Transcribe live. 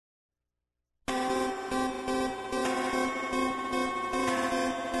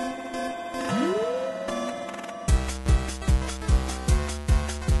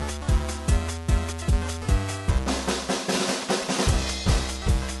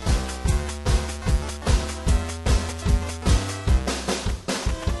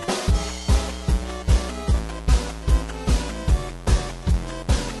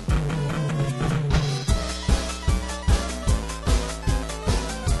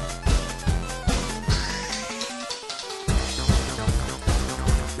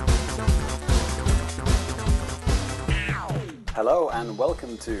Hello and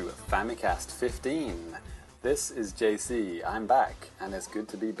welcome to Famicast 15. This is JC. I'm back, and it's good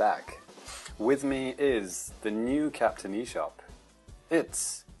to be back. With me is the new Captain eShop.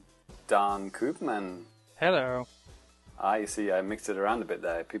 It's Dylan Cuthbert. Hello. You see, I mixed it around a bit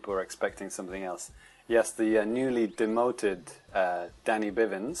there. People were expecting something else. Yes, the newly demoted Danny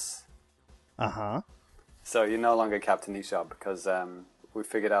Bivens. Uh-huh. So you're no longer Captain eShop because we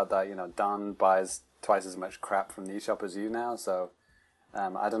figured out that, Daan buys twice as much crap from the eShop as you now. So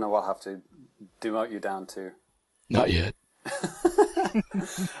I don't know what I'll have to demote you down to. Not yet.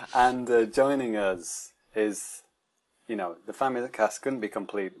 And joining us is, the Famicast couldn't be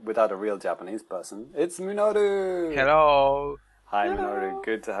complete without a real Japanese person. It's Minoru! Hello. Hi, Minoru.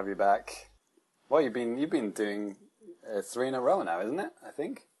 Good to have you back. Well, you've been doing 3 in a row now, isn't it? I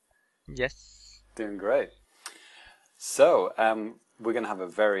think. Yes. Doing great. So, we're going to have a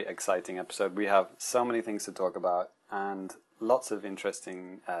very exciting episode. We have so many things to talk about and lots of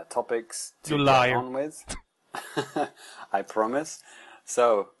interesting topics to get on with. I promise.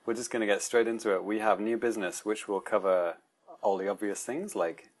 So, we're just going to get straight into it. We have new business, which will cover all the obvious things,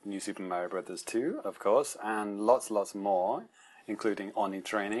 like New Super Mario Bros. 2, of course, and lots more, including Oni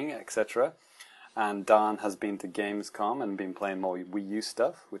training, etc. And Daan has been to Gamescom and been playing more Wii U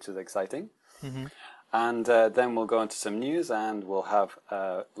stuff, which is exciting. Mm-hmm. And then we'll go into some news, and we'll have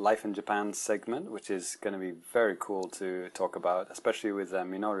a Life in Japan segment, which is going to be very cool to talk about, especially with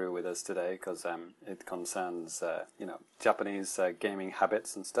Minoru with us today, because it concerns, Japanese gaming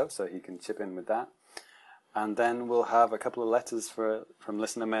habits and stuff, so he can chip in with that. And then we'll have a couple of letters from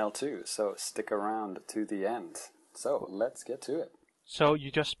listener mail too, so stick around to the end. So let's get to it. So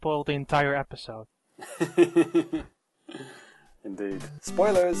you just spoiled the entire episode. Indeed.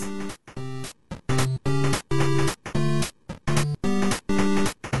 Spoilers!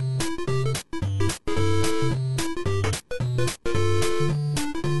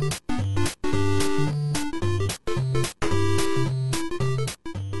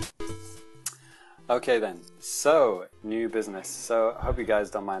 Okay then, so new business. So I hope you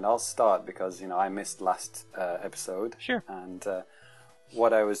guys don't mind. I'll start because I missed last episode. Sure. And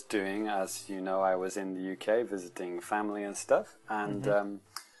what I was doing, as you know, I was in the UK visiting family and stuff. And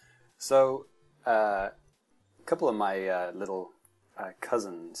so a couple of my little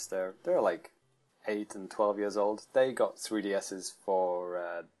cousins, they're like 8 and 12 years old. They got 3DSs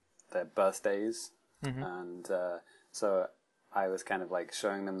for their birthdays, and so I was kind of like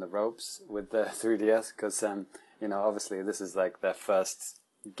showing them the ropes with the 3DS because, obviously this is like their first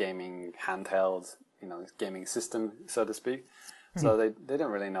gaming handheld, gaming system, so to speak. So they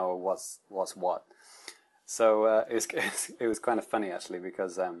didn't really know what's what. So it was kind of funny actually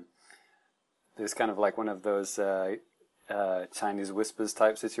because it was kind of like one of those Chinese whispers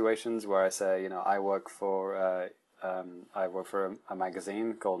type situations where I say, I work for a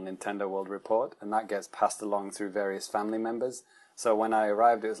magazine called Nintendo World Report, and that gets passed along through various family members. So when I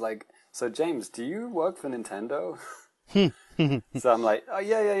arrived, it was like, so James, do you work for Nintendo? So I'm like, oh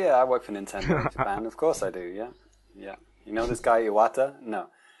yeah, I work for Nintendo in Japan. Of course I do, yeah. You know this guy Iwata? No.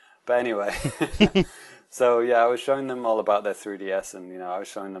 But anyway, so yeah, I was showing them all about their 3DS, and I was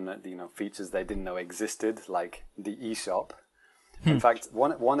showing them that features they didn't know existed, like the eShop. In fact,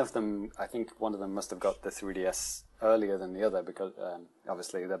 one of them, I think one of them must have got the 3DS earlier than the other because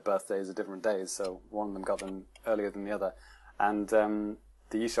obviously their birthdays are different days, so one of them got them earlier than the other, and the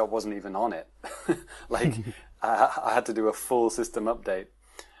eShop wasn't even on it. Like I had to do a full system update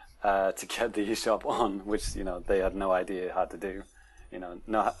to get the eShop on, which they had no idea how to do.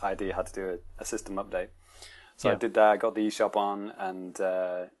 No idea how to do a system update. So I did that. I got the eShop on, and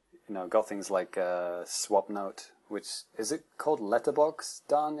got things like SwapNote. Which is it called Letterbox,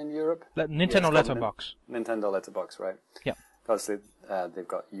 Daan, in Europe? Nintendo Letterbox. Nintendo Letterbox, right? Yeah. Obviously, they've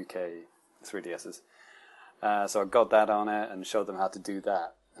got UK 3DSs. So I got that on it and showed them how to do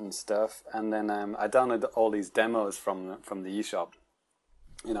that and stuff. And then I downloaded all these demos from the eShop.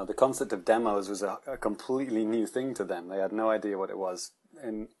 The concept of demos was a completely new thing to them. They had no idea what it was.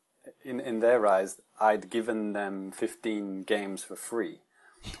 In their eyes, I'd given them 15 games for free.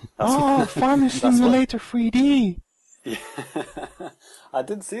 Farming Simulator 3D. Yeah, I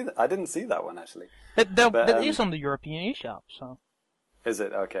didn't see that one actually. That is on the European eShop, so. Is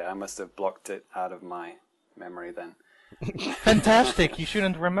it? Okay, I must have blocked it out of my memory then. Fantastic! You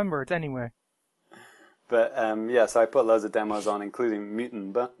shouldn't remember it anyway. But so I put loads of demos on, including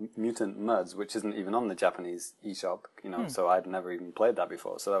Mutant Muds, which isn't even on the Japanese eShop. So I'd never even played that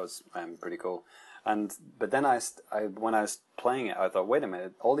before. So that was pretty cool. But then when I was playing it, I thought, wait a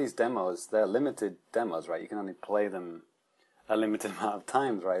minute, all these demos, they're limited demos, right? You can only play them a limited amount of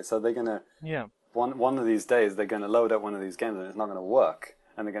times, right? So they're gonna one of these days they're going to load up one of these games and it's not going to work.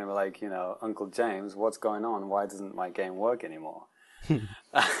 And they're going to be like, Uncle James, what's going on? Why doesn't my game work anymore?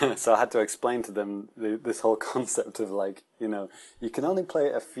 So I had to explain to them this whole concept of like, you can only play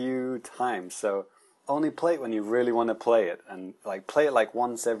it a few times. So only play it when you really want to play it. And like play it like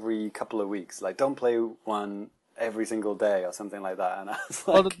once every couple of weeks. Like don't play one every single day or something like that. And I was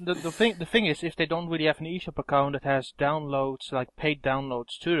like... Well, the thing is, if they don't really have an eShop account that has downloads, like paid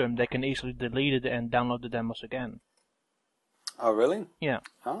downloads to them, they can easily delete it and download the demos again. Oh, really? Yeah.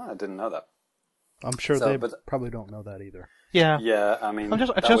 Oh, I didn't know that. I'm sure probably don't know that either. Yeah. Yeah, I mean, I'm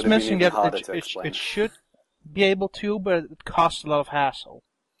just mentioning that it should be able to, but it costs a lot of hassle.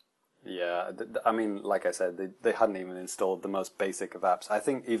 Yeah, I mean, like I said, they hadn't even installed the most basic of apps. I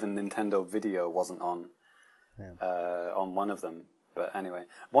think even Nintendo Video wasn't on one of them. But anyway,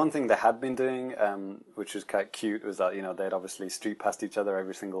 one thing they had been doing, which was quite cute, was that they'd obviously street passed each other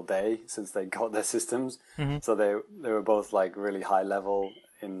every single day since they got their systems. Mm-hmm. So they were both like really high level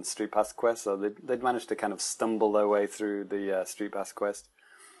in Street Pass quest. So they'd managed to kind of stumble their way through the Street Pass quest.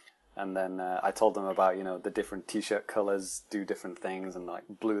 And then I told them about the different T-shirt colors do different things, and like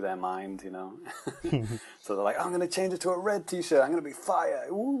blew their mind. So they're like, I'm going to change it to a red T-shirt. I'm going to be fire.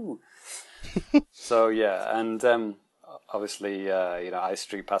 Ooh. So yeah, and. Obviously, I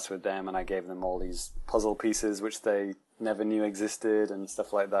street passed with them, and I gave them all these puzzle pieces which they never knew existed and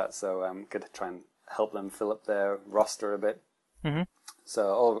stuff like that. So I'm going to try and help them fill up their roster a bit. Mm-hmm.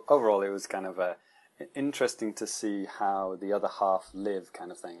 So overall, it was kind of interesting to see how the other half live,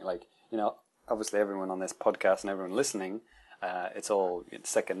 kind of thing. Like, obviously everyone on this podcast and everyone listening, it's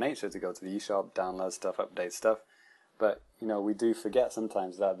second nature to go to the eShop, download stuff, update stuff. But, we do forget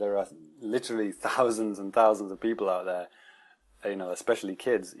sometimes that there are literally thousands and thousands of people out there, especially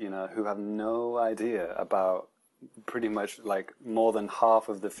kids, who have no idea about pretty much like more than half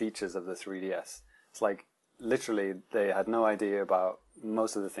of the features of the 3DS. It's like literally they had no idea about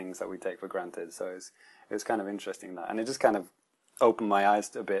most of the things that we take for granted. So it was kind of interesting that. And it just kind of opened my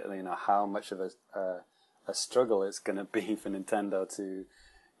eyes a bit, how much of a struggle it's going to be for Nintendo to,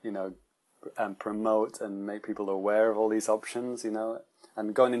 and promote and make people aware of all these options,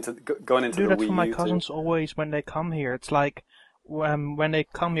 and going into the Wii U. Do that for my cousins always when they come here. It's like when they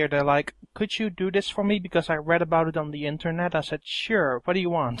come here, they're like, "Could you do this for me? Because I read about it on the internet." I said, "Sure. What do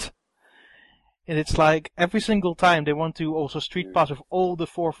you want?" And it's like every single time they want to also street pass with all the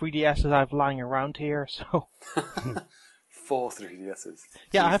 4 3DSs I've lying around here. So 4 3DSs.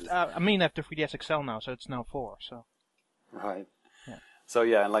 Yeah, I have the 3DS XL now, so it's now 4. So right. So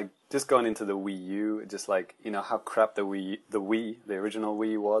yeah, and like just going into the Wii U, just like how crap the original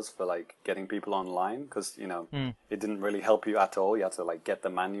Wii was for like getting people online, because it didn't really help you at all. You had to like get the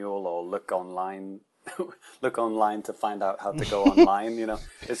manual or look online to find out how to go online.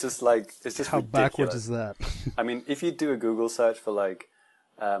 It's just how ridiculous. Backwards is that? I mean, if you do a Google search for like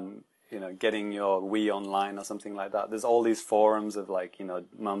getting your Wii online or something like that, there's all these forums of like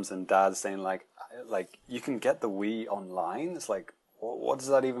mums and dads saying like you can get the Wii online. It's like, what does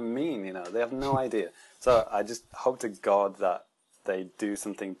that even mean? They have no idea. So I just hope to God that they do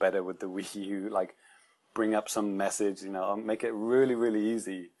something better with the Wii U, like bring up some message, make it really, really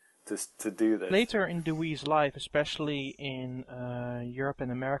easy to do this. Later in the Wii's life, especially in Europe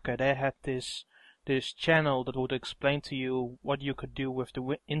and America, they had this channel that would explain to you what you could do with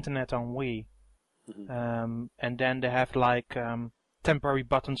the internet on Wii. Mm-hmm. And then they have like temporary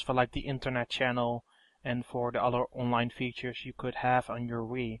buttons for like the internet channel, and for the other online features you could have on your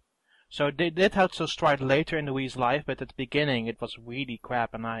Wii. So they did have to stride later in the Wii's life, but at the beginning it was really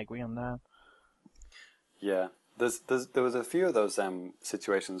crap, and I agree on that. Yeah, there was a few of those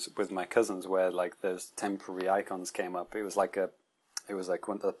situations with my cousins where like those temporary icons came up. It was like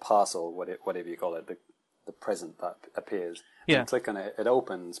one the parcel, whatever you call it, the present that appears. Yeah. You click on it, it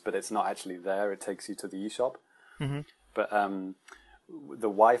opens, but it's not actually there. It takes you to the eShop. Mm-hmm. But the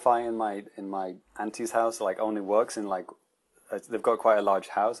Wi-Fi in my auntie's house like only works in like they've got quite a large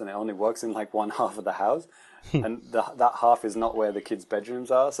house, and it only works in like one half of the house, and that half is not where the kids'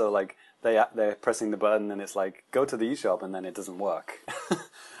 bedrooms are. So like they're pressing the button, and it's like go to the eShop, and then it doesn't work,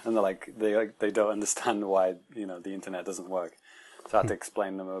 and they're like they don't understand why the internet doesn't work. So I had to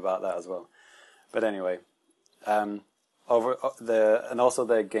explain to them about that as well. But anyway, and also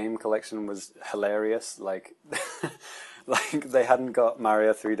their game collection was hilarious. Like. Like, they hadn't got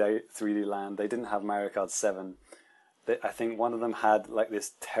Mario 3D Land. They didn't have Mario Kart 7. I think one of them had, like,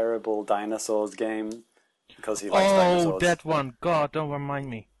 this terrible dinosaurs game because he likes dinosaurs. Oh, that one. God, don't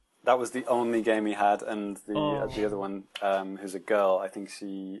remind me. That was the only game he had, and the other one, who's a girl, I think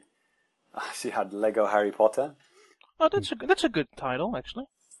she had Lego Harry Potter. Oh, that's a good title, actually.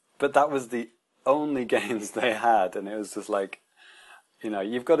 But that was the only games they had, and it was just like,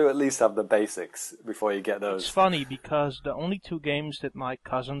 you've got to at least have the basics before you get those. It's funny because the only 2 games that my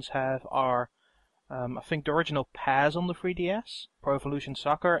cousins have are, I think, the original PAS on the 3DS, Pro Evolution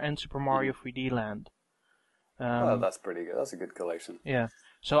Soccer, and Super Mario 3D Land. Oh, that's pretty good. That's a good collection. Yeah.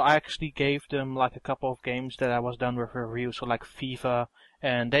 So I actually gave them like a couple of games that I was done with reviews, so like FIFA,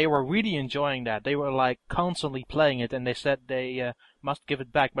 and they were really enjoying that. They were like constantly playing it, and they said they must give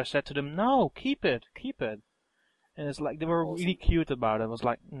it back. But I said to them, no, keep it. And it's like they were really cute about it. I was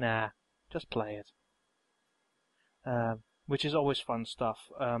like, nah, just play it. Which is always fun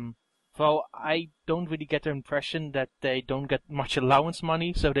stuff. Though I don't really get the impression that they don't get much allowance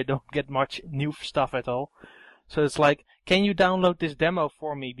money, so they don't get much new stuff at all. So it's like, can you download this demo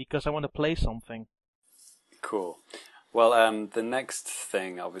for me because I want to play something? Cool. Well, the next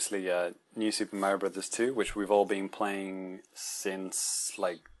thing, obviously, New Super Mario Bros. 2, which we've all been playing since,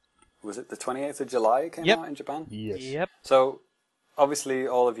 was it the 28th of July it came out in Japan? Yes. Yep. So, obviously,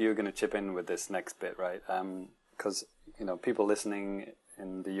 all of you are going to chip in with this next bit, right? Because, people listening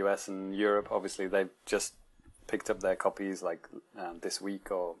in the US and Europe, obviously, they've just picked up their copies, this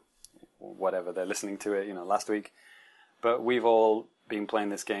week or whatever they're listening to it, last week. But we've all been playing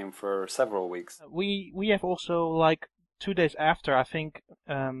this game for several weeks. We have also, 2 days after, I think,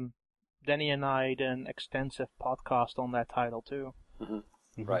 Danny and I did an extensive podcast on that title too. Mm-hmm.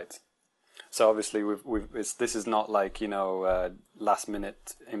 Mm-hmm. Right. So obviously this is not last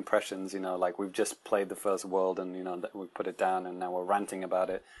minute impressions, we've just played the first world and, we've put it down and now we're ranting about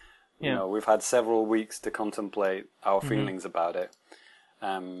it. We've had several weeks to contemplate our feelings about it.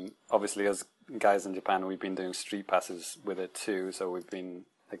 Obviously, as guys in Japan, we've been doing street passes with it too, so we've been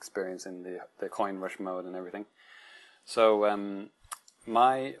experiencing the coin rush mode and everything. So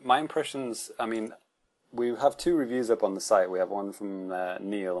my impressions, I mean, we have 2 reviews up on the site. We have one from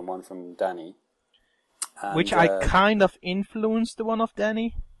Neil and one from Danny. And, which I kind of influenced the one of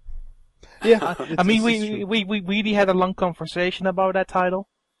Danny. Yeah. I mean, we really had a long conversation about that title.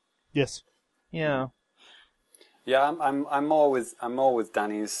 Yes. Yeah. Yeah, I'm more with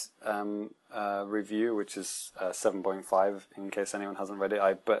Danny's review, which is 7.5. In case anyone hasn't read it,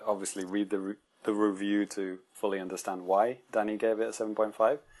 but obviously read the review to fully understand why Danny gave it a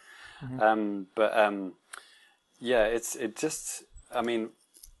 7.5. I mean,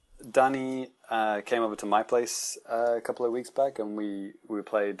 Danny came over to my place a couple of weeks back, and we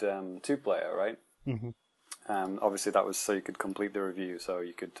played 2-player, right? Mm-hmm. Obviously, that was so you could complete the review, so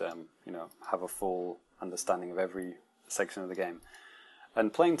you could have a full understanding of every section of the game.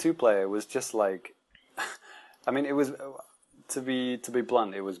 And playing 2-player was just like, I mean, it was, to be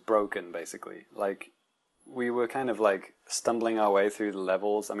blunt, it was broken basically. We were kind of stumbling our way through the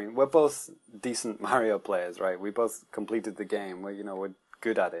levels. I mean, we're both decent Mario players, right? We both completed the game. We're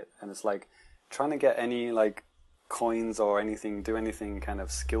good at it, and it's trying to get any coins or anything, do anything kind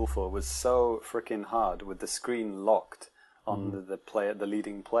of skillful was so freaking hard with the screen locked on the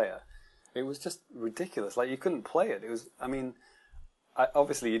leading player. It was just ridiculous. You couldn't play it. It was, I mean,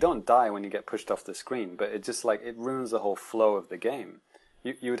 obviously you don't die when you get pushed off the screen, but it just it ruins the whole flow of the game.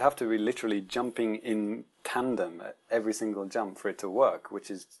 You would have to be literally jumping in tandem at every single jump for it to work,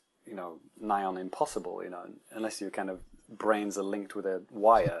 which is, nigh on impossible, unless your kind of brains are linked with a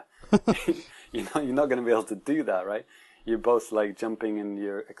wire. You're not going to be able to do that, right? You're both jumping and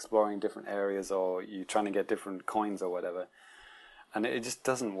you're exploring different areas, or you're trying to get different coins or whatever. And it just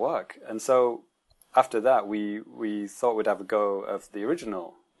doesn't work. And so after that, we thought we'd have a go of the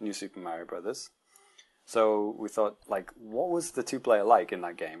original New Super Mario Brothers. So we thought, what was the 2-player like in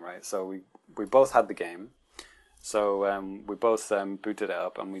that game, right? So we both had the game. So we both booted it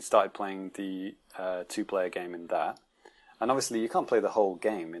up and we started playing the 2-player game in that. And obviously you can't play the whole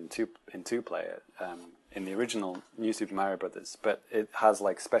game in 2-player in the original New Super Mario Brothers, but it has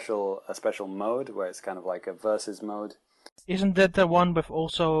a special mode where it's kind of like a versus mode. Isn't that the one with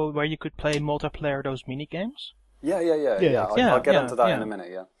also where you could play multiplayer those mini games? Yeah. I'll get onto that in a minute.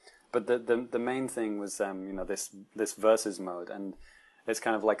 Yeah, but the main thing was this versus mode, and it's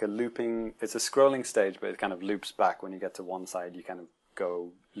kind of like a looping. It's a scrolling stage, but it kind of loops back when you get to one side. You kind of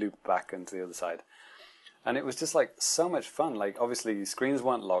go loop back into the other side, and it was just so much fun. Obviously screens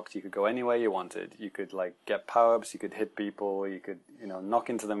weren't locked. You could go anywhere you wanted. You could get power ups. You could hit people. You could knock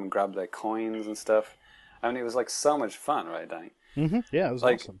into them and grab their coins and stuff. I mean, it was so much fun, right, Danny? Mm-hmm. Yeah, it was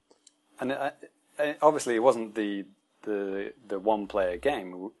awesome. And obviously, it wasn't the 1-player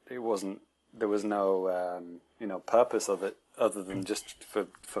game. It wasn't. There was no purpose of it other than just for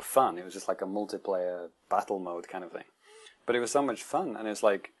fun. It was just a multiplayer battle mode kind of thing. But it was so much fun, and it's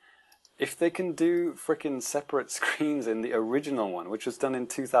if they can do freaking separate screens in the original one, which was done in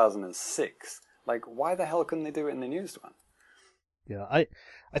 2006, Like, why the hell couldn't they do it in the newest one? Yeah,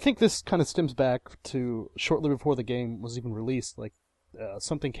 I think this kind of stems back to shortly before the game was even released. Like,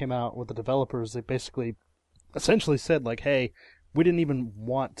 something came out with the developers. They basically, essentially said like, "Hey, we didn't even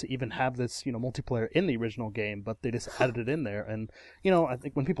want to even have this, multiplayer in the original game, but they just added it in there." And I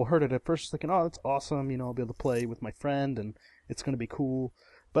think when people heard it at first, thinking, "Oh, that's awesome! I'll be able to play with my friend, and it's going to be cool."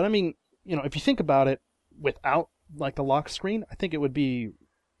 But I mean, if you think about it, without like the lock screen, I think it'd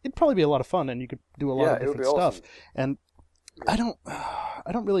probably be a lot of fun, and you could do a lot of different stuff. Awesome. And I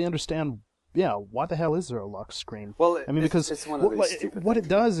don't really understand. Yeah, why the hell is there a lock screen? Well, I mean, because it's one of these stupid what things. it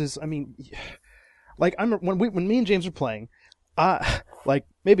does is, I mean, like when me and James are playing, like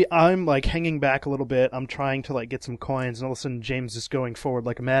maybe I'm like hanging back a little bit. I'm trying to like get some coins, and all of a sudden James is going forward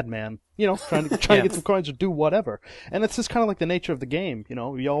like a madman. Trying to get some coins or do whatever. And it's just kind of like the nature of the game.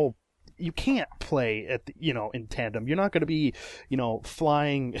 You can't play at in tandem. You're not going to be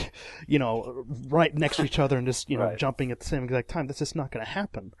flying right next to each other and just right. jumping at the same exact time. That's just not going to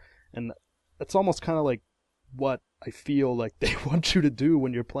happen. And it's almost kind of like what I feel like they want you to do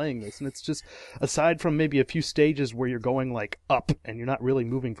when you're playing this. And it's just, aside from maybe a few stages where you're going like up and you're not really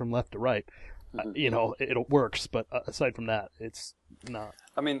moving from left to right, it works. But aside from that, it's not.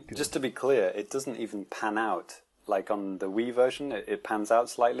 I mean, good. Just to be clear, it doesn't even pan out. Like on the Wii version, it pans out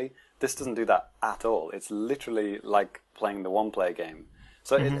slightly. This doesn't do that at all. It's literally like playing the one-player game.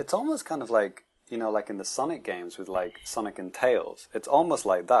 So it's almost kind of like, like in the Sonic games with like Sonic and Tails. It's almost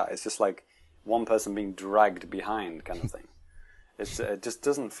like that. It's just like one person being dragged behind kind of thing. It just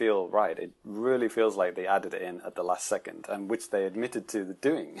doesn't feel right. It really feels like they added it in at the last second, and which they admitted to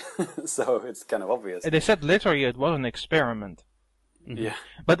doing. So it's kind of obvious. They said literally it was an experiment. Mm-hmm. Yeah.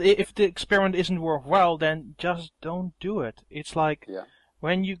 But if the experiment isn't worthwhile, then just don't do it. It's like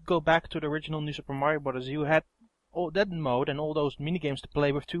when you go back to the original New Super Mario Bros., you had all that mode and all those minigames to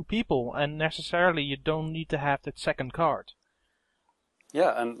play with two people, and necessarily you don't need to have that second card.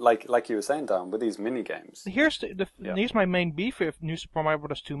 Yeah, and like you were saying, Daan, with these minigames. Here's my main beef with New Super Mario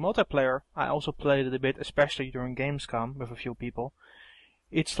Bros. 2 multiplayer. I also played it a bit, especially during Gamescom with a few people.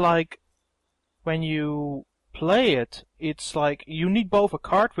 It's like when you play it, it's like you need both a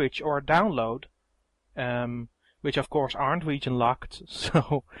cartridge or a download, which of course aren't region locked.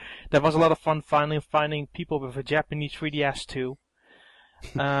 So that was a lot of fun finding people with a Japanese 3DS too.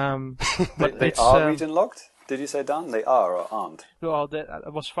 But they are region locked? Did you say, Daan? They are or aren't? Well,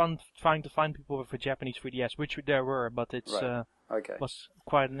 it was fun trying to find people with a Japanese 3DS, which there were, but it was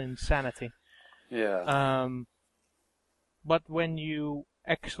quite an insanity. Yeah. But when you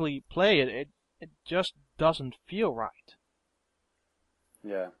actually play it just doesn't feel right.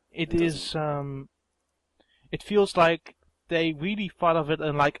 Yeah. It is. It feels like they really thought of it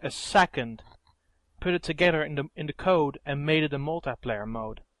in like a second, put it together in the code, and made it a multiplayer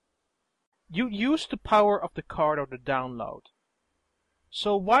mode. You use the power of the card or the download.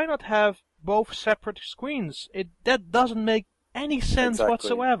 So why not have both separate screens? That doesn't make any sense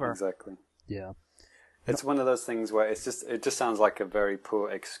whatsoever. Exactly. Yeah. It's one of those things where it just sounds like a very poor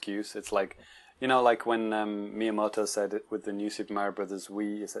excuse. It's like, like when Miyamoto said it with the new Super Mario Bros.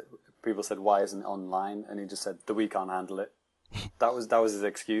 Wii, people said, "Why isn't it online?" And he just said, "The Wii can't handle it." That was his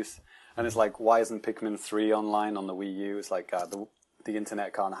excuse. And it's like, why isn't Pikmin 3 online on the Wii U? It's like the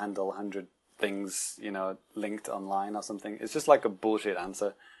internet can't handle 100 things, linked online or something. It's just like a bullshit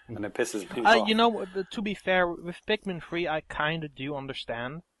answer, and it pisses me off. To be fair, with Pikmin 3, I kind of do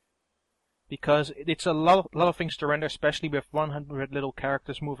understand. Because it's a lot of things to render, especially with 100 little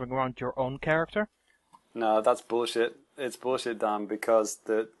characters moving around your own character. No, that's bullshit. It's bullshit, Dan, because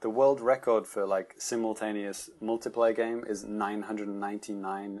the world record for like simultaneous multiplayer game is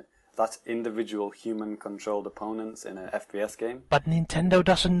 999. That's individual human-controlled opponents in an FPS game. But Nintendo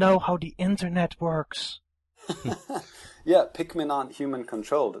doesn't know how the internet works. Yeah, Pikmin aren't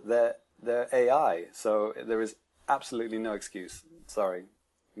human-controlled. They're AI, so there is absolutely no excuse. Sorry.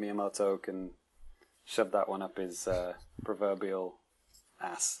 Miyamoto can shove that one up his proverbial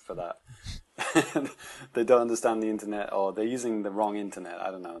ass for that. They don't understand the internet, or they're using the wrong internet.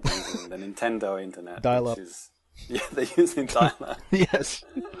 I don't know. They're using the Nintendo internet. Dial-up. Yeah, they're using dial-up. Yes.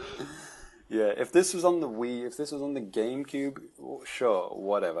 Yeah, if this was on the Wii, if this was on the GameCube, sure,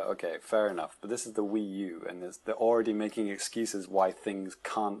 whatever. Okay, fair enough. But this is the Wii U, and they're already making excuses why things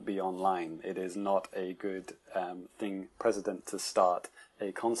can't be online. It is not a good precedent to start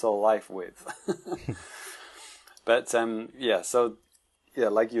a console life with. But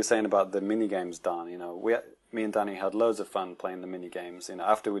like you were saying about the minigames, Daan, me and Danny had loads of fun playing the minigames.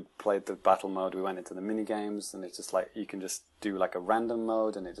 After we'd played the battle mode, we went into the minigames, and it's just like you can just do like a random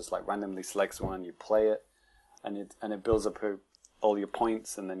mode, and it just like randomly selects one, and you play it, and it builds up all your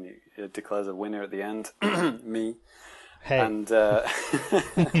points, and then it declares a winner at the end. Me. Hey. And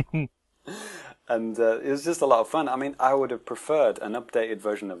and it was just a lot of fun. I mean, I would have preferred an updated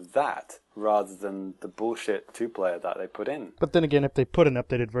version of that rather than the bullshit 2-player that they put in. But then again, if they put an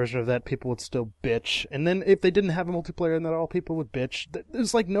updated version of that, people would still bitch. And then if they didn't have a multiplayer in that, all people would bitch.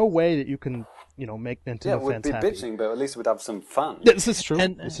 There's like no way that you can, make Nintendo fans happy. Yeah, it would be bitching, but at least we'd have some fun. This is true.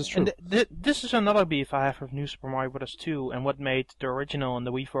 This is another beef I have with New Super Mario Bros. 2 and what made the original and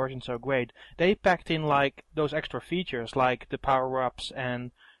the Wii version so great. They packed in like those extra features, like the power-ups,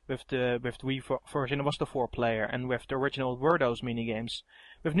 and with the Wii version it was the 4-player, and with the original were those minigames.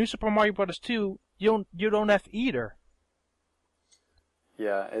 With New Super Mario Bros. 2, you don't have either.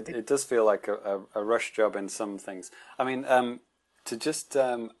 Yeah, it does feel like a rush job in some things. I mean,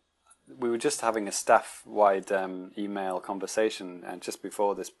 we were just having a staff-wide email conversation just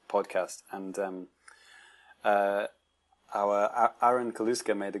before this podcast, and our Aaron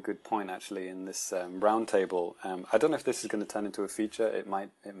Kaluska made a good point actually in this roundtable. I don't know if this is going to turn into a feature. It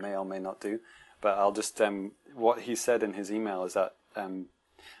may or may not do, but I'll just what he said in his email is that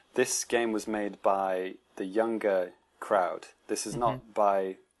this game was made by the younger crowd. This is not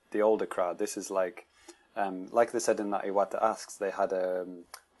by the older crowd. This is like they said in that Iwata Asks, they had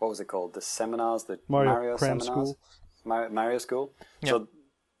what was it called? The seminars, the Mario seminars, School. Mario School. Yep.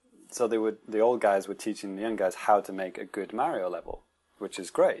 So the old guys were teaching the young guys how to make a good Mario level, which is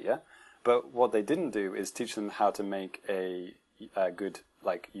great, yeah. But what they didn't do is teach them how to make a good,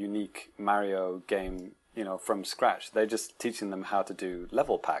 like, unique Mario game, from scratch. They're just teaching them how to do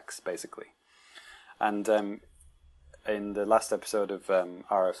level packs, basically. And in the last episode of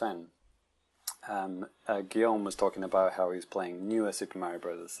RFN, Guillaume was talking about how he was playing newer Super Mario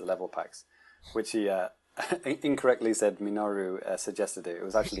Bros., the level packs, which he incorrectly said Minoru suggested it. It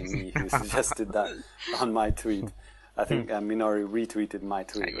was actually me who suggested that on my tweet. I think Minoru retweeted my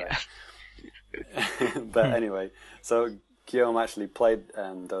tweet, right? But anyway, so Guillaume actually played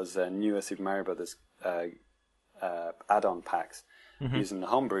those newer Super Mario Bros. Add-on packs using the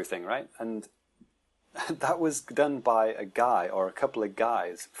homebrew thing, right? And that was done by a guy or a couple of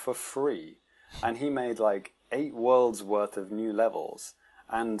guys for free. And he made like 8 worlds worth of new levels.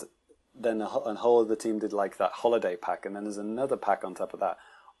 And then a whole of the team did like that holiday pack. And then there's another pack on top of that.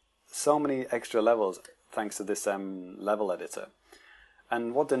 So many extra levels thanks to this level editor.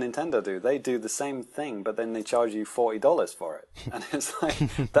 And what did Nintendo do? They do the same thing, but then they charge you $40 for it. And it's like,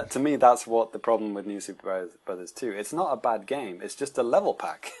 that to me, that's what the problem with New Super Mario Bros. 2. It's not a bad game. It's just a level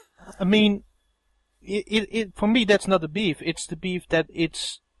pack. I mean, it for me, that's not the beef. It's the beef that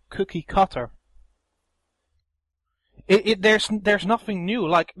it's cookie cutter. There's nothing new.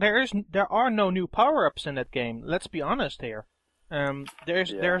 Like, there are no new power-ups in that game. Let's be honest here.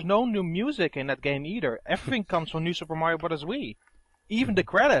 There's no new music in that game either. Everything comes from New Super Mario Bros. Wii. Even the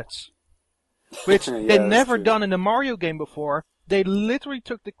credits, which they'd never done in a Mario game before. They literally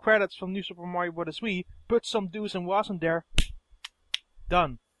took the credits from New Super Mario Bros. Wii, put some do's and wasn't there.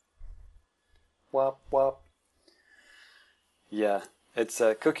 Done. Wop wop. Yeah, it's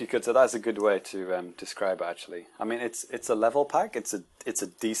a cookie cutter. That's a good way to describe it. Actually, I mean, it's a level pack. It's a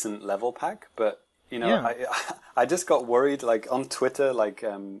decent level pack, but I just got worried, like on Twitter, like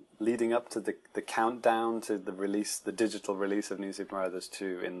leading up to the countdown to the digital release of New Super Mario Bros.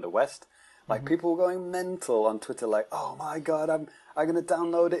 2 in the West. Like people were going mental on Twitter, like, oh my god, I'm gonna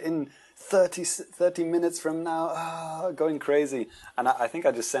download it in 30 minutes from now, going crazy. And I think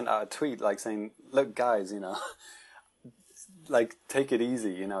I just sent out a tweet like saying, look guys, like take it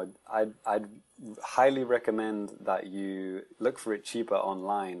easy, I'd highly recommend that you look for it cheaper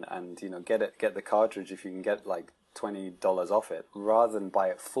online and get the cartridge if you can get like $20 off it rather than buy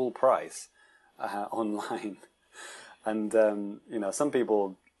it full price online. And some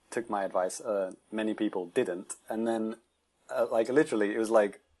people took my advice, many people didn't, and then like literally it was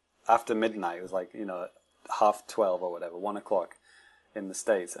like after midnight, it was like 12:30 or whatever, 1 o'clock in the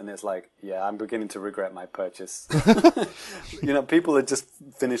States, and it's like, yeah, I'm beginning to regret my purchase. People had just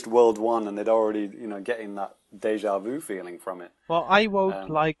finished World 1 and they'd already, getting that deja vu feeling from it. Well, I wrote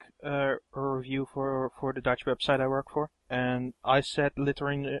a review for the Dutch website I work for, and I said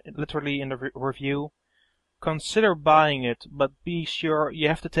literally in the review, consider buying it, but be sure you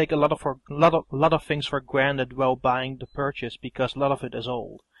have to take a lot of things for granted while buying the purchase, because a lot of it is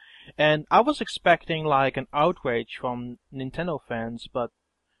old. And I was expecting like an outrage from Nintendo fans, but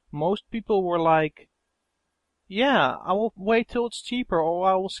most people were like, yeah, I will wait till it's cheaper or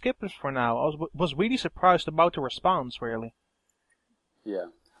I will skip it for now. I was really surprised about the response, really. Yeah.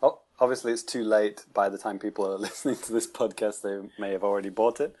 obviously it's too late. By the time people are listening to this podcast, they may have already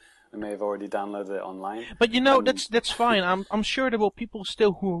bought it. They may have already downloaded it online. But that's fine. I'm sure there will people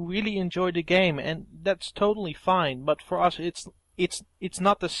still who really enjoy the game, and that's totally fine. But for us, it's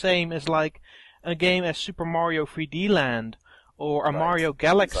not the same as like a game as Super Mario 3D Land or a Mario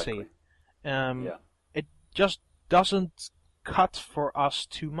Galaxy. Exactly. It just doesn't cut for us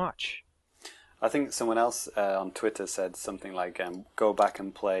too much. I think someone else on Twitter said something like, "Go back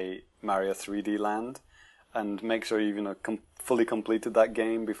and play Mario 3D Land, and make sure you've fully completed that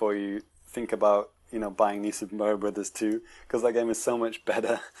game before you think about buying New Super Mario Brothers 2, because that game is so much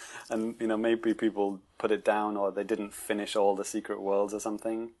better." And maybe people put it down, or they didn't finish all the secret worlds or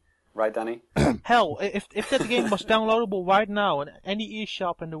something. Right, Danny? Hell, if that game was downloadable right now in any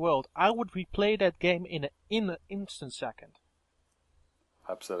eShop in the world, I would replay that game in an instant second.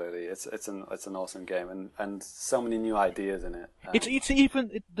 Absolutely, it's an awesome game, and so many new ideas in it.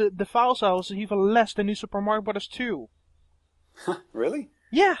 The file size is even less than New Super Mario Bros. 2. Really?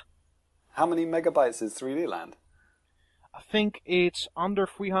 Yeah. How many megabytes is 3D Land? I think it's under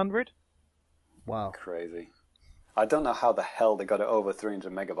 300. Wow. Crazy. I don't know how the hell they got it over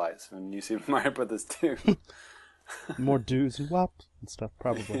 300 megabytes from New Super Mario Bros. 2. More do's and wops and stuff,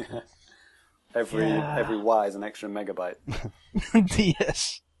 probably. Yeah. Every Y is an extra megabyte.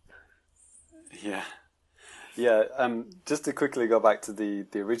 Yes. Yeah. Yeah. Just to quickly go back to the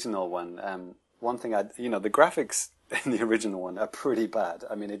original one. One thing the graphics in the original one are pretty bad.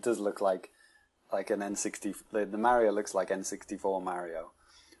 I mean, it does look like an N60. The Mario looks like N64 Mario,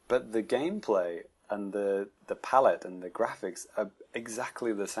 but the gameplay and the palette and the graphics are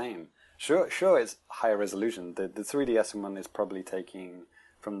exactly the same. Sure, it's higher resolution. The 3DS one is probably taking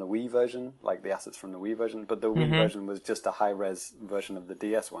from the Wii version, like the assets from the Wii version, but the Wii version was just a high-res version of the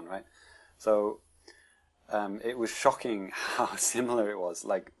DS one, right? So it was shocking how similar it was,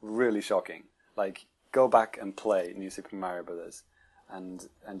 like really shocking. Like, go back and play New Super Mario Brothers and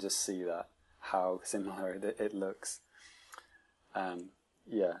just see how similar it looks.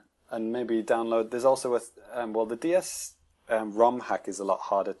 Yeah, and maybe download. There's also the DS ROM hack is a lot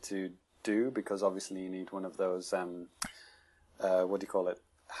harder to do, because obviously you need one of those what do you call it?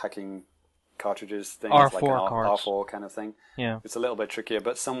 Hacking cartridges things, R4 like an cards. R4 kind of thing. Yeah. It's a little bit trickier,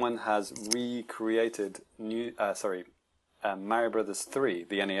 but someone has recreated Mario Brothers 3,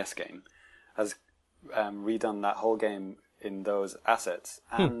 the NES game, has redone that whole game in those assets,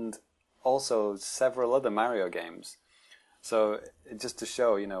 and also several other Mario games. So just to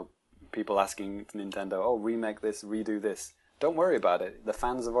show, people asking Nintendo, "Oh, remake this, redo this." Don't worry about it. The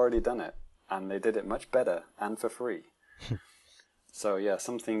fans have already done it, and they did it much better and for free. So yeah,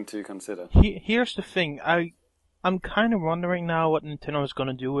 something to consider. Here's the thing. I'm kind of wondering now what Nintendo is going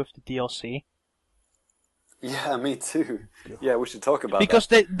to do with the DLC. Yeah, me too. Yeah, we should talk about because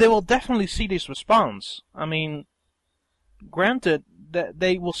that. they will definitely see this response. I mean, granted that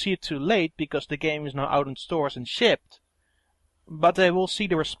they will see it too late because the game is now out in stores and shipped, but they will see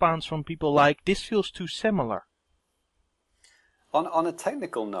the response from people like, "This feels too similar." On a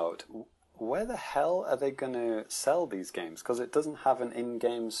technical note, where the hell are they going to sell these games? Because it doesn't have an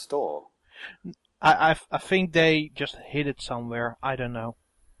in-game store. I think they just hid it somewhere. I don't know.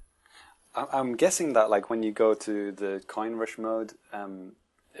 I'm guessing that, like, when you go to the coin rush mode,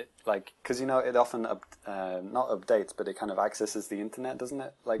 because it often not updates, but it kind of accesses the internet, doesn't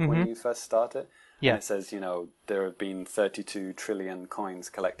it? Like when you first start it, Yeah. and it says, there have been 32 trillion coins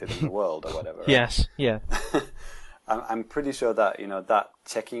collected in the world or whatever. Right? Yes, yeah. I'm pretty sure that that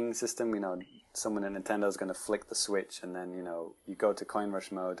checking system, someone at Nintendo is going to flick the switch, and then you go to coin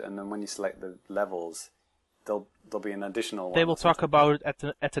rush mode, and then when you select the levels, there'll be an additional one. They will talk about it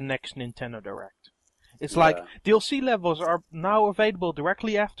at the next Nintendo Direct. It's like DLC levels are now available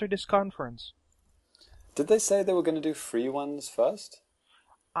directly after this conference. Did they say they were going to do free ones first?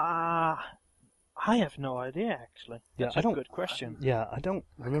 I have no idea, actually. That's a good question. Yeah, I don't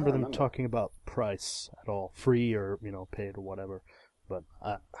remember them talking about price at all. Free or, paid or whatever. But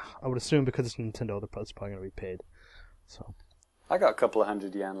I would assume because it's Nintendo, the price is probably going to be paid. So I got a couple of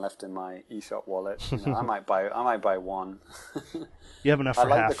 $100 left in my eShop wallet. I might buy one. You have enough for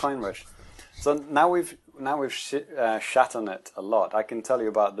half. I like half. the coin rush. So now we've shat on it a lot. I can tell you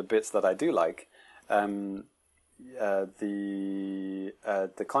about the bits that I do like. The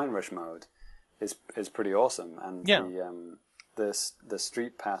coin rush mode is pretty awesome, and the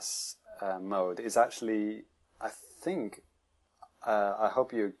Street Pass mode is actually, I think, I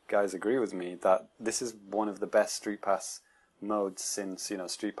hope you guys agree with me that this is one of the best Street Pass modes since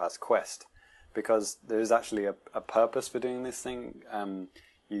Street Pass Quest, because there's actually a purpose for doing this thing.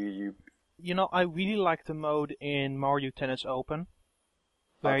 I really like the mode in Mario Tennis Open.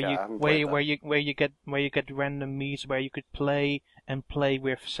 where Okay, you I haven't where played you, that. where you get random meets where you could play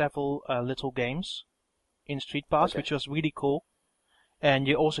with several little games in Street Pass, Okay. which was really cool. And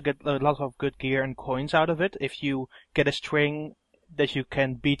you also get a lot of good gear and coins out of it if you get a string that you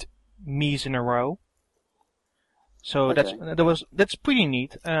can beat Mii's in a row. So Okay. that's pretty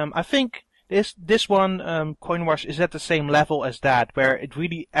neat. I think this one Coin Rush is at the same level as that, where it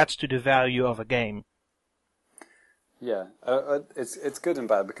really adds to the value of a game. Yeah, it's good and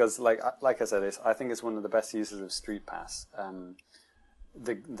bad because, like I said, I think it's one of the best uses of Street Pass.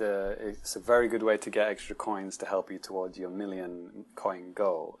 It's a very good way to get extra coins to help you towards your 1,000,000 coin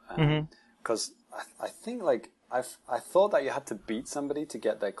goal. Because I think I thought that you had to beat somebody to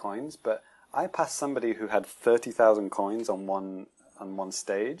get their coins, but I passed somebody who had 30,000 coins on one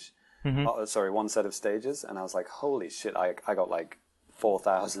stage. One set of stages, and I was like, holy shit! I got like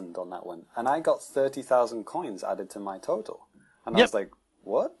 4,000 on that one, and I got 30,000 coins added to my total, and I was like,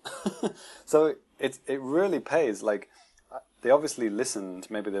 what? So it really pays. Like, they obviously listened.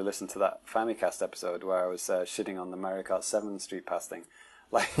 Maybe they listened to that Famicast episode where I was shitting on the Mario Kart 7 Street Pass thing.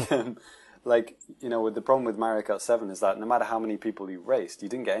 Like, with the problem with Mario Kart 7 is that no matter how many people you raced, you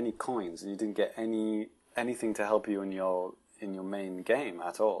didn't get any coins and you didn't get anything to help you in your main game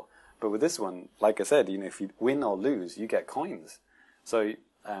at all. But with this one, like I said, if you win or lose, you get coins. So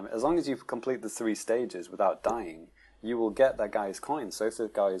as long as you complete the 3 stages without dying, you will get that guy's coins. So if the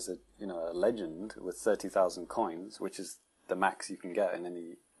guy is a legend with 30,000 coins, which is the max you can get in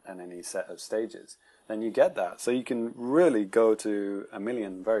any set of stages, then you get that. So you can really go to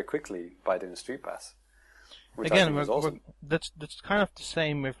 1,000,000 very quickly by doing Street Pass. Which Again, awesome. that's kind of the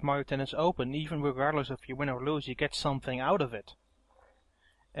same with Mario Tennis Open. Even regardless if you win or lose, you get something out of it.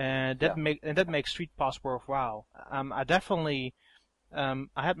 And that makes Street Pass worthwhile. I definitely, I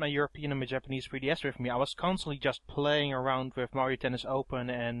had my European and my Japanese 3DS with me. I was constantly just playing around with Mario Tennis Open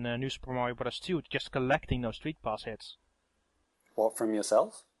and New Super Mario Bros. 2, just collecting those Street Pass hits. What, from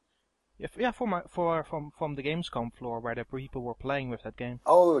yourself? From the Gamescom floor where the people were playing with that game.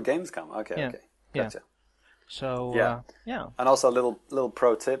 Oh, Gamescom. Okay, Yeah. okay, gotcha. Yeah. So yeah. And also a little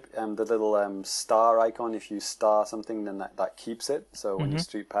pro tip: the little star icon. If you star something, then that keeps it. So when you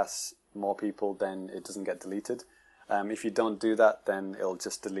Street Pass more people, then it doesn't get deleted. If you don't do that, then it'll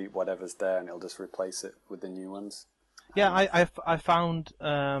just delete whatever's there and it'll just replace it with the new ones. Yeah, I found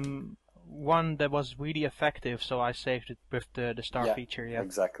one that was really effective, so I saved it with the star feature. Yeah,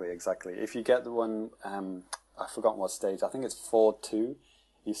 exactly. If you get the one, I've forgotten what stage. I think it's 4-2.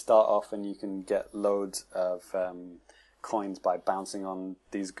 You start off and you can get loads of coins by bouncing on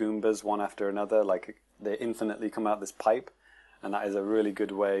these Goombas one after another. Like, they infinitely come out this pipe, and that is a really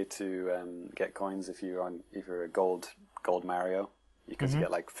good way to get coins if you're a gold Mario, because you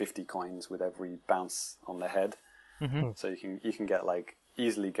get like 50 coins with every bounce on the head. So you can get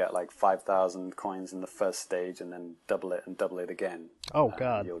easily get 5,000 coins in the first stage, and then double it again. Oh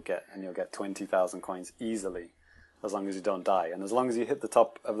god! You'll get 20,000 coins easily, as long as you don't die, and as long as you hit the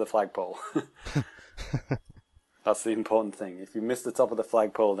top of the flagpole. That's the important thing. If you miss the top of the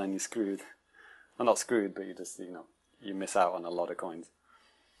flagpole, then you're screwed. Well, not screwed, but you just you miss out on a lot of coins.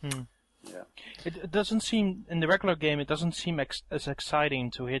 Yeah. It doesn't seem in the regular game. It doesn't seem as exciting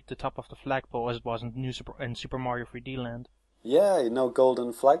to hit the top of the flagpole as it was in Super Mario 3D Land. Yeah, no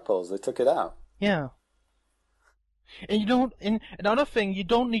golden flagpoles. They took it out. Yeah. And you don't. And another thing, you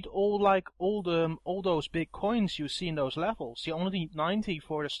don't need all those big coins you see in those levels. You only need 90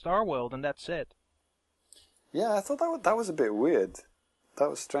 for the Star World, and that's it. Yeah, I thought that was a bit weird. That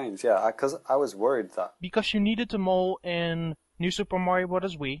was strange. Yeah, because I was worried that because you needed them all in New Super Mario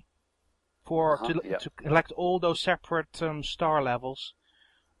Bros. Wii to collect all those separate star levels.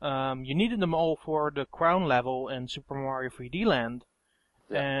 You needed them all for the crown level in Super Mario 3D Land.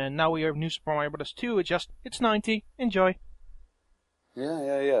 Yeah. And now we have New Super Mario Bros. 2. It's 90. Enjoy.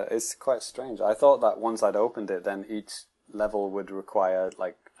 Yeah. It's quite strange. I thought that once I'd opened it, then each level would require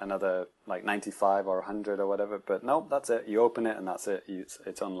another 95 or 100 or whatever. But nope, that's it. You open it and that's it.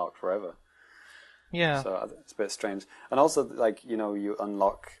 It's unlocked forever. Yeah. So it's a bit strange. And also, you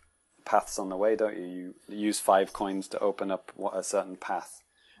unlock paths on the way, don't you? You use 5 coins to open up a certain path.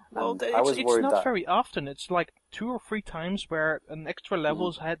 Well, it's not very often. It's 2 or 3 times where an extra level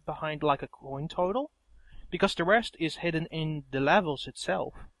is hid behind a coin total, because the rest is hidden in the levels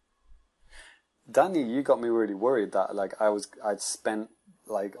itself. Danny, you got me really worried that I'd spent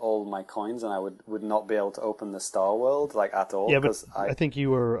all my coins and I would not be able to open the Star World at all. Yeah, but I think you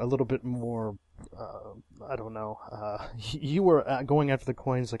were a little bit more. I don't know. You were going after the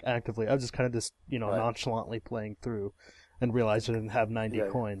coins actively. I was just kind of just nonchalantly playing through, and realized I didn't have 90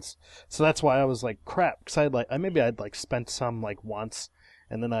 coins. So that's why I was like, crap, because I'd spent some once,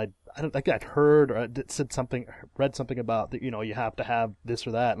 and then I don't think I'd heard or read something about that, you have to have this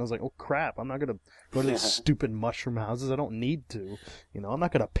or that, and I was like, oh crap, I'm not gonna go to these stupid mushroom houses. I don't need to, I'm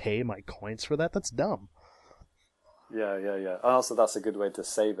not gonna pay my coins for that. That's dumb. Yeah. And also, that's a good way to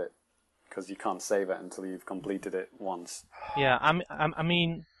save it, because you can't save it until you've completed it once. Yeah, I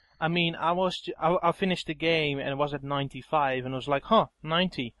mean, I finished the game and it was at 95, and I was like,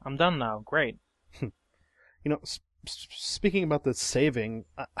 90, I'm done now, great. Speaking about the saving,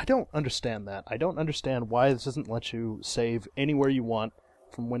 I don't understand that. I don't understand why this doesn't let you save anywhere you want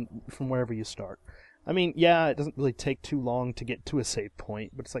from wherever you start. I mean, yeah, it doesn't really take too long to get to a save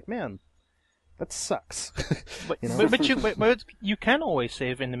point, but it's like, man, that sucks. But you can always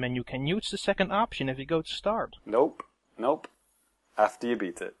save in the menu. Can you? It's the second option if you go to start. Nope. After you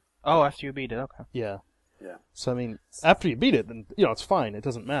beat it. Oh, after you beat it, okay. Yeah. Yeah. So I mean, after you beat it, then it's fine. It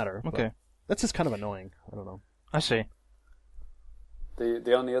doesn't matter. Okay. That's just kind of annoying. I don't know. I see.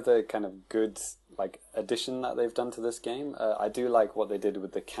 The only other kind of good addition that they've done to this game, I do like what they did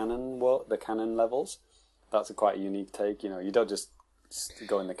with the cannon levels. That's quite a unique take. You don't just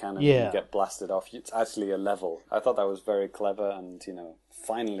go in the cannon and you get blasted off. It's actually a level. I thought that was very clever, and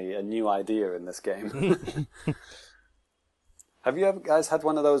finally a new idea in this game. Have you ever guys had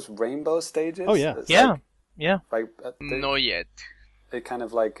one of those rainbow stages? Oh yeah, yeah. Not yet. It kind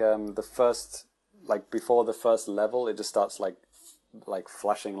of the first, before the first level, it just starts like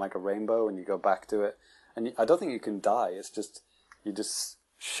flashing like a rainbow, and you go back to it, and I don't think you can die. It's just you're just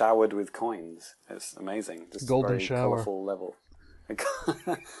showered with coins. It's amazing. Just golden a very shower. Colorful level.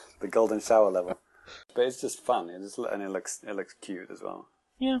 The golden shower level. But it's just fun. And it looks cute as well.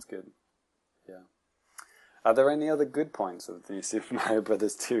 Yeah, it's good. Yeah. Are there any other good points of the Super Mario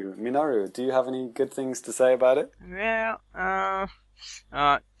Brothers 2? Minoru, do you have any good things to say about it? Well,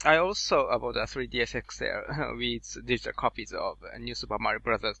 I also bought a 3DS XL with digital copies of New Super Mario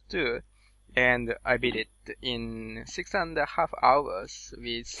Brothers 2, and I beat it in 6.5 hours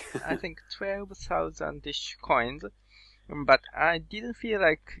with, I think, 12,000-ish coins. But I didn't feel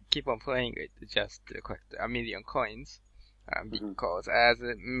like keep on playing it just to collect 1 million coins. Because, as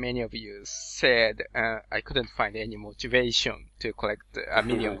many of you said, I couldn't find any motivation to collect 1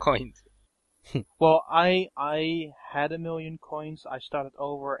 million coins. Well, I had 1 million coins. I started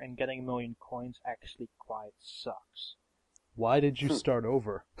over, and getting 1 million coins actually quite sucks. Why did you start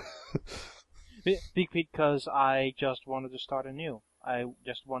over? Because I just wanted to start anew. I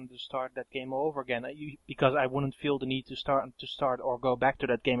just wanted to start that game all over again. Because I wouldn't feel the need to start or go back to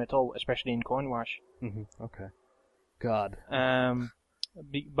that game at all, especially in Coin Rush. Mm-hmm. Okay. God.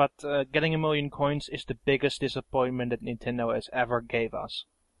 But getting 1 million coins is the biggest disappointment that Nintendo has ever gave us.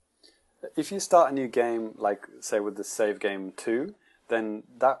 If you start a new game, say with the save game 2, then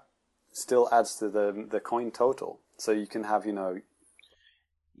that still adds to the coin total. So you can have,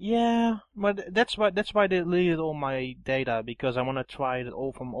 Yeah, but that's why they deleted all my data, because I want to try it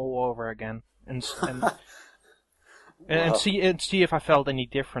all over again and see if I felt any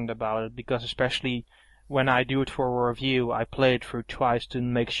different about it. Because especially when I do it for a review, I play it through twice to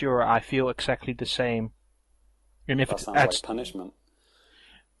make sure I feel exactly the same. And if that sounds like punishment.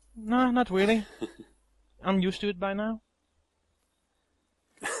 No, not really. I'm used to it by now.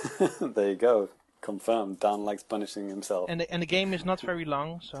 There you go. Confirmed. Daan likes punishing himself. And the game is not very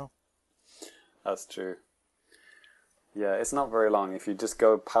long, so. That's true. Yeah, it's not very long. If you just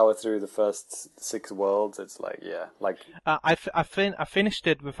go power through the first 6 worlds, it's I finished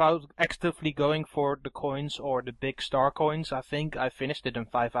it without actively going for the coins or the big star coins. I think I finished it in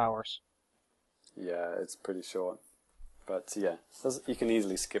 5 hours. Yeah, it's pretty short. But yeah, you can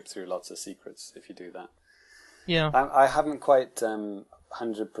easily skip through lots of secrets if you do that. Yeah. I haven't quite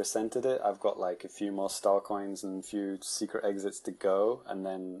 100%ed it. I've got a few more star coins and a few secret exits to go, and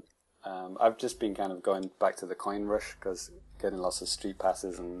then I've just been kind of going back to the coin rush, because getting lots of street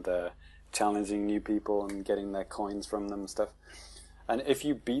passes and challenging new people and getting their coins from them and stuff. And if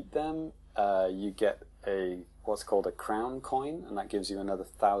you beat them, you get what's called a crown coin, and that gives you another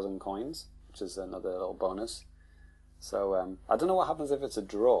 1,000 coins, which is another little bonus. So I don't know what happens if it's a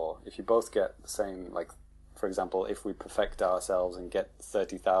draw. If you both get the same, for example, if we perfect ourselves and get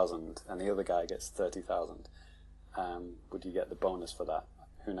 30,000 and the other guy gets 30,000, would you get the bonus for that?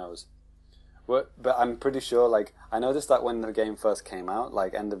 Who knows? But I'm pretty sure, I noticed that when the game first came out,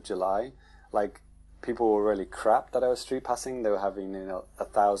 end of July, people were really crap that I was street passing. They were having,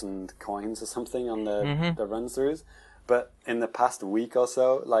 1,000 coins or something on the run-throughs. But in the past week or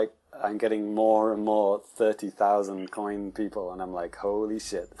so, I'm getting more and more 30,000 coin people, and I'm like, holy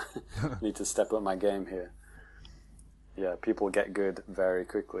shit, I need to step up my game here. Yeah, people get good very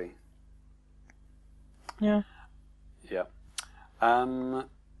quickly. Yeah. Yeah. Okay.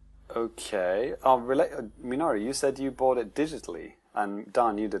 Minoru, you said you bought it digitally, and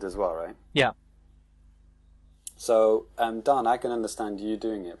Daan, you did as well, right? Yeah. So, Daan, I can understand you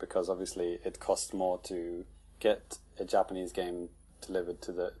doing it because obviously it costs more to get a Japanese game delivered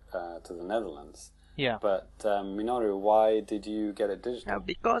to the Netherlands. Yeah. But Minoru, why did you get it digital?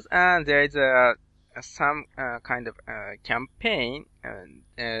 Because there is some kind of campaign,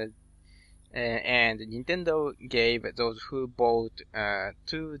 and Nintendo gave those who bought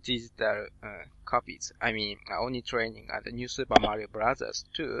 2 digital copies. I mean, Oni Training and the New Super Mario Brothers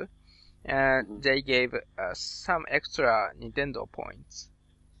 2, and they gave some extra Nintendo points.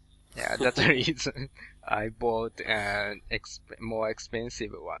 Yeah, that's the reason I bought an more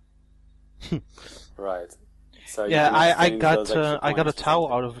expensive one. Right. So Yeah, I got those extra I got a points to towel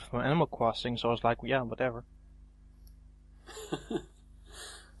something. out of it from Animal Crossing, so I was like, yeah, whatever.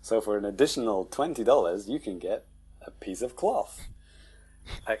 So for an additional $20, you can get a piece of cloth.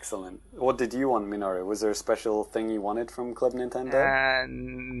 Excellent. What did you want, Minoru? Was there a special thing you wanted from Club Nintendo?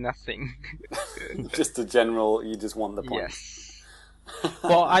 Nothing. Just a general, you just want the points. Yes.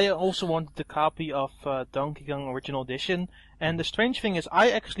 Well, I also wanted the copy of Donkey Kong Original Edition, and the strange thing is,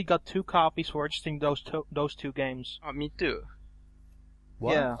 I actually got 2 copies for registering those two games. Oh, me too.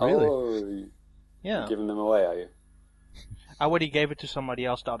 Wow, Yeah. really? Oh, Yeah. you're giving them away, are you? I already gave it to somebody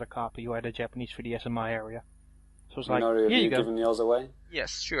else, the other copy, who had a Japanese 3DS in my area. So it's like, Minoru, have here you you go. given yours away?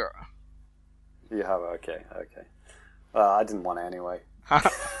 Yes, sure. You have, okay. I didn't want it anyway.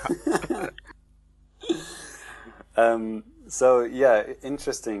 So yeah,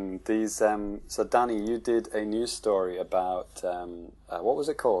 interesting. These. So Danny, you did a news story about what was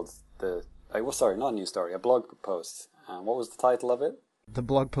it called? Sorry, not a news story, a blog post. What was the title of it? The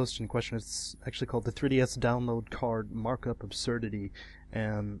blog post in question is actually called "The 3DS Download Card Markup Absurdity,"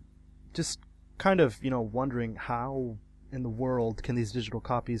 and just kind of wondering how in the world can these digital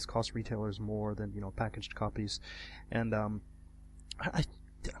copies cost retailers more than packaged copies, and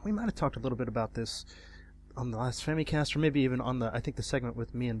we might have talked a little bit about this on the last Famicast, or maybe even on the segment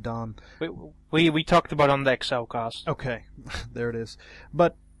with me and Daan. We talked about on the Excel cast. Okay, there it is.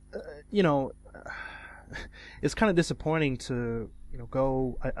 But it's kind of disappointing to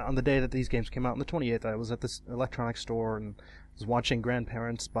go on the day that these games came out on the 28th. I was at this electronics store and was watching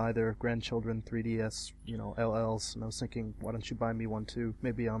grandparents buy their grandchildren 3DS LLs, and I was thinking, why don't you buy me one too?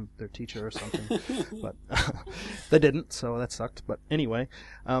 Maybe I'm their teacher or something. But they didn't, so that sucked. But anyway,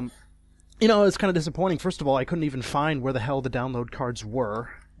 it's kind of disappointing. First of all, I couldn't even find where the hell the download cards were,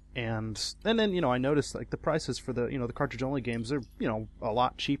 and then I noticed like the prices for the the cartridge only games are a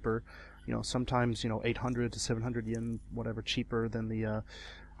lot cheaper. Sometimes 800 to 700 yen, whatever, cheaper than the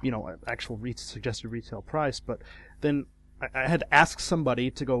actual suggested retail price. But then I had to ask somebody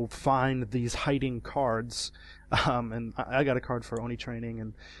to go find these hiding cards, and I got a card for Oni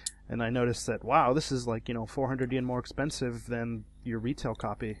Training, and I noticed that, wow, this is like 400 yen more expensive than your retail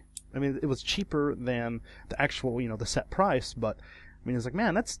copy. I mean, it was cheaper than the actual the set price, but I mean, it's like,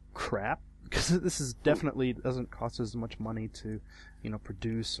 man, that's crap, because this is definitely doesn't cost as much money to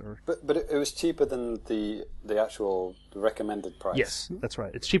produce or. But it was cheaper than the actual recommended price. Yes, that's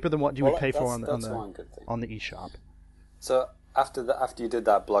right. It's cheaper than what you would pay for on the eShop. So after you did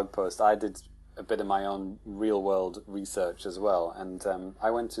that blog post, I did a bit of my own real world research as well, and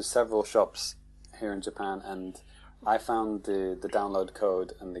I went to several shops here in Japan, and I found the download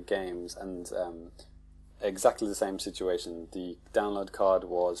code and the games, and exactly the same situation. The download card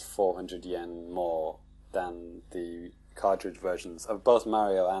was 400 yen more than the cartridge versions of both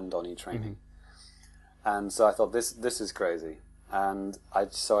Mario and Oni Training. Mm-hmm. And so I thought, this is crazy. And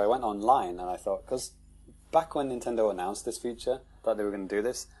so I went online, and I thought, because back when Nintendo announced this feature, that they were going to do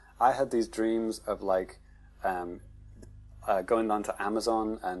this, I had these dreams of like going down to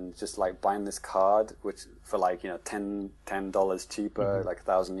Amazon and just like buying this card, which for like $10 cheaper, mm-hmm. like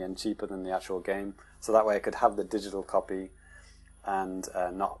 1,000 yen cheaper than the actual game. So that way I could have the digital copy and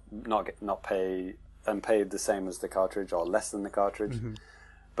not pay the same as the cartridge or less than the cartridge. Mm-hmm.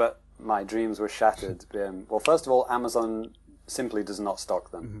 But my dreams were shattered. Well, first of all, Amazon simply does not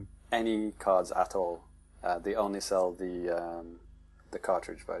stock them, mm-hmm. any cards at all. They only sell the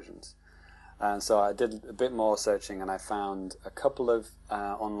cartridge versions. And so I did a bit more searching, and I found a couple of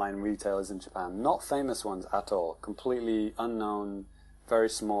online retailers in Japan, not famous ones at all, completely unknown, very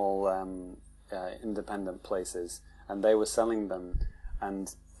small independent places, and they were selling them.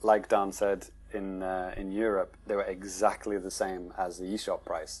 And like Dan said, in Europe, they were exactly the same as the eShop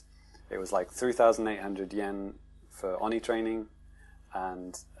price. It was like 3,800 yen for Oni Training,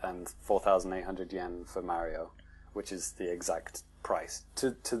 and 4,800 yen for Mario, which is the exact price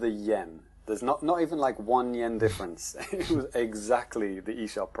to the yen. There's not even like 1 yen difference. It was exactly the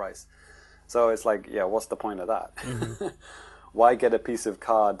eShop price. So it's like, yeah, what's the point of that? Mm-hmm. Why get a piece of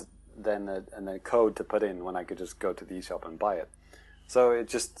card and a code to put in when I could just go to the eShop and buy it? So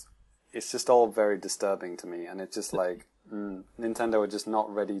it's just all very disturbing to me, and it's just like Nintendo are just not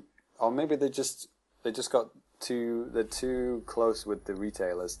ready, or maybe they're too close with the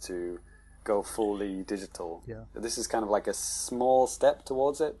retailers to go fully digital. Yeah. This is kind of like a small step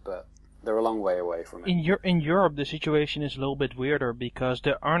towards it, but they're a long way away from it. In Europe, the situation is a little bit weirder because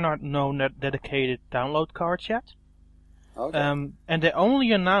there are no dedicated download cards yet. Okay. And they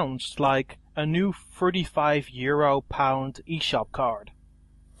only announced like a new £35 eShop card.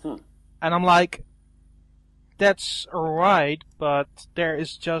 And I'm like, that's alright, but there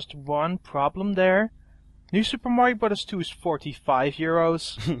is just one problem there. New Super Mario Bros. 2 is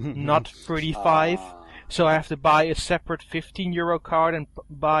 €45, not 35. So I have to buy a separate €15 card and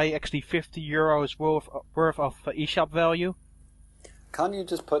buy actually €50 worth of eShop value. Can't you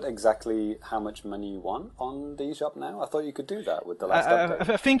just put exactly how much money you want on the eShop now? I thought you could do that with the last update.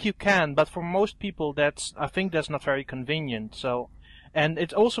 I think you can, but for most people, I think that's not very convenient. So, and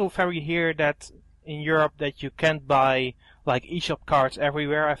it's also very here that in Europe that you can't buy like eShop cards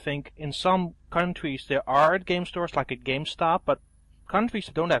everywhere. I think in some countries there are at game stores like at GameStop, but countries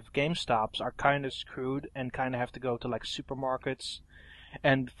that don't have GameStops are kind of screwed and kind of have to go to like supermarkets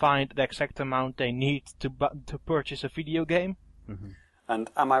and find the exact amount they need to purchase a video game. Mm-hmm. And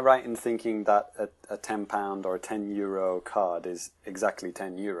am I right in thinking that a £10 or a €10 card is exactly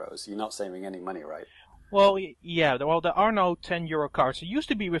 €10? You're not saving any money, right? Well, yeah. Well, there are no €10 cards. It used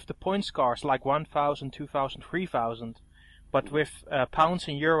to be with the points cards, like 1,000, 2,000, 3,000. But with pounds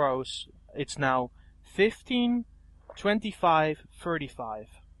and euros, it's now 15, 25, 35.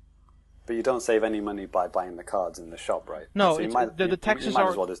 But you don't save any money by buying the cards in the shop, right? No, so the taxes might are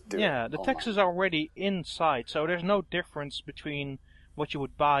as well just do it the online. taxes are already inside, so there's no difference between what you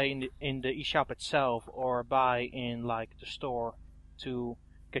would buy in the eShop itself or buy in like the store to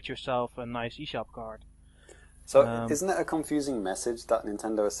get yourself a nice eShop card. So isn't it a confusing message that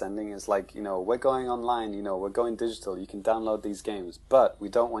Nintendo is sending? Is like, we're going online, we're going digital, you can download these games, but we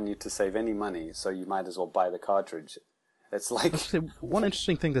don't want you to save any money, so you might as well buy the cartridge. It's like... One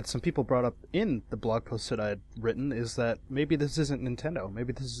interesting thing that some people brought up in the blog post that I had written is that maybe this isn't Nintendo.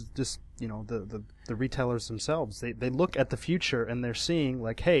 Maybe this is just, the retailers themselves. They look at the future and they're seeing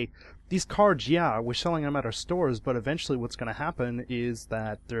like, hey, these cards, yeah, we're selling them at our stores, but eventually what's going to happen is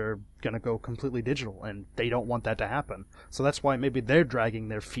that they're going to go completely digital, and they don't want that to happen. So that's why maybe they're dragging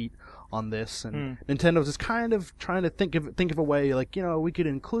their feet on this, and Nintendo's is kind of trying to think of a way, like, we could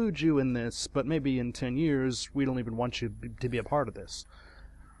include you in this, but maybe in 10 years we don't even want you to be a part of this.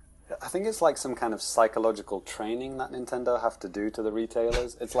 I think it's like some kind of psychological training that Nintendo have to do to the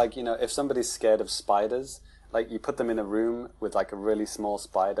retailers. It's like, if somebody's scared of spiders, like you put them in a room with like a really small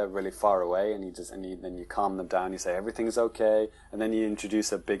spider really far away, and then you calm them down. You say everything's okay, and then you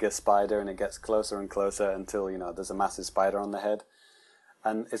introduce a bigger spider, and it gets closer and closer until there's a massive spider on the head.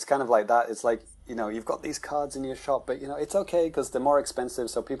 And it's kind of like that. It's like you've got these cards in your shop, but it's okay because they're more expensive,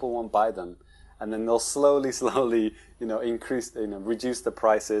 so people won't buy them. And then they'll slowly, increase, reduce the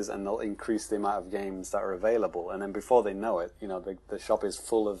prices, and they'll increase the amount of games that are available. And then before they know it, the shop is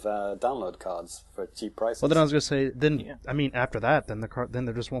full of download cards for cheap prices. Well, then I was going to say, after that, then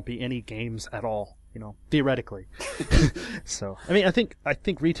there just won't be any games at all, theoretically. So, I think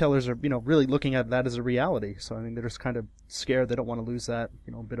retailers are, really looking at that as a reality. So, they're just kind of scared. They don't want to lose that,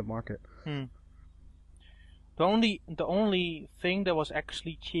 bit of market. The only thing that was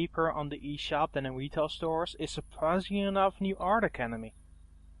actually cheaper on the eShop than in retail stores is, surprisingly enough, New Art Academy.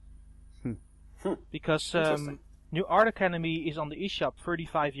 Because New Art Academy is on the eShop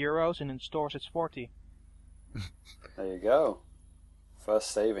 €35 and in stores it's 40. There you go. First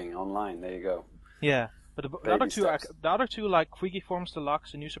saving online. There you go. Yeah, but the other two, like Freaky Forms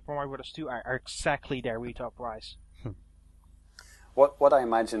Deluxe and New Super Mario Bros. 2, are exactly their retail price. What I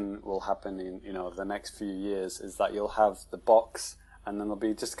imagine will happen in the next few years is that you'll have the box, and then there'll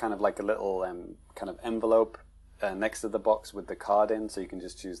be just kind of like a little kind of envelope next to the box with the card in, so you can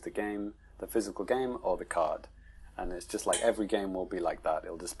just choose the physical game, or the card. And it's just like every game will be like that.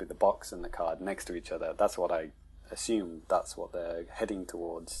 It'll just be the box and the card next to each other. That's what I assume. That's what they're heading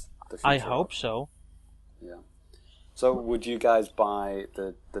towards. The future I hope so. Yeah. So would you guys buy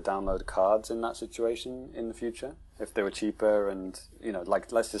the download cards in that situation in the future? If they were cheaper and,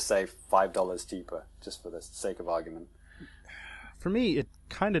 like, let's just say $5 cheaper, just for the sake of argument. For me, it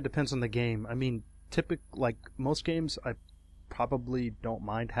kind of depends on the game. Like most games, I probably don't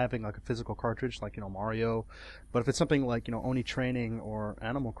mind having like a physical cartridge, like Mario. But if it's something like Oni Training or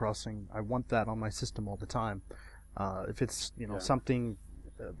Animal Crossing, I want that on my system all the time. If it's something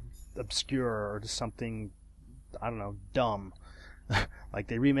obscure or just something, I don't know, dumb, like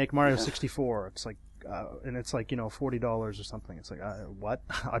they remake Mario 64, it's like. And it's like $40 or something. It's like what?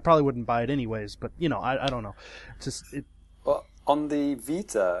 I probably wouldn't buy it anyways, but I don't know. It's just it. Well, on the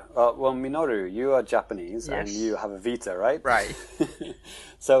Vita, well, Minoru, you are Japanese and you have a Vita, right? Right.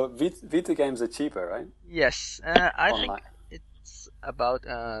 So Vita games are cheaper, right? Yes, I think it's about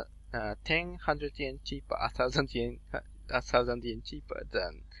 100 yen cheaper, 1,000 yen cheaper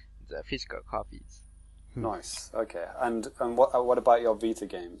than the physical copies. Nice. Okay. And what about your Vita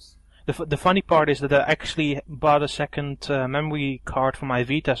games? The funny part is that I actually bought a second memory card for my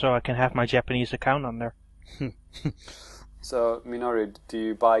Vita so I can have my Japanese account on there. So, Minoru, do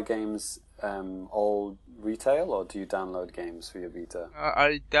you buy games all retail or do you download games for your Vita?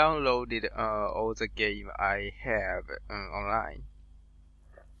 I downloaded all the game I have online.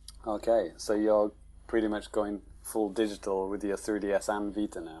 Okay, so you're pretty much going full digital with your 3DS and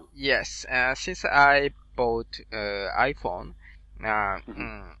Vita now? Yes, since I bought iPhone,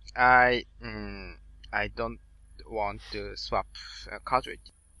 I don't want to swap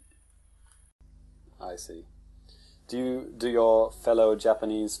cartridge. I see. Do your fellow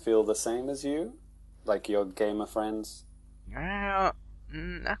Japanese feel the same as you? Like your gamer friends?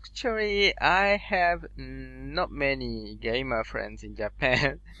 Actually, I have not many gamer friends in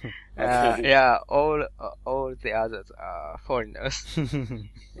Japan. Okay. Yeah, all the others are foreigners.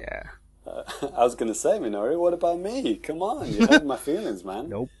 Yeah. I was going to say, Minoru, what about me? Come on, you hurt my feelings, man.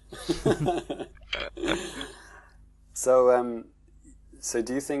 Nope. So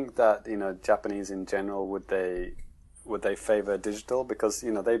do you think that Japanese in general would they favor digital because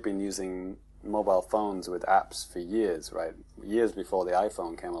they've been using mobile phones with apps for years, right? Years before the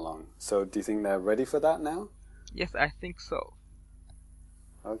iPhone came along. So do you think they're ready for that now? Yes, I think so.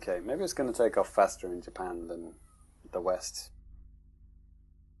 Okay, maybe it's going to take off faster in Japan than the West.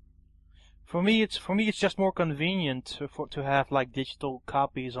 For me, it's just more convenient to have like digital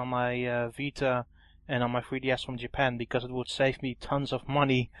copies on my Vita and on my 3DS from Japan because it would save me tons of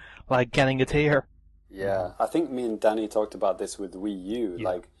money, like getting it here. Yeah, I think me and Danny talked about this with Wii U. Yeah.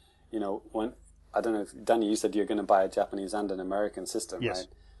 Like, when I don't know if Danny, you said you're going to buy a Japanese and an American system, Yes. right?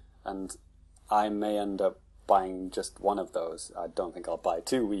 And I may end up buying just one of those. I don't think I'll buy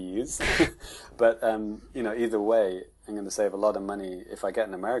two Wii U's, but either way, I'm going to save a lot of money if I get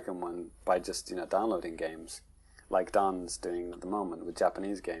an American one by just downloading games, like Daan's doing at the moment with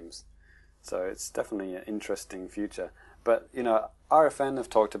Japanese games. So it's definitely an interesting future. But RFN have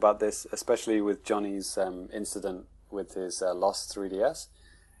talked about this, especially with Johnny's incident with his lost 3DS.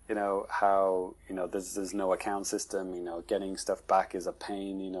 How there's no account system. Getting stuff back is a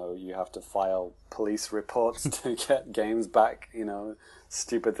pain. You have to file police reports to get games back.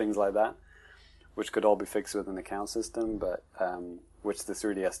 Stupid things like that, which could all be fixed with an account system, but which the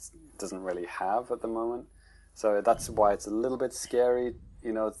 3DS doesn't really have at the moment. So that's why it's a little bit scary.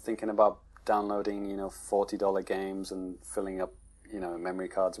 Thinking about downloading $40 games and filling up memory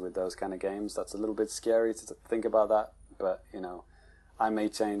cards with those kind of games. That's a little bit scary to think about that, but I may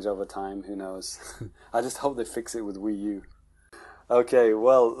change over time, who knows. I just hope they fix it with Wii U. Okay,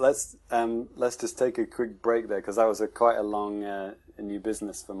 well, let's just take a quick break there, because that was quite a long new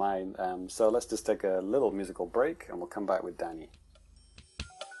business for mine. So let's just take a little musical break, and we'll come back with Danny.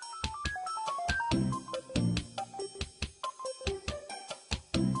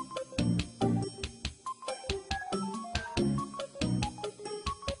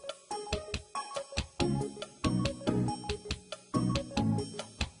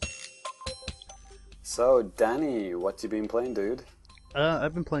 So, Danny, what you been playing, dude?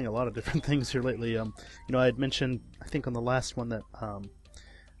 I've been playing a lot of different things here lately. I had mentioned, I think on the last one that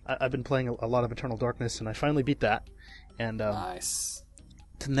I've been playing a lot of Eternal Darkness, and I finally beat that. And Nice.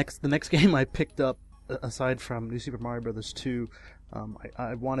 The next game I picked up, aside from New Super Mario Bros. 2,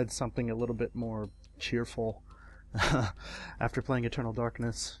 I wanted something a little bit more cheerful after playing Eternal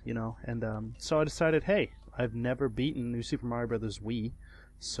Darkness, and so I decided, hey, I've never beaten New Super Mario Bros. Wii,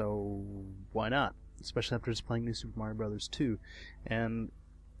 so why not? Especially after just playing New Super Mario Bros. 2. And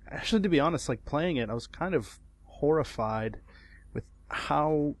actually, to be honest, like playing it, I was kind of horrified with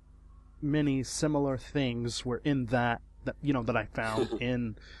how many similar things were in that I found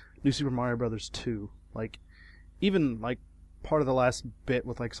in New Super Mario Bros. 2. Like, even like part of the last bit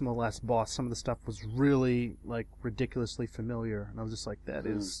with like some of the last boss, some of the stuff was really like ridiculously familiar, and I was just like, that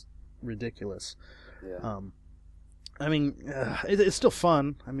is ridiculous. Yeah. I mean, it's still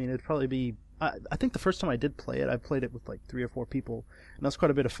fun. I mean, it'd probably be I think the first time I did play it, I played it with like 3 or 4 people, and that was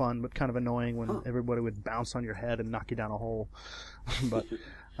quite a bit of fun, but kind of annoying when everybody would bounce on your head and knock you down a hole. But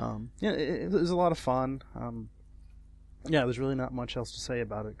yeah, it was a lot of fun. Yeah, there's really not much else to say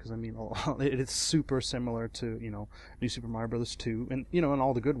about it, because I mean, it's super similar to, you know, New Super Mario Bros. 2, and you know, in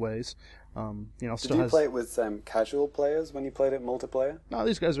all the good ways. You know, did you play it with casual players when you played it multiplayer? No,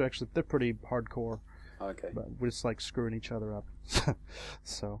 these guys are actually, they're pretty hardcore. Okay. But we're just like screwing each other up.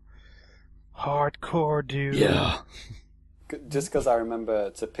 So hardcore, dude. Yeah. Just because I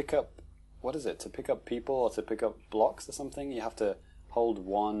remember to pick up, what is it? To pick up people or to pick up blocks or something, you have to hold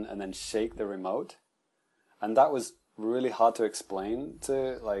one and then shake the remote, and that was really hard to explain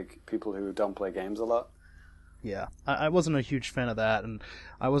to like people who don't play games a lot. Yeah, I wasn't a huge fan of that, and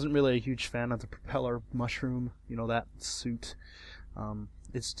I wasn't really a huge fan of the propeller mushroom, you know, that suit.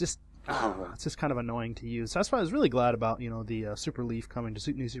 It's just it's just kind of annoying to use. So that's why I was really glad about, you know, the Super Leaf coming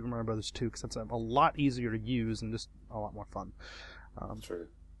to New Super Mario Bros. 2, because that's a lot easier to use and just a lot more fun. True.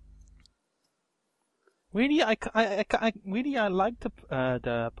 Really, I like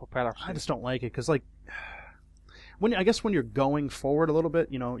the propeller suit. I just don't like it, because like, I guess when you're going forward a little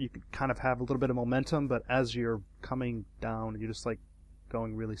bit, you know, you can kind of have a little bit of momentum, but as you're coming down, you're just like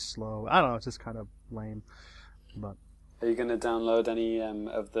going really slow. I don't know, it's just kind of lame. But are you going to download any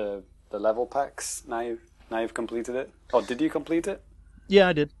of the level packs now you've completed it? Or did you complete it? Yeah,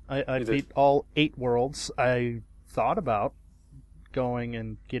 I did. I beat all 8 worlds. I thought about going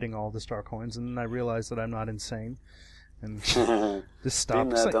and getting all the star coins, and then I realized that I'm not insane. And just stopped.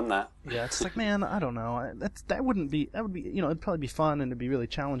 Been there, done that. Yeah, it's like, man, I don't know. That would be, you know, it'd probably be fun and it'd be really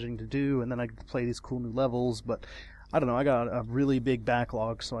challenging to do, and then I could play these cool new levels. But I don't know. I got a really big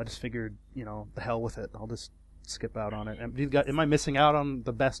backlog, so I just figured, you know, the hell with it. I'll just skip out on it. Am I missing out on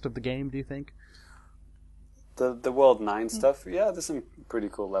the best of the game? Do you think? The World 9 stuff, yeah, there's some pretty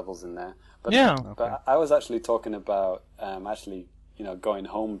cool levels in there. But, yeah. But I was actually talking about you know, going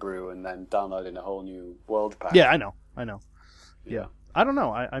homebrew and then downloading a whole new world pack. Yeah, I know. Yeah. I don't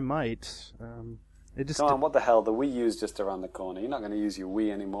know. I might. It just. Come on, what the hell? The Wii U's just around the corner. You're not going to use your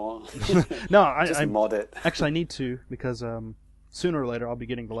Wii anymore. No, I mod it. Actually, I need to, because sooner or later I'll be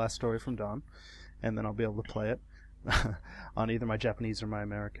getting the last story from Daan, and then I'll be able to play it on either my Japanese or my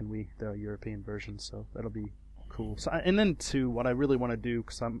American Wii, the European version. So that'll be cool. So, and then too, what I really want to do,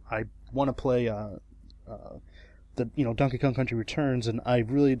 because I want to play the, you know, Donkey Kong Country Returns, and I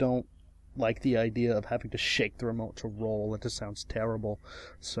really don't like the idea of having to shake the remote to roll. It just sounds terrible.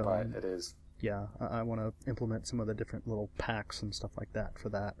 So right, it is. Yeah, I want to implement some of the different little packs and stuff like that for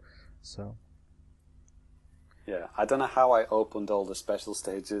that. So yeah, I don't know how I opened all the special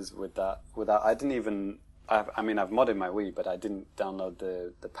stages without. I didn't even. I've modded my Wii, but I didn't download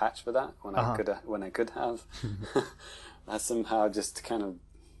the patch for that when I could have. I somehow just kind of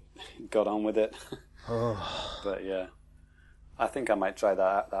got on with it. But yeah, I think I might try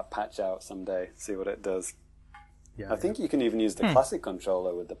that patch out someday, see what it does. Yeah, I think you can even use the classic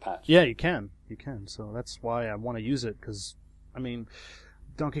controller with the patch. Yeah, you can. So that's why I want to use it, because I mean,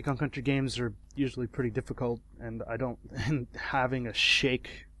 Donkey Kong Country games are usually pretty difficult, and and having a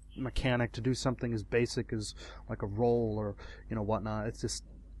shake mechanic to do something as basic as like a roll or, you know, whatnot,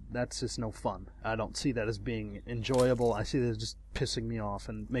 that's just no fun. I don't see that as being enjoyable. I see that as just pissing me off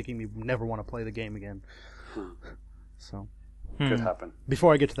and making me never want to play the game again. So could happen.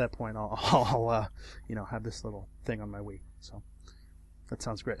 Before I get to that point, I'll you know, have this little thing on my Wii. So that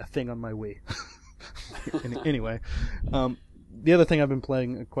sounds great. A thing on my Wii. Anyway, the other thing I've been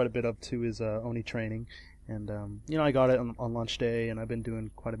playing quite a bit of too is Oni Training. And, you know, I got it on launch day, and I've been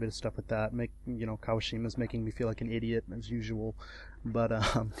doing quite a bit of stuff with that. You know, Kawashima's making me feel like an idiot, as usual. But, I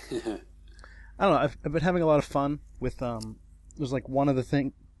don't know, I've been having a lot of fun with, there's like one other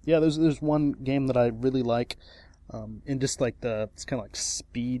thing. Yeah, there's one game that I really like, in just like it's kind of like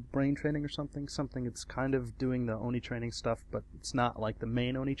speed brain training or something. It's kind of doing the Oni Training stuff, but it's not like the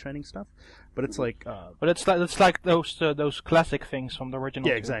main Oni Training stuff. But it's like, but it's like those classic things from the original.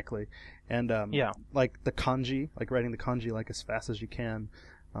 Yeah, exactly. And like the kanji, like writing the kanji like as fast as you can.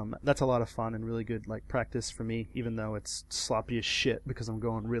 That's a lot of fun and really good like practice for me, even though it's sloppy as shit because I'm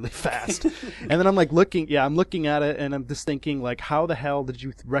going really fast. And then I'm like looking at it, and I'm just thinking like, how the hell did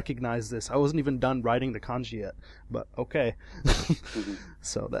you recognize this? I wasn't even done writing the kanji yet, but okay.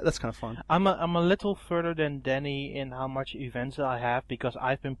 So that's kind of fun. I'm a little further than Danny in how much events I have, because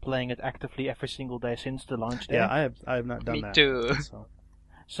I've been playing it actively every single day since the launch day. Yeah, I have not done Me that. Me too.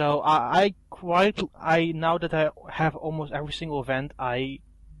 So I now that I have almost every single event, I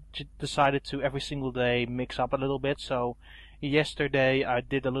decided to every single day mix up a little bit. So yesterday I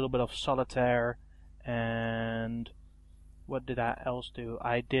did a little bit of solitaire, and what did I else do?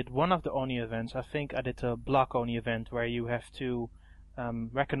 I did one of the Oni events. I think I did a block Oni event where you have to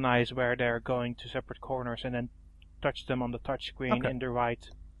recognize where they're going to separate corners and then touch them on the touch screen in the right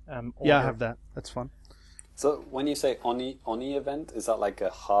order. Yeah, I have that. That's fun. So when you say Oni event, is that like a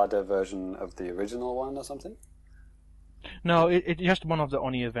harder version of the original one or something? No, it's just one of the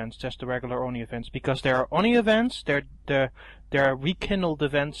Oni events, just the regular Oni events, because there are Oni events, there are rekindled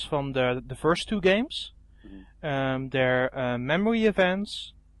events from the first two games, there are memory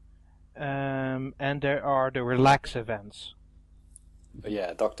events, and there are the relax events.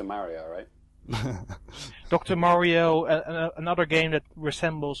 Yeah, Dr. Mario, right? Dr. Mario, another game that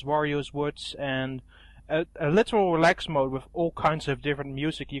resembles Wario's Woods, and a literal relax mode with all kinds of different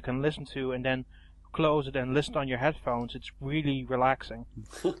music you can listen to, and then close it and listen on your headphones. It's really relaxing.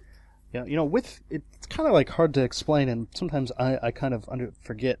 Yeah, it's kind of like hard to explain, and sometimes I kind of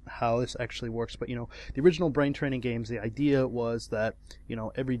forget how this actually works. But the original brain training games, the idea was that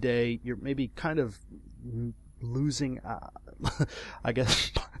every day you're maybe kind of losing, I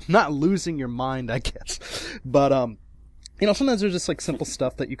guess, not losing your mind, I guess, but sometimes there's just like simple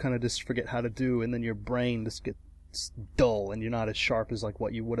stuff that you kind of just forget how to do, and then your brain just gets dull and you're not as sharp as like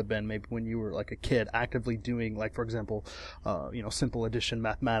what you would have been maybe when you were like a kid actively doing, like, for example, simple addition,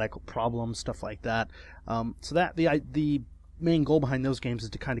 mathematical problems, stuff like that. So that the main goal behind those games is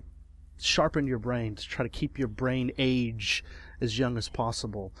to kind of sharpen your brain, to try to keep your brain age as young as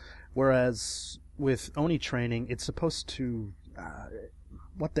possible. Whereas with Oni training, it's supposed to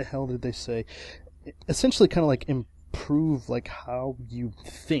what the hell did they say? Essentially kind of like improve like how you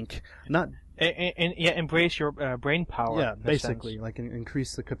think, not embrace your brain power. Yeah, basically, like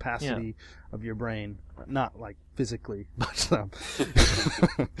increase the capacity of your brain, not like physically, but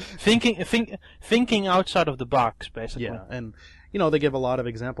thinking outside of the box, basically. Yeah, and they give a lot of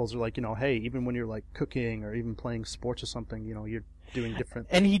examples. They're like, hey, even when you're like cooking or even playing sports or something, you're doing different.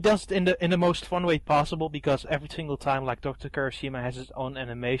 And he does it in the most fun way possible, because every single time, like, Dr. Kurashima has his own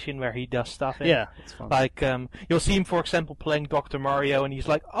animation where he does stuff in. Yeah, it's fun. Like, you'll see him, for example, playing Dr. Mario, and he's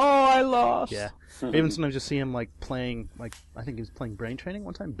like, "Oh, I lost." Yeah. Even sometimes you see him like playing, like, I think he was playing brain training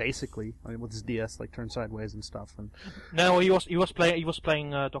one time, basically, with his DS, like turned sideways and stuff. And no, he was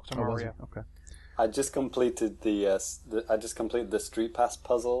playing Dr. Mario. Okay. I just completed the Street Pass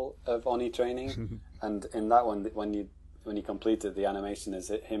puzzle of Oni training, and in that one, when you complete it, the animation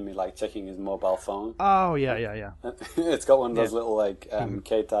is him like checking his mobile phone. Oh yeah. It's got one of those little like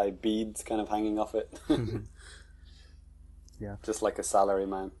Keitai beads kind of hanging off it. Yeah, just like a salary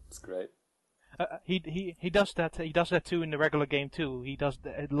man. It's great. He does that. He does that too in the regular game too. He does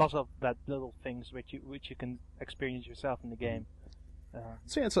lots of that little things which you can experience yourself in the game.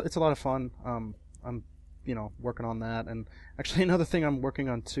 So yeah, it's a lot of fun. I'm working on that, and actually another thing I'm working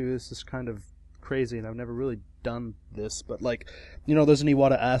on too. This is kind of crazy, and I've never really done this, but like, there's an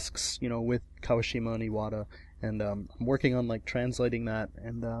Iwata Asks, with Kawashima and Iwata, and I'm working on like translating that,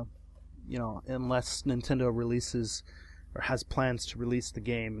 and unless Nintendo releases or has plans to release the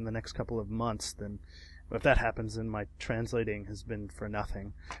game in the next couple of months, then if that happens, then my translating has been for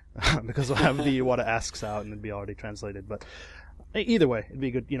nothing, because I'll have the Iwata Asks out and it'd be already translated. But either way, it'd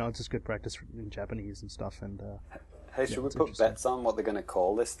be good. It's just good practice in Japanese and stuff. And hey, should we put bets on what they're going to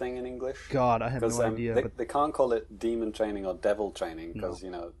call this thing in English? God, I have no idea. They can't call it demon training or devil training, because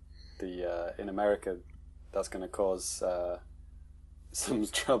in America that's going to cause some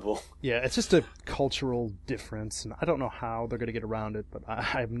trouble. Yeah, it's just a cultural difference, and I don't know how they're going to get around it, but I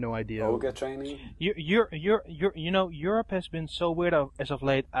have no idea. Ogre training? Europe has been so weird as of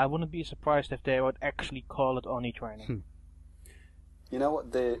late. I wouldn't be surprised if they would actually call it Oni training. You know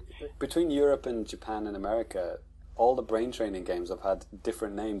what? Between Europe and Japan and America, all the brain training games have had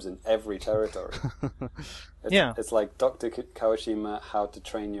different names in every territory. It's like Dr. Kawashima, How to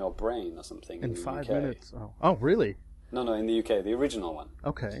Train Your Brain or something in 5 UK. minutes. Oh, really? No, in the UK, the original one.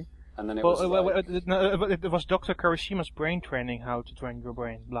 Okay. And then it was it was Dr. Karishima's Brain Training, How to Train Your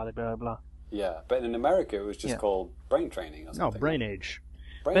Brain, blah blah blah. Yeah, but in America it was just called Brain Training or something. Oh, Brain Age.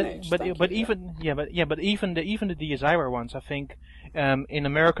 But even the Desire ones, I think, in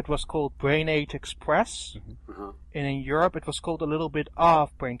America it was called Brain Age Express, and in Europe it was called a little bit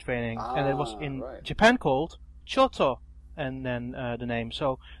of Brain Training, and it was in Japan called Choto, and then the name.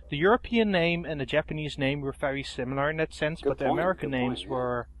 So the European name and the Japanese name were very similar in that sense, but the American names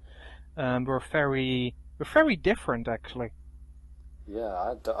were very different actually.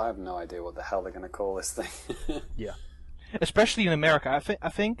 Yeah, I have no idea what the hell they're going to call this thing. Yeah. Especially in America, I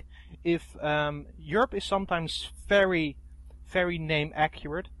think if Europe is sometimes very, very name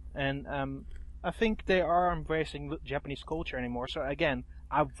accurate, and I think they are embracing Japanese culture anymore. So again,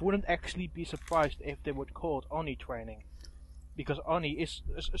 I wouldn't actually be surprised if they would call it Oni training. because Oni is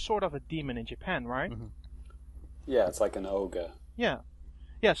sort of a demon in Japan, right? Mm-hmm. Yeah, it's like an ogre. Yeah,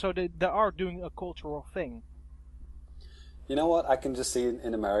 so they are doing a cultural thing. You know what? I can just see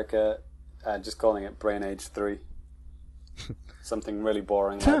in America just calling it Brain Age 3. Something really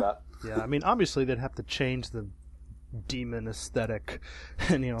boring like that. Yeah, I mean, obviously they'd have to change the demon aesthetic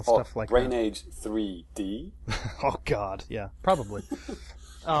and, stuff like Brain that. Age 3D? Oh, God, yeah, probably.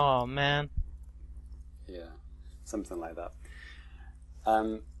 Oh, man. Yeah, something like that.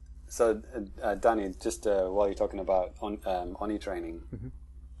 So, Danny, just while you're talking about Oni training,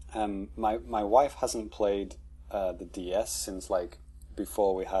 my wife hasn't played the DS since like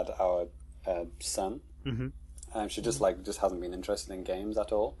before we had our son. Mm-hmm. She just hasn't been interested in games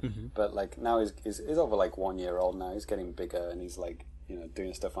at all. Mm-hmm. But like now he's over like 1 year old now. He's getting bigger and he's like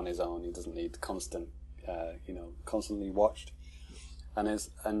doing stuff on his own. He doesn't need constantly watched.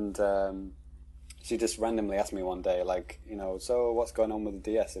 And she just randomly asked me one day, like, so what's going on with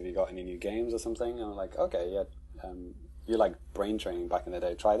the DS? Have you got any new games or something? And I'm like, okay, yeah. You like brain training back in the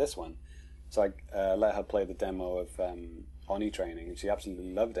day. Try this one. So I let her play the demo of Oni training, and she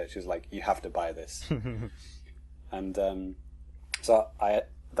absolutely loved it. She was like, you have to buy this. And so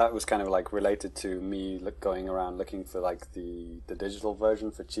that was kind of like related to me going around looking for like the digital version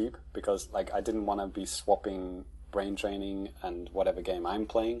for cheap, because like I didn't want to be swapping brain training and whatever game I'm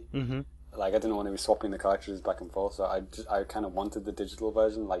playing. Mm-hmm. Like I didn't want to be swapping the cartridges back and forth, so I kind of wanted the digital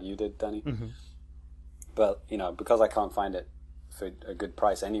version like you did, Danny. Mm-hmm. But because I can't find it for a good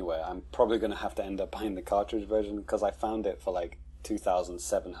price anywhere, I'm probably going to have to end up buying the cartridge version, because I found it for like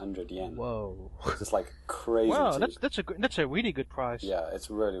 2,700 yen. Whoa. It's like crazy wow, cheap. that's a really good price. Yeah, it's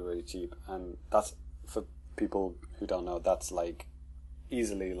really, really cheap. And that's, for people who don't know, that's like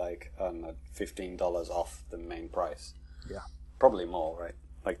easily like $15 off the main price. Yeah. Probably more, right?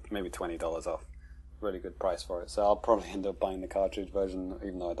 Like maybe $20 off. Really good price for it. So I'll probably end up buying the cartridge version,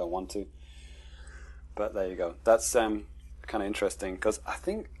 even though I don't want to. But there you go. That's kind of interesting, because I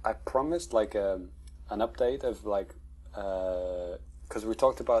think I promised like an update of like, because we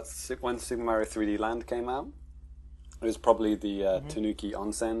talked about when Super Mario 3D Land came out. It was probably the Tanuki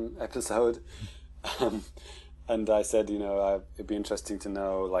Onsen episode. And I said, it'd be interesting to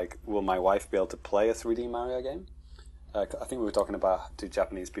know, like, will my wife be able to play a 3D Mario game? I think we were talking about, do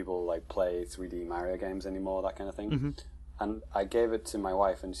Japanese people like play 3D Mario games anymore, that kind of thing. Mm-hmm. And I gave it to my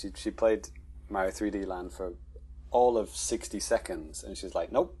wife, and she played Mario 3D Land for all of 60 seconds, and she's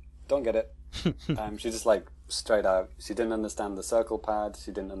like, nope, don't get it. She just like straight out, she didn't understand the circle pad,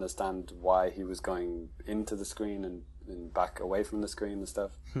 she didn't understand why he was going into the screen and back away from the screen and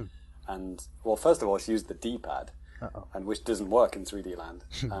stuff. And well, first of all, she used the D-pad, and which doesn't work in 3D Land.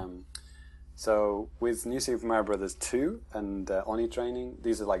 So with New Super Mario Brothers 2 and Oni Training,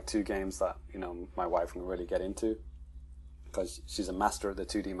 these are like two games that my wife can really get into, because she's a master at the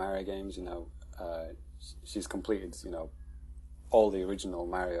 2D Mario games. She's completed all the original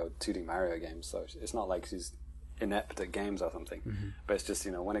Mario 2D Mario games, so it's not like she's inept at games or something. Mm-hmm. But it's just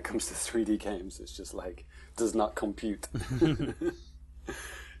when it comes to 3D games, it's just like does not compute.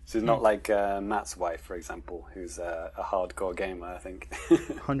 She's not like Matt's wife, for example, who's a hardcore gamer, I think.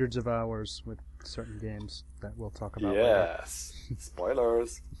 Hundreds of hours with certain games that we'll talk about yes. Later.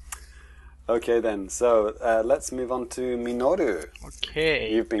 Spoilers. Okay then, so let's move on to Minoru.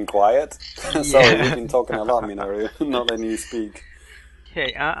 Okay. You've been quiet. Sorry, you've been talking a lot, Minoru. Not letting you speak.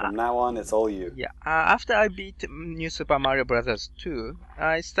 Okay. From now on, it's all you. Yeah. After I beat New Super Mario Bros. 2,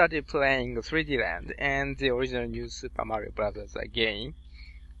 I started playing 3D Land and the original New Super Mario Bros. Again.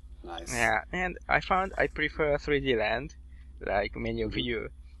 Nice. Yeah, and I found I prefer 3D Land, like many of you.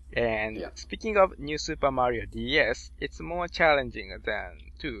 And speaking of New Super Mario DS, it's more challenging than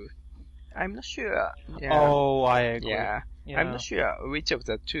 2. I'm not sure. Yeah. Oh, I agree. Yeah. I'm not sure which of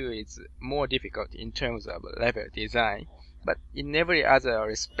the two is more difficult in terms of level design, but in every other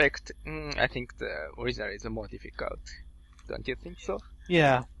respect, I think the original is more difficult. Don't you think so?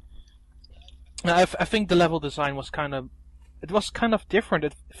 Yeah. I think the level design was kind of different.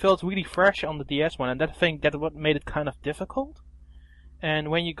 It felt really fresh on the DS one, and I think that's what made it kind of difficult.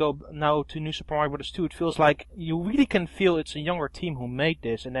 And when you go now to New Super Mario Bros. 2, it feels like you really can feel it's a younger team who made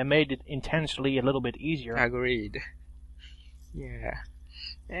this, and they made it intentionally a little bit easier. Agreed. Yeah.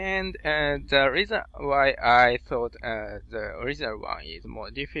 And the reason why I thought the original one is more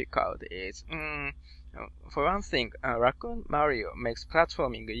difficult is, for one thing, Raccoon Mario makes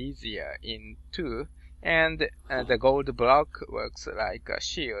platforming easier in 2, and the gold block works like a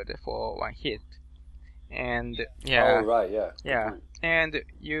shield for one hit. And oh right, yeah, and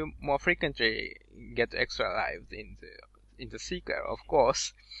you more frequently get extra lives in the sequel, of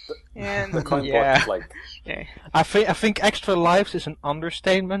course. And The coin yeah, block is like... yeah. I think extra lives is an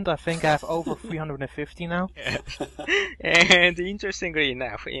understatement. I think I have over 350 now. And interestingly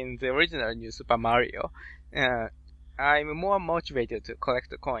enough, in the original New Super Mario, I'm more motivated to collect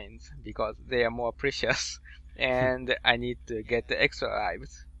the coins because they are more precious, and I need to get the extra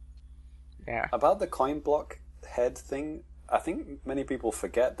lives. Yeah. About the coin block head thing, I think many people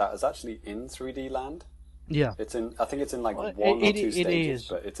forget that it's actually in 3D Land. Yeah. It's in. I think it's in like Well, one or two it stages, is.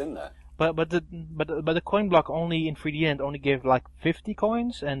 but it's in there. But the coin block only in 3D Land only gave like 50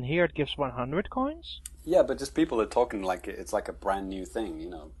 coins, and here it gives 100 coins. Yeah, but just people are talking like it's like a brand new thing, you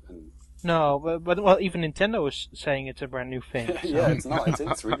know. And No, but well, even Nintendo is saying it's a brand new thing. So. yeah, it's not. It's in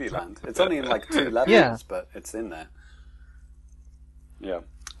 3D Land. It's only in like 2 levels, Yeah. but it's in there. Yeah.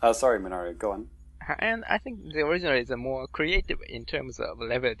 Sorry, Minoru, go on. And I think the original is more creative in terms of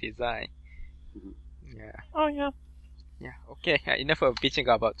level design. Mhm. Yeah. Oh yeah. Yeah. Okay. Enough of bitching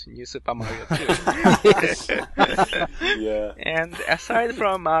about New Super Mario 2. Yeah. And aside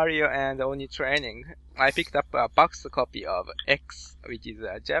from Mario and Oni Training, I picked up a boxed copy of X, which is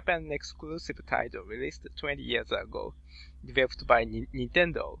a Japan exclusive title released 20 years ago, developed by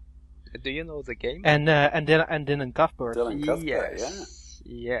Nintendo. Do you know the game? And Dylan Cuthbert. Dylan Cuthbert, Yes.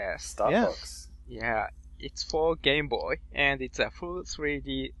 Yes. Star Yeah. Fox. Yeah. It's for Game Boy, and it's a full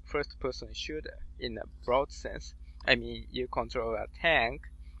 3D first-person shooter in a broad sense. I mean, you control a tank,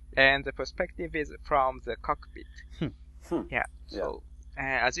 and the perspective is from the cockpit. Yeah. So,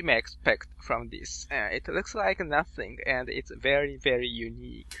 as you may expect from this, it looks like nothing, and it's very, very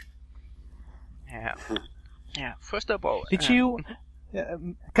unique. Yeah. Yeah. First of all, Did you?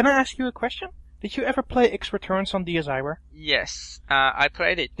 Can I ask you a question? Did you ever play X Returns on DSiWare? Yes, I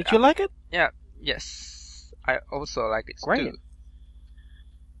played it. Did you like it? Yeah. Yes. I also like it Great.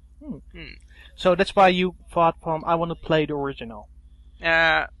 too. So that's why you thought I want to play the original.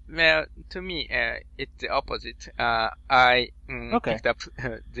 Well, to me, it's the opposite. I Okay. picked up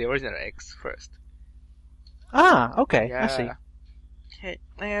the original X first. Ah, okay, Yeah. I see. Okay,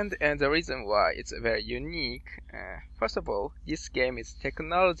 and the reason why it's very unique, first of all, this game is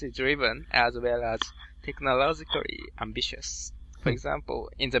technology driven as well as technologically ambitious. For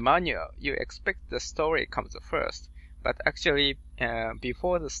example, in the manual, you expect the story comes first, but actually,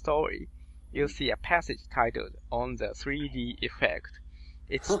 before the story, you'll see a passage titled on the 3D effect.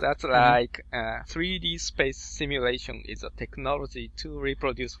 It starts like 3D space simulation is a technology to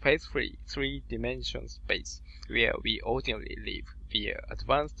reproduce faithfully 3-dimensional space where we ordinarily live via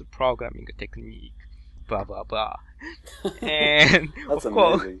advanced programming technique. Blah blah blah. And That's of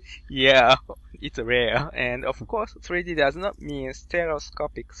course, amazing. yeah, it's rare. And of course, 3D does not mean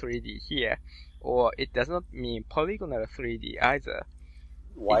stereoscopic 3D here, or it does not mean polygonal 3D either.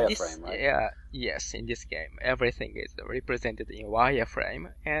 Wireframe, right? Yeah, yes, in this game, everything is represented in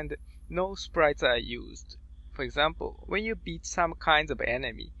wireframe, and no sprites are used. For example, when you beat some kinds of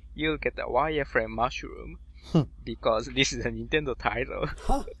enemy, you'll get a wireframe mushroom, because this is a Nintendo title.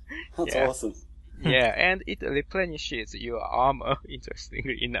 Huh. That's Yeah. awesome. Yeah, and it replenishes your armor,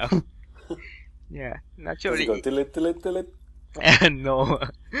 interestingly enough. Yeah, Does it naturally. go dillit? No,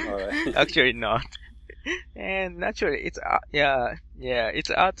 Alright. actually not. And naturally, it's its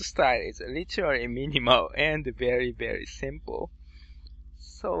art style is literally minimal and very, very simple.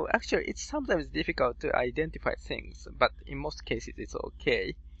 So actually, it's sometimes difficult to identify things, but in most cases, it's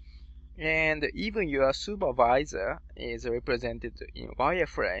okay. And even your supervisor is represented in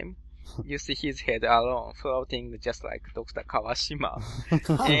wireframe. You see his head alone floating just like Dr. Kawashima. And,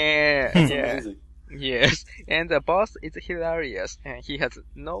 That's yeah. amazing. Yes, and the boss is hilarious, and he has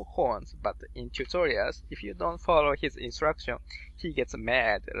no horns, but in tutorials, if you don't follow his instruction, he gets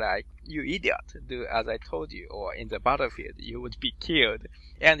mad, like, you idiot, do as I told you, or in the battlefield, you would be killed,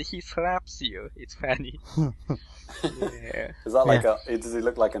 and he slaps you. It's funny. Yeah. Is that like does it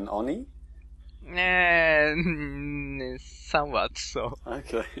look like an Oni? Somewhat so.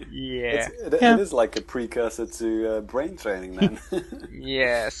 Okay. Yeah. It is like a precursor to brain training then.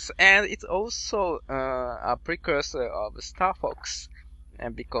 Yes, and it's also a precursor of Star Fox,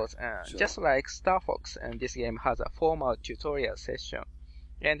 and because Sure. just like Star Fox, and this game has a formal tutorial session,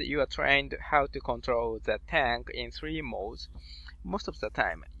 and you are trained how to control the tank in 3 modes. Most of the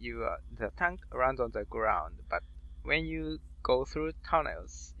time, the tank runs on the ground, but when you go through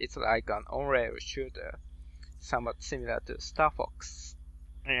tunnels, it's like an on-rail shooter, somewhat similar to Star Fox.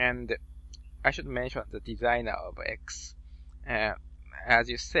 And I should mention the designer of X. As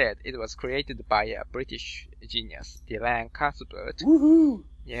you said, it was created by a British genius, Dylan Cuthbert. Woohoo!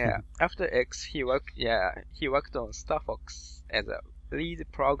 Yeah. After X, he worked on Star Fox as a lead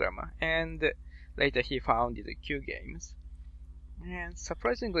programmer, and later he founded Q Games. And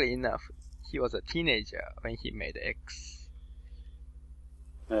surprisingly enough, he was a teenager when he made X.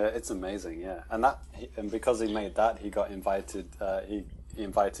 It's amazing, yeah. And because he made that, he got invited. He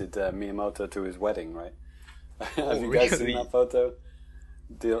invited Miyamoto to his wedding, right? Have you guys seen that photo?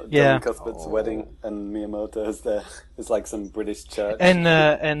 Dylan Cuthbert's wedding, and Miyamoto is there. It's like some British church. And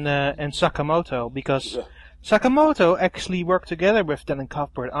Sakamoto, because Sakamoto actually worked together with Dylan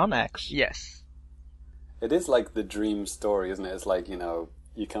Cuthbert on X. Yes. It is like the dream story, isn't it? It's like,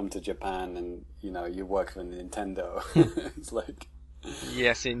 you come to Japan and, you work for Nintendo. It's like...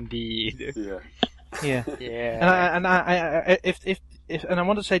 Yes, indeed. Yeah. Yeah. Yeah. And I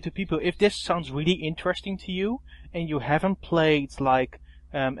want to say to people, if this sounds really interesting to you, and you haven't played, like,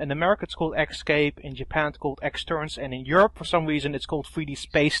 in America it's called Escape, in Japan it's called X-Turns, and in Europe for some reason it's called 3D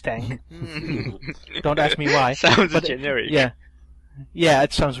Space Tank. Don't ask me why. Sounds generic. Yeah,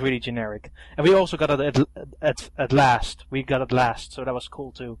 it sounds really generic. And we also got it at last. We got it last, so that was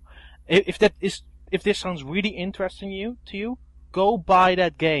cool too. If this sounds really interesting to you, go buy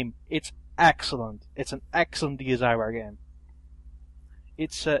that game. It's excellent. It's an excellent DSiWare game.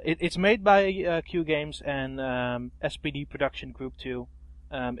 It's made by Q Games and SPD Production Group 2.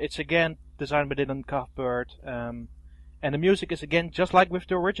 It's again designed by Dylan Cuthbert, and the music is again just like with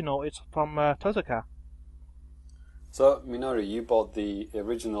the original. It's from Totoka. So Minoru, you bought the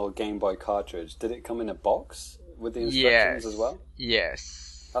original Game Boy cartridge. Did it come in a box with the instructions as well?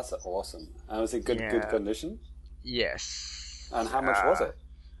 Yes. That's awesome. And was it good condition? Yes. And how much was it?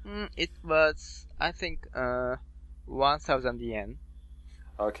 It was, I think, 1,000 yen.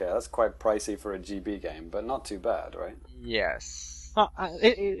 Okay, that's quite pricey for a GB game, but not too bad, right? Yes.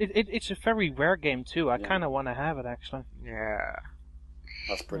 It's a very rare game too. I kind of want to have it actually. Yeah.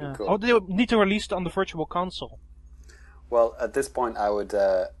 That's pretty cool. Oh, they need to release it on the Virtual Console. Well, at this point, I would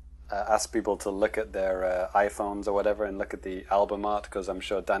ask people to look at their iPhones or whatever and look at the album art, because I'm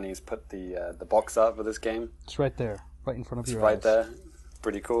sure Danny's put the box art for this game. It's right there, right in front of you. It's right there.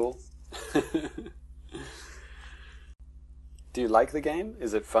 Pretty cool. Do you like the game?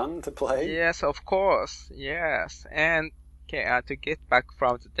 Is it fun to play? Yes, of course. Yes. And to get back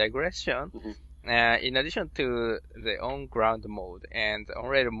from the digression, in addition to the on-ground mode and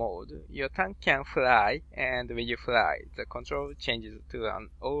on-rail mode, your tank can fly, and when you fly, the control changes to an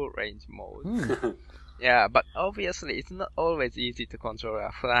all-range mode. Yeah, but obviously it's not always easy to control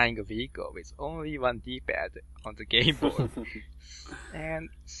a flying vehicle with only one D-pad on the game board. And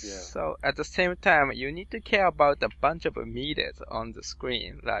so at the same time, you need to care about a bunch of meters on the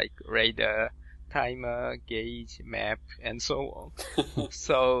screen, like radar, timer, gauge, map, and so on.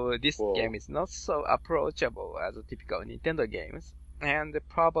 So this game is not so approachable as typical Nintendo games, and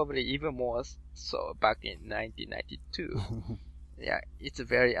probably even more so back in 1992. Yeah, it's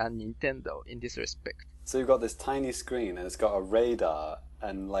very un-Nintendo in this respect. So you've got this tiny screen, and it's got a radar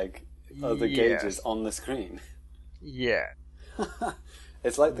and like other gauges on the screen. Yeah.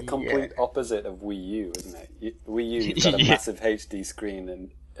 It's like the complete opposite of Wii U, isn't it? Wii U, you've got a massive HD screen,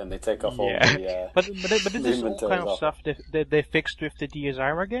 and they take off all the but this is all kind of stuff that they fixed with the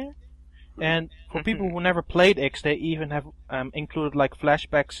DSiWare game. And for people who never played X, they even have included like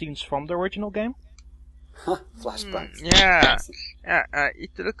flashback scenes from the original game. Flashbacks.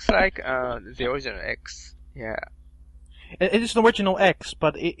 It looks like the original X. Yeah. It is the original X,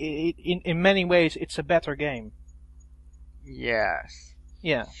 but in many ways it's a better game. Yes.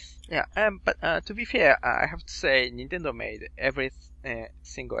 Yeah. Yeah. But to be fair, I have to say Nintendo made every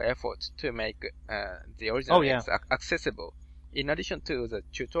single effort to make the original X accessible. In addition to the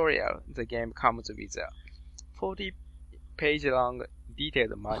tutorial, the game comes with a 40-page long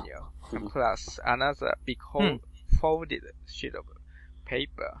detailed manual, plus another big folded sheet of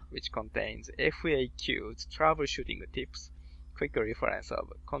paper which contains FAQs, troubleshooting tips, quick reference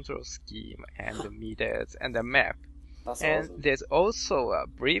of control scheme and meters and a map. That's and awesome. There's also a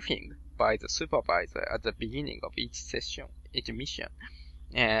briefing by the supervisor at the beginning of each mission.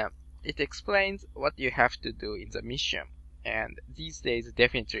 It explains what you have to do in the mission, and these days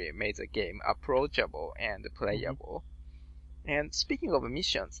definitely made the game approachable and playable. And speaking of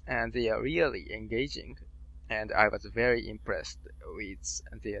missions, they are really engaging, and I was very impressed with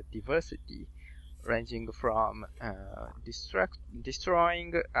their diversity, ranging from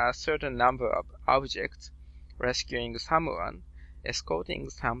destroying a certain number of objects, rescuing someone, escorting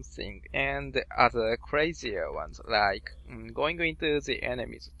something, and other crazier ones like going into the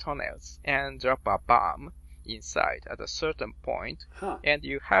enemy's tunnels and drop a bomb inside at a certain point, and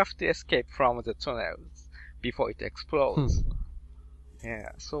you have to escape from the tunnels before it explodes.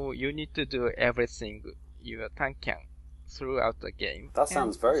 Yeah, so you need to do everything your tank can throughout the game. That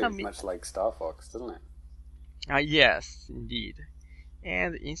sounds very much like Star Fox, doesn't it? Yes, indeed.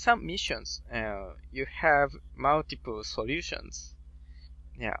 And in some missions, you have multiple solutions.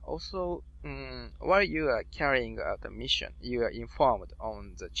 Yeah, also, while you are carrying out the mission, you are informed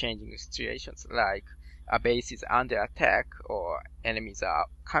on the changing situations, like a base is under attack or enemies are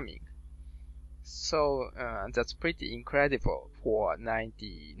coming. So that's pretty incredible for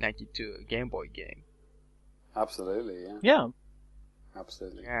 1992 Game Boy game. Absolutely, yeah. Yeah.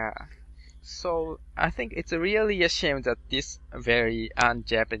 Absolutely. Yeah. So I think it's really a shame that this very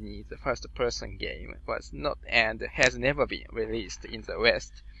un-Japanese first-person game was not and has never been released in the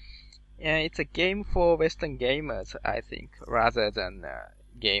West. And it's a game for Western gamers, I think, rather than a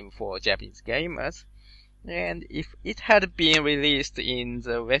game for Japanese gamers. And if it had been released in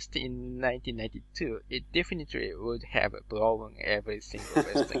the West in 1992, it definitely would have blown every single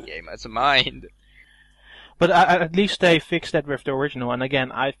Western gamer's mind. But at least they fixed that with the original. And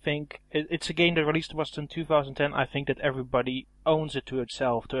again, I think it's a game that released was in 2010. I think that everybody owns it to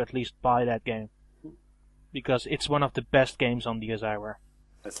itself to at least buy that game. Because it's one of the best games on the DSiWare.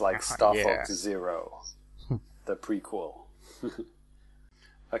 It's like Star Yeah. Fox Zero, the prequel.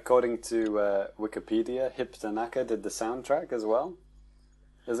 According to Wikipedia, Hip Tanaka did the soundtrack as well.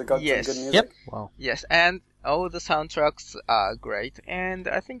 Has it got Yes. some good music? Yep. Wow. Yes, and all the soundtracks are great, and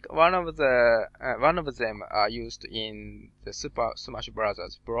I think one of them are used in the Super Smash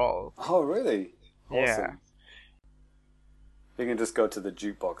Bros. Brawl. Oh, really? Awesome. Yeah. You can just go to the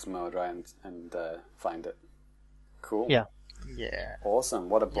jukebox mode, right, and find it. Cool. Yeah. Yeah. Awesome.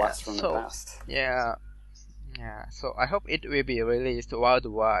 What a blast Yeah, from so- the past. Yeah. Yeah. So I hope it will be released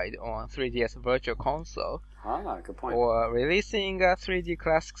worldwide on 3DS Virtual Console, Ah, good point. or releasing a 3D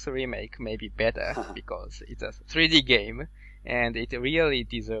Classics remake may be better because it's a 3D game and it really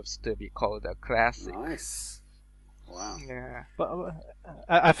deserves to be called a classic. Nice. Wow. Yeah. But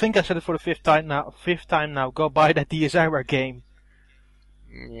I think I said it for the fifth time now. Go buy that DSiWare game.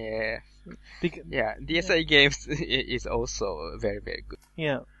 Yeah. Bec- Yeah, DSi games is also very, very good.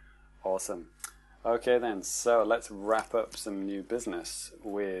 yeah. Awesome. Okay then, so let's wrap up some new business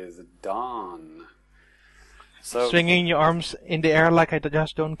with Daan. So, Swinging your arms in the air like I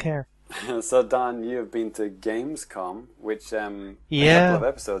just don't care. so Daan, you have been to Gamescom, which a Yeah. couple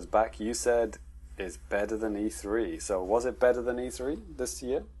of episodes back you said is better than E3. So was it better than E3 this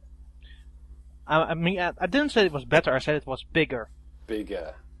year? I mean, I didn't say it was better. I said it was bigger.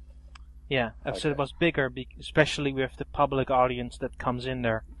 Bigger. Yeah, I said it Okay. was bigger, especially with the public audience that comes in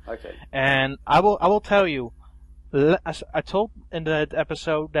there. Okay. And I will tell you, as I told in that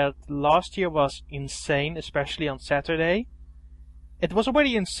episode that last year was insane, especially on Saturday. It was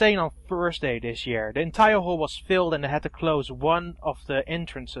already insane on Thursday this year. The entire hall was filled, and they had to close one of the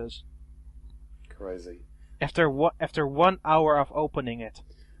entrances Crazy. after 1 hour of opening it.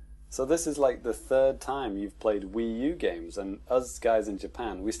 So this is like the third time you've played Wii U games, and us guys in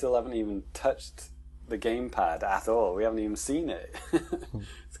Japan, we still haven't even touched the gamepad at all. We haven't even seen it.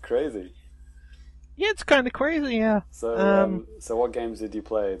 It's crazy. Yeah, it's kind of crazy, yeah. So, so what games did you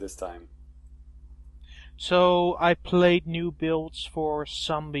play this time? So I played new builds for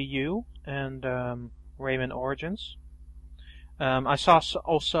Zombie U and Rayman Origins. I saw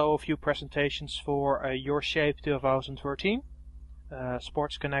also a few presentations for Your Shape 2013,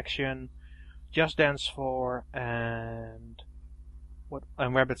 Sports Connection, Just Dance 4, and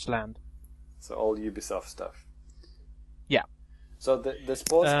Rabbit's Land. So all Ubisoft stuff. Yeah. So the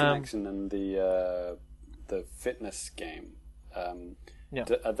Sports Connection and the fitness game, Yeah.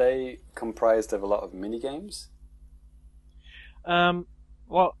 are they comprised of a lot of mini games?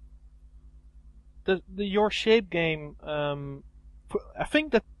 Well, the Your Shape game, I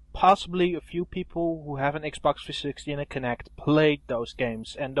think that possibly a few people who have an Xbox 360 and a Kinect played those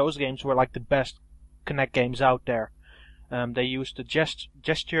games, and those games were like the best Kinect games out there. They used the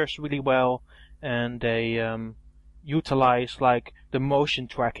gestures really well, and they utilize like the motion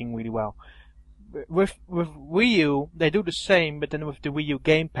tracking really well. With Wii U, they do the same, but then with the Wii U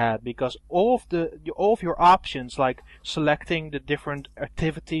gamepad, because all of your options, like selecting the different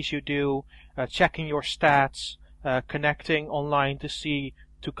activities you do, checking your stats, connecting online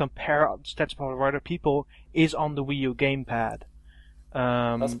to compare stats with other people, is on the Wii U gamepad.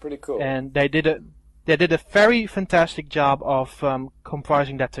 That's pretty cool. And they did a very fantastic job of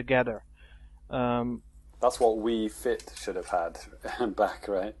comprising that together. That's what Wii Fit should have had back,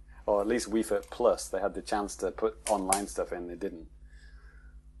 right? Or at least Wii Fit Plus. They had the chance to put online stuff in. They didn't.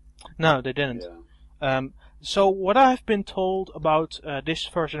 No, they didn't. Yeah. So what I've been told about this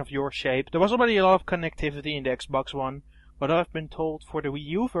version of Your Shape, there was already a lot of connectivity in the Xbox One. What I've been told for the Wii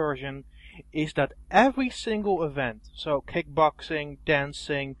U version is that every single event, so kickboxing,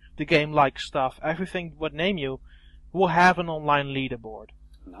 dancing, the game-like stuff, everything what name you, will have an online leaderboard.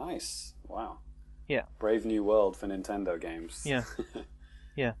 Nice. Wow. Yeah. Brave new world for Nintendo games. Yeah.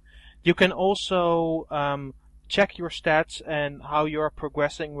 Yeah. You can also check your stats and how you are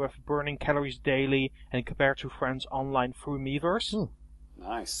progressing with burning calories daily and compare to friends online through Miiverse.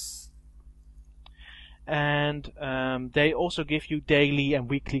 Nice. And they also give you daily and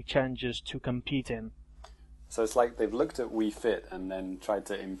weekly challenges to compete in. So it's like they've looked at Wii Fit and then tried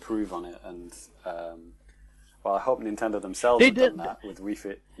to improve on it. And well, I hope Nintendo themselves have done that with Wii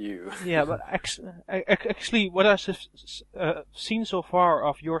Fit U. Yeah, but actually, what I've seen so far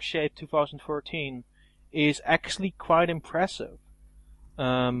of Your Shape 2013 is actually quite impressive.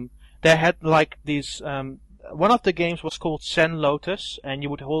 They had like these. One of the games was called Zen Lotus, and you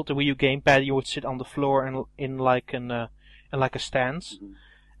would hold the Wii U gamepad. You would sit on the floor and in like a stance,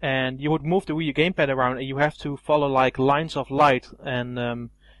 and you would move the Wii U gamepad around, and you have to follow like lines of light and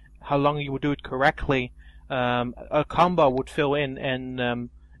how long you would do it correctly. A combo would fill in, and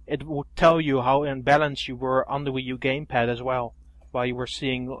it would tell you how in balance you were on the Wii U gamepad as well, while you were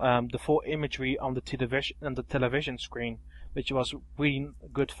seeing the full imagery on the television screen, which was really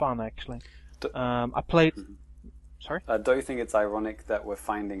good fun actually. I played. Sorry? Don't you think it's ironic that we're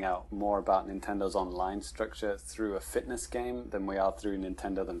finding out more about Nintendo's online structure through a fitness game than we are through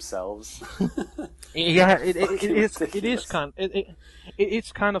Nintendo themselves? Yeah,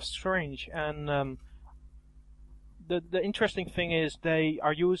 it's kind of strange, and the interesting thing is they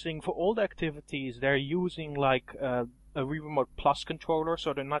are using for all the activities. They're using like a Wii Remote Plus controller,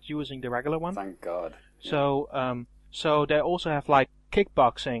 so they're not using the regular one. Thank God. Yeah. So they also have like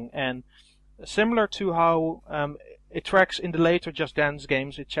kickboxing, and similar to how it tracks in the later Just Dance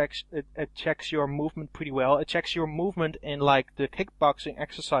games, it checks your movement pretty well. It checks your movement in like the kickboxing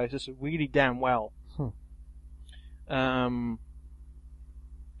exercises really damn well. And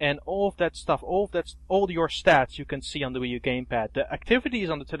all of that stuff, all your stats you can see on the Wii U gamepad. The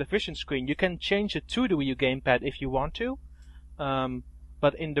activities on the television screen, you can change it to the Wii U gamepad if you want to.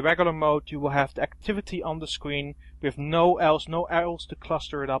 But in the regular mode, you will have the activity on the screen with no else to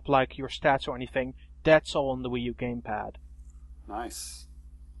cluster it up like your stats or anything. That's all on the Wii U gamepad. Nice.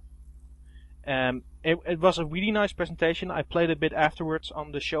 It was a really nice presentation. I played a bit afterwards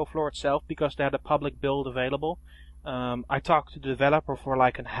on the show floor itself because they had a public build available. I talked to the developer for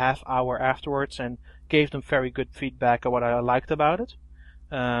like a half hour afterwards and gave them very good feedback on what I liked about it.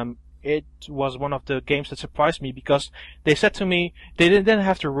 It was one of the games that surprised me because they said to me they didn't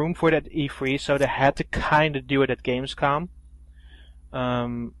have the room for it at E3, so they had to kind of do it at Gamescom.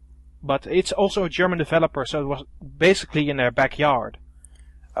 But it's also a German developer, so it was basically in their backyard.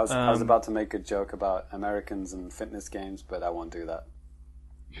 I was about to make a joke about Americans and fitness games, but I won't do that.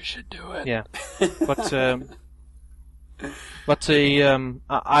 You should do it. Yeah, but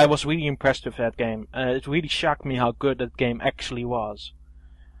I was really impressed with that game. It really shocked me how good that game actually was.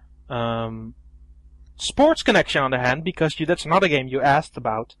 Sports Connection, on the hand, because that's another game you asked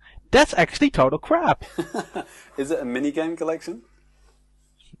about. That's actually total crap. Is it a minigame collection?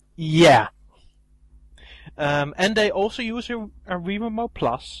 Yeah. And they also use a Wii Remote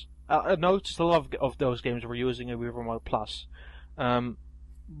Plus. I noticed a lot of those games were using a Wii Remote Plus.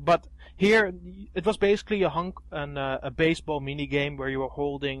 But here, it was basically a baseball mini game where you were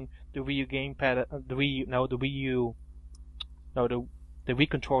holding the Wii U gamepad, the Wii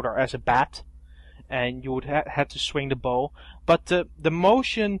controller as a bat, and you would had to swing the ball. But the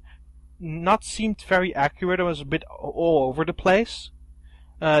motion not seemed very accurate. It was a bit all over the place.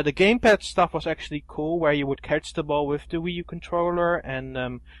 The gamepad stuff was actually cool, where you would catch the ball with the Wii U controller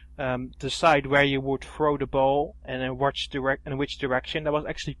and decide where you would throw the ball and in which direction. That was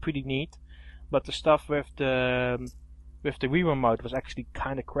actually pretty neat. But the stuff with the Wii remote was actually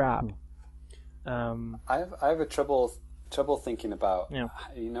kind of crap. I have a trouble thinking about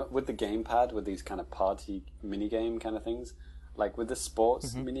with the gamepad, with these kind of party minigame kind of things, like with the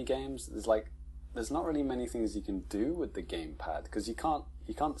sports mini games. There's not really many things you can do with the gamepad because you can't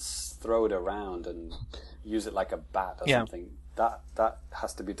throw it around and use it like a bat or something. That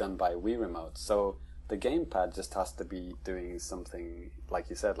has to be done by Wii remote. So the gamepad just has to be doing something, like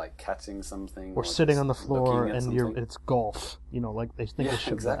you said, like catching something or sitting on the floor and it's golf. Like they think it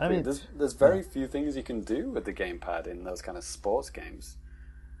should. Exactly. I mean, there's very few things you can do with the gamepad in those kind of sports games.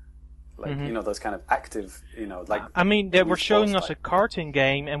 Like those kind of active, like. I mean, they were showing us a karting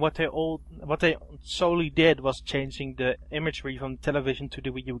game, and what they solely did was changing the imagery from the television to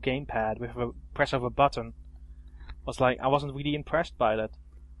the Wii U gamepad with a press of a button. I wasn't really impressed by that.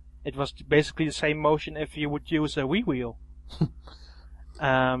 It was basically the same motion if you would use a Wii wheel.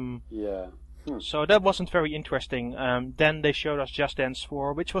 Yeah. So that wasn't very interesting. Then they showed us Just Dance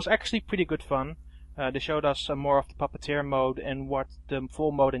 4, which was actually pretty good fun. They showed us more of the puppeteer mode and what the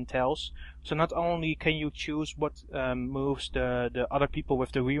full mode entails. So not only can you choose what moves the other people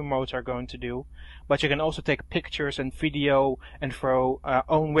with the Wii remote are going to do, but you can also take pictures and video and throw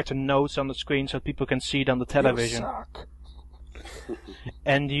own written notes on the screen so people can see it on the television. You suck.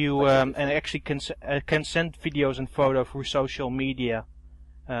 And you and actually can send videos and photos through social media,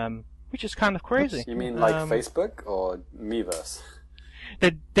 which is kind of crazy. You mean like Facebook or Miiverse?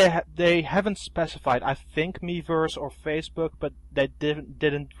 They haven't specified. I think Miiverse or Facebook, but they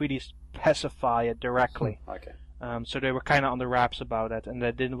didn't really specify it directly. Okay. So they were kind of on the wraps about it, and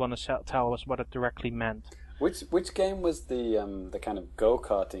they didn't want to tell us what it directly meant. Which game was the kind of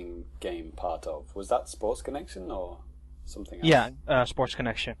go-karting game part of? Was that Sports Connection or something else? Yeah, Sports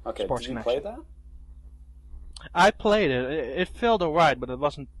Connection. Okay, Sports did you Connection. play that? I played it. It felt alright, but it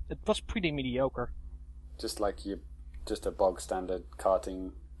was pretty mediocre. Just a bog standard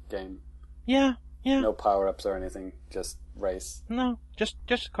karting game. Yeah. No power-ups or anything, just race. No, just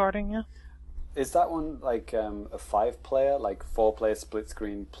karting, yeah. Is that one like a 5-player, like 4-player split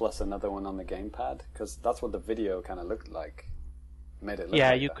screen plus another one on the gamepad? Because that's what the video kind of looked like. Made it look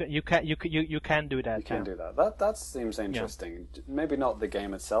yeah, like you that. you can do that. You can do that. That seems interesting. Yeah. Maybe not the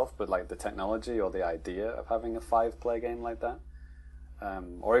game itself, but like the technology or the idea of having a 5-player game like that,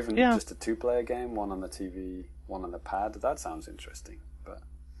 or even just a 2-player game, one on the TV, one on the pad. That sounds interesting. But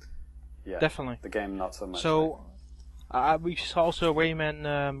yeah, definitely the game not so much. So we saw also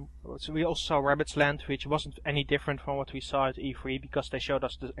Rayman. So we also saw Rabbids Land, which wasn't any different from what we saw at E3 because they showed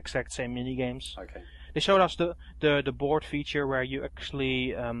us the exact same mini games. Okay. They showed us the board feature where you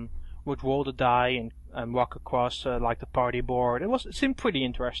actually would roll the die and walk across like the party board. It seemed pretty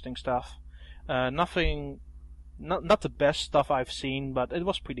interesting stuff. Nothing, not the best stuff I've seen, but it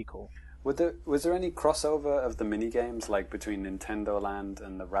was pretty cool. Was there any crossover of the mini games like between Nintendo Land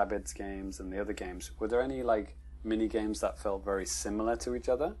and the Rabbids games and the other games? Were there any like mini games that felt very similar to each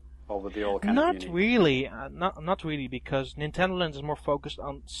other? Or were they all kind of unique? Not really, because Nintendo Land is more focused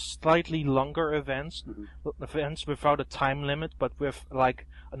on slightly longer events, events without a time limit, but with like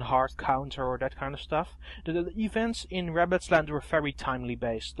a hard counter or that kind of stuff. The events in Rabbids Land were very timely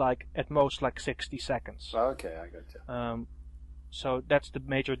based, like at most like 60 seconds. Okay, I got you. So that's the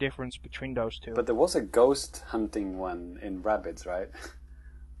major difference between those two. But there was a ghost hunting one in Rabbids, right?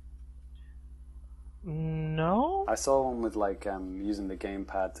 No. I saw one with like using the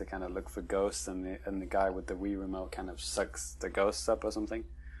gamepad to kind of look for ghosts, and the guy with the Wii remote kind of sucks the ghosts up or something.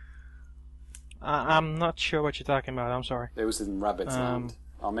 I'm not sure what you're talking about. I'm sorry. It was in Rabbids Land.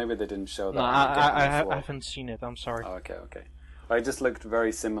 Or maybe they didn't show that. No, I haven't seen it. I'm sorry. Oh, okay. It just looked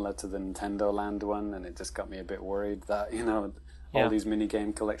very similar to the Nintendo Land one, and it just got me a bit worried that all these mini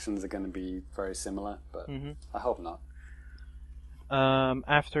game collections are going to be very similar. But I hope not.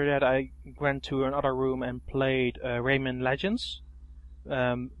 After that, I went to another room and played Rayman Legends,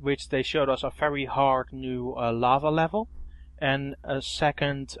 which they showed us a very hard new lava level and a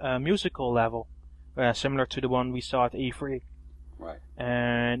second musical level, similar to the one we saw at E3. Right.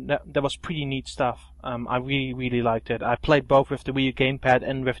 And that was pretty neat stuff. I really, really liked it. I played both with the Wii U gamepad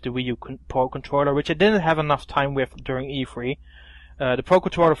and with the Wii U Pro Controller, which I didn't have enough time with during E3. The Pro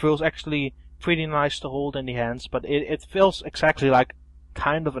Controller feels actually pretty nice to hold in the hands, but it feels exactly like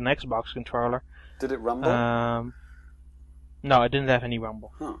kind of an Xbox controller. Did it rumble? No, it didn't have any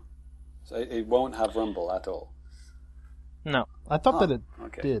rumble. Huh. So it won't have rumble at all? No. I thought that it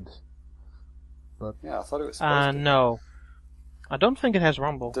did. But yeah, I thought it was supposed to. No. I don't think it has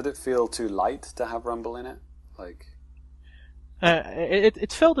rumble. Did it feel too light to have rumble in it? Like,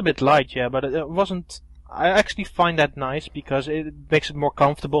 it felt a bit light, yeah, but it wasn't. I actually find that nice because it makes it more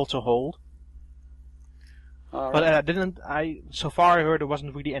comfortable to hold. Right. But so far I heard there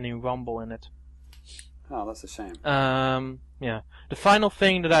wasn't really any rumble in it. Oh, that's a shame. Yeah. The final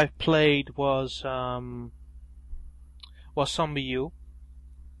thing that I played was Zombie U.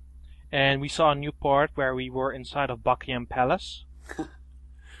 And we saw a new part where we were inside of Buckingham Palace.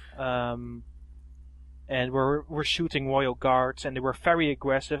 And we're shooting royal guards, and they were very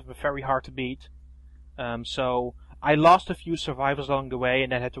aggressive, but very hard to beat. So I lost a few survivors along the way,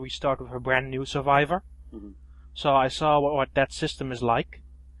 and then had to restart with a brand new survivor. Mm-hmm. So I saw what that system is like.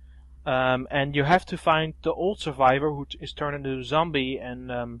 And you have to find the old survivor who is turned into a zombie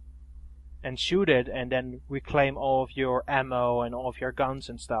and shoot it, and then reclaim all of your ammo and all of your guns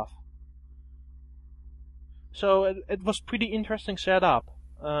and stuff. So it was pretty interesting setup.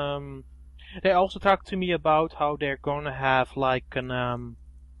 They also talked to me about how they're gonna have like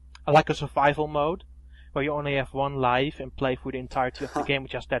a survival mode, where you only have one life and play through the entirety of the game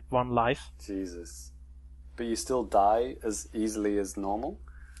with just that one life. Jesus. But you still die as easily as normal?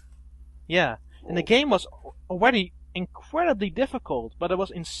 Yeah, and the game was already incredibly difficult, but it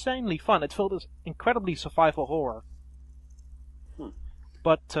was insanely fun. It felt as incredibly survival horror.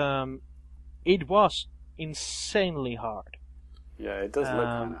 But it was insanely hard. Yeah, it does look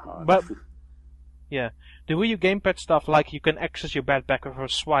kind of hard. But yeah, the Wii U gamepad stuff, like you can access your backpack with a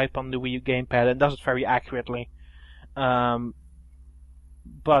swipe on the Wii U gamepad, and does it very accurately. But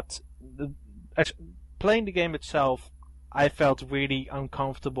playing the game itself, I felt really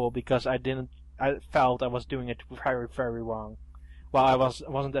uncomfortable because I felt I was doing it very, very wrong. Well, I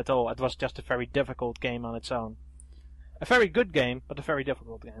wasn't at all. It was just a very difficult game on its own. A very good game, but a very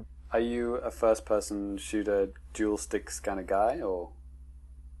difficult game. Are you a first-person shooter, dual sticks kind of guy, or?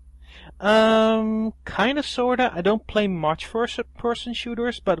 Kinda, sorta. I don't play much first-person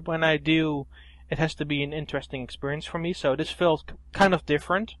shooters, but when I do, it has to be an interesting experience for me. So this felt kind of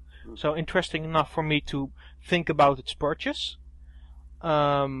different. So interesting enough for me to think about its purchase.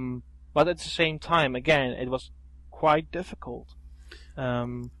 But at the same time, again, it was quite difficult.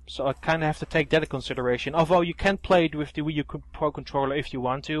 So I kind of have to take that into consideration. Although you can play it with the Wii U Pro Controller if you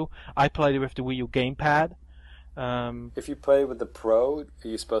want to. I played it with the Wii U gamepad. If you play with the Pro, are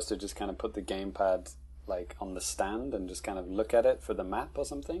you supposed to just kind of put the gamepad like on the stand and just kind of look at it for the map or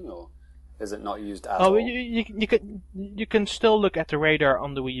something, or is it not used at all? You can still look at the radar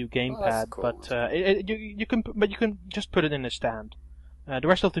on the Wii U gamepad, cool. but you can just put it in a stand. The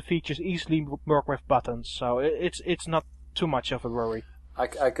rest of the features easily work with buttons, so it's not too much of a worry.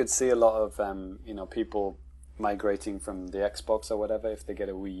 I could see a lot of people migrating from the Xbox or whatever. If they get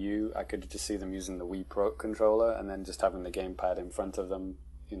a Wii U, I could just see them using the Wii Pro controller and then just having the gamepad in front of them,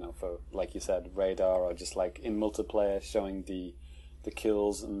 for, like you said, radar, or just like in multiplayer showing the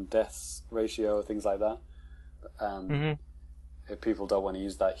kills and deaths ratio, things like that. If people don't want to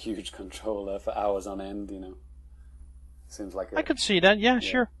use that huge controller for hours on end, seems like I could see that. Yeah,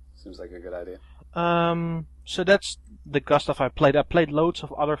 sure. Seems like a good idea. So that's the good stuff I played. I played loads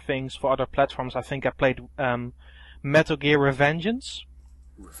of other things for other platforms. I think I played Metal Gear Revengeance.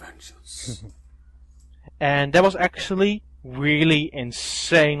 And that was actually really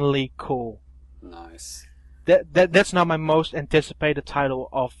insanely cool. Nice. That's now my most anticipated title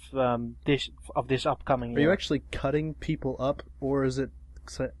of this upcoming year. Are you actually cutting people up, or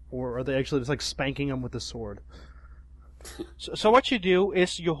are they actually just like spanking them with a sword? So what you do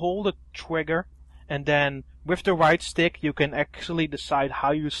is you hold the trigger, and then with the right stick you can actually decide how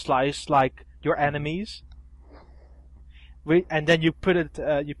you slice like your enemies. And then you put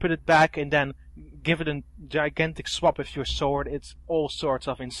it back, and then give it a gigantic swap with your sword. It's all sorts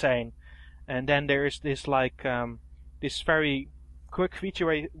of insane. And then there is this this very quick feature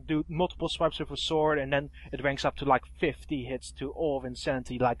where you do multiple swipes with a sword, and then it ranks up to like 50 hits to all of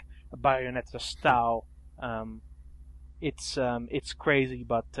insanity, like a Bayonetta style. It's crazy,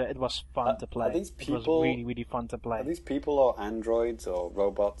 but it was fun to play. It was really, really fun to play. Are these people or androids or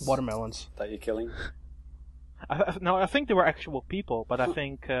robots? Watermelons that you're killing? No, I think they were actual people, but I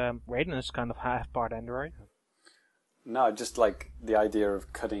think Raiden is kind of half part android. No, just like the idea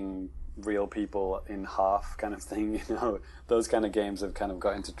of cutting real people in half kind of thing, those kind of games have kind of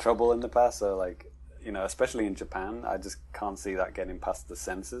got into trouble in the past, so like, especially in Japan, I just can't see that getting past the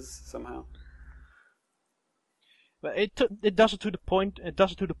censors somehow. But it does it to the point. It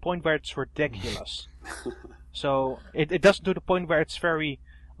does it to the point where it's ridiculous. So it does it to the point where it's very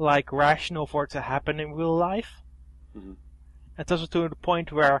like rational for it to happen in real life. Mm-hmm. It does it to the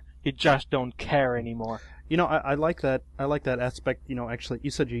point where you just don't care anymore. I like that. I like that aspect. Actually, you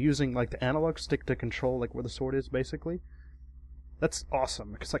said you're using like the analog stick to control like where the sword is, basically. That's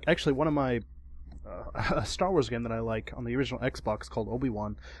awesome. Because like actually one of my a Star Wars game that I like on the original Xbox called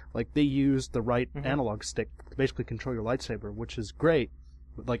Obi-Wan, like they used the right analog stick to basically control your lightsaber, which is great.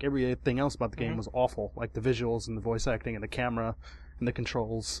 But like everything else about the game was awful, like the visuals and the voice acting and the camera and the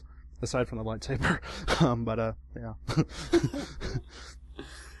controls, aside from the lightsaber. Yeah.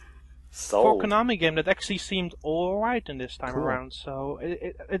 For a Konami game, that actually seemed alright in this time around, so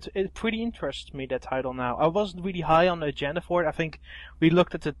it pretty interests me, that title now. I wasn't really high on the agenda for it. I think we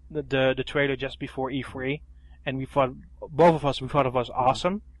looked at the trailer just before E3, and we thought it was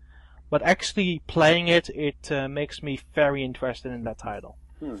awesome. But actually playing it makes me very interested in that title.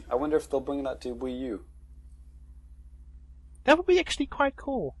 I wonder if they'll bring that to Wii U. That would be actually quite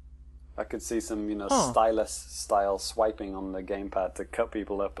cool. I could see some, stylus-style swiping on the gamepad to cut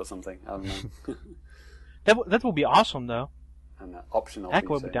people up or something. I don't know. that would be awesome, though. And optional. Heck,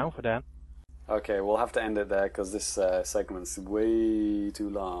 we'll be down for that. Okay, we'll have to end it there because this segment's way too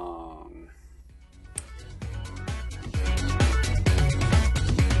long.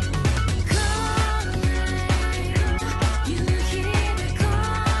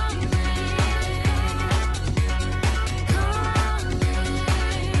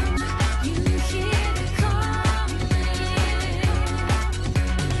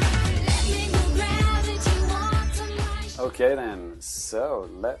 Okay then, so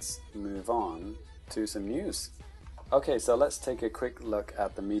let's move on to some news. Okay, so let's take a quick look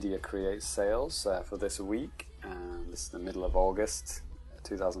at the Media Create sales for this week. This is the middle of August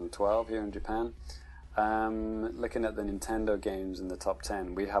 2012 here in Japan. Looking at the Nintendo games in the top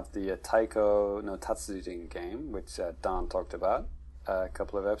 10, we have the Taiko no Tatsujin game, which Daan talked about a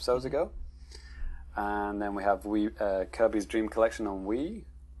couple of episodes ago. And then we have Kirby's Dream Collection on Wii,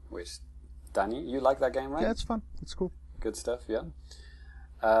 which, Danny, you like that game, right? Yeah, it's fun. It's cool. Good stuff, yeah.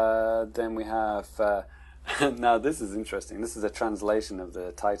 Then we have... now, this is interesting. This is a translation of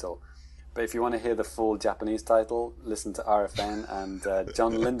the title. But if you want to hear the full Japanese title, listen to RFN, and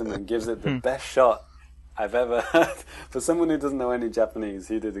John Lindemann gives it the best shot I've ever heard. For someone who doesn't know any Japanese,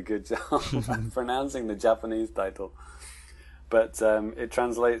 he did a good job at pronouncing the Japanese title. But it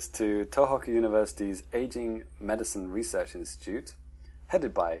translates to Tohoku University's Aging Medicine Research Institute,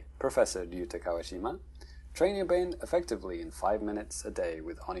 headed by Professor Ryuta Kawashima. Train your brain effectively in 5 minutes a day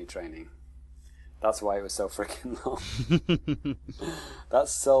with Oni training. That's why it was so freaking long.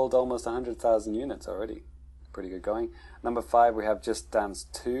 That's sold almost 100,000 units already. Pretty good going. Number 5, we have Just Dance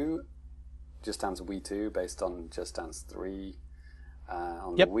 2. Just Dance Wii 2, based on Just Dance 3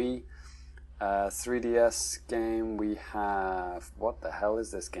 on the Wii. 3DS game, we have... What the hell is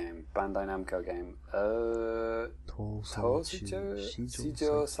this game? Bandai Namco game.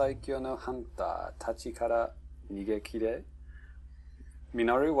 Shijou Saikyo no Hanta Tachi Kara Nigekire.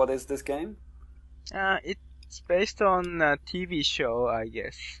 Minoru, what is this game? It's based on a TV show, I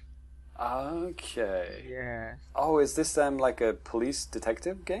guess. Okay. Yeah. Oh, is this like a police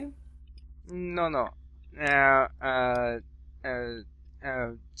detective game? No.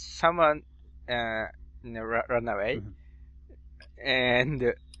 Someone run away,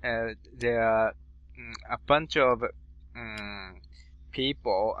 and there are a bunch of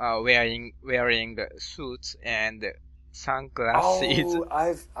people wearing suits and sunglasses.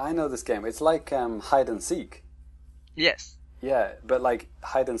 Oh, I know this game. It's like hide and seek. Yes. Yeah, but like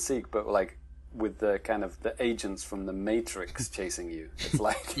hide and seek, but like with the kind of the agents from the Matrix chasing you. It's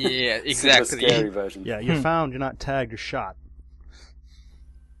like yeah, exactly. super scary version. Yeah, you're found, you're not tagged, you're shot.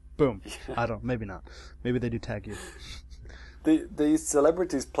 Boom. Yeah. Maybe not. Maybe they do tag you. These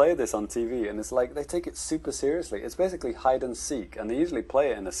celebrities play this on TV, and it's like they take it super seriously. It's basically hide and seek, and they usually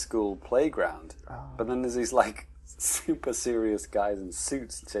play it in a school playground. Oh. But then there's these like super serious guys in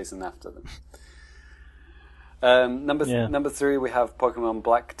suits chasing after them. Number 3, we have Pokemon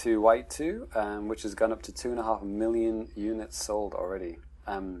Black 2, White 2, which has gone up to 2.5 million units sold already.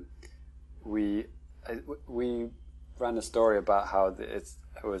 We ran a story about how it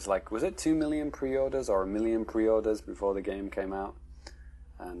was like, was it 2 million pre-orders or 1 million pre-orders before the game came out?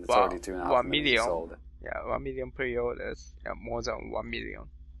 And it's already 2.5 million sold. Yeah, 1 million pre-orders. Yeah, more than 1 million.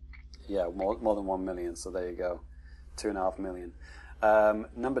 Yeah, more than 1 million. So there you go, 2.5 million.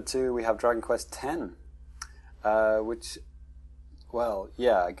 Number 2, we have Dragon Quest X, which, well,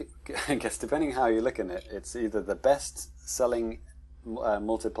 yeah, I guess depending how you look at it, it's either the best-selling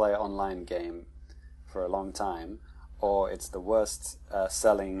multiplayer online game for a long time, or it's the worst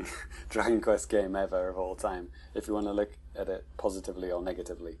selling Dragon Quest game ever of all time, if you want to look at it positively or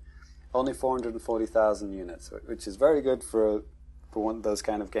negatively. Only 440,000 units, which is very good for one of those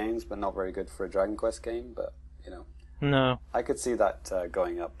kind of games, but not very good for a Dragon Quest game. But, you know, no, I could see that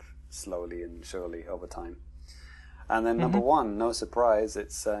going up slowly and surely over time. And then number 1, no surprise,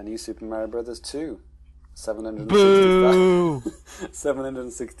 it's New Super Mario Bros. 2.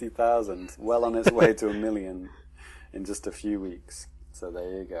 760,000, well on its way to 1 million in just a few weeks. So there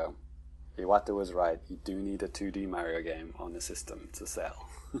you go. Iwata was right. You do need a 2D Mario game on the system to sell.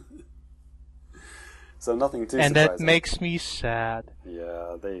 So nothing too surprising. And that makes me sad.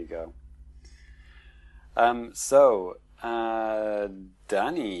 Yeah, there you go. So,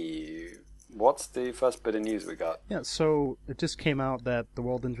 Danny, what's the first bit of news we got? Yeah, so it just came out that The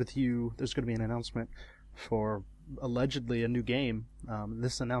World Ends With You, there's going to be an announcement for allegedly a new game.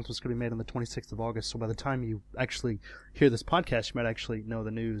 This announcement was going to be made on the 26th of August, so by the time you actually hear this podcast, you might actually know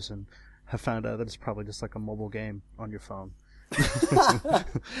the news and have found out that it's probably just like a mobile game on your phone.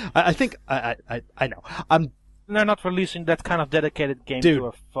 I think I know. They're not releasing that kind of dedicated game to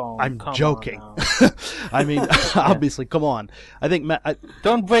a phone. I'm joking. I mean, obviously, come on. I think Matt...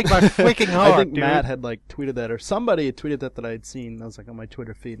 Don't break my freaking heart, I think dude. Matt had like tweeted that, or somebody had tweeted that I had seen. I was like on my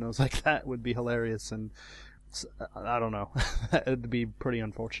Twitter feed, and I was like, that would be hilarious, and I don't know. It'd be pretty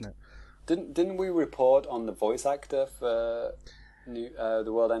unfortunate. Didn't we report on the voice actor for The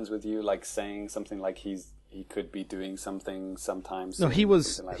World Ends With You, like saying something like he could be doing something sometimes? No, he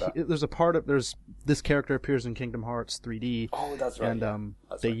was. Like there's this character appears in Kingdom Hearts 3D. Oh, that's right. And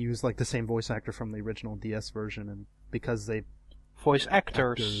they use like the same voice actor from the original DS version, and because they Voice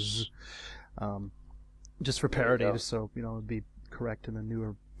actors. Just for parody, There you go. just so it'd be correct in the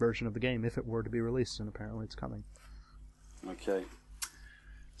newer version of the game if it were to be released, and apparently it's coming. Okay.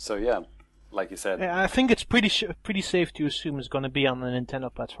 So yeah, like you said, I think it's pretty safe to assume it's going to be on the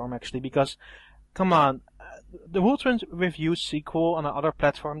Nintendo platform, actually, because, come on, the World Twins Review sequel on another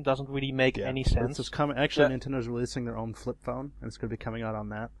platform doesn't really make any But sense. It's coming. Actually, Yeah. Nintendo's releasing their own flip phone, and it's going to be coming out on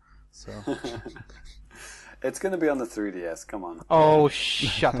that. So it's going to be on the 3DS. Come on. Oh,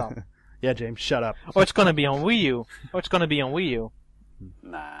 shut up. yeah, James, shut up. Oh, it's going to be on Wii U. Oh, it's going to be on Wii U.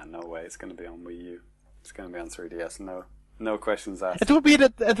 Nah, no way. It's going to be on Wii U. It's going to be on 3DS. No questions asked. It would be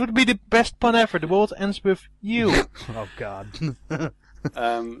the best pun ever. The world ends with you. Oh God.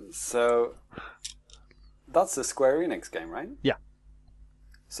 So that's a Square Enix game, right? Yeah.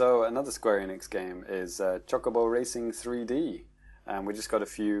 So another Square Enix game is Chocobo Racing 3D, and we just got a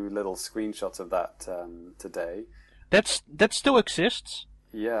few little screenshots of that today. That still exists.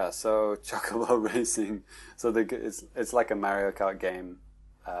 Yeah, so Chocobo Racing, so it's like a Mario Kart game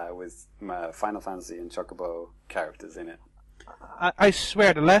with Final Fantasy and Chocobo characters in it. I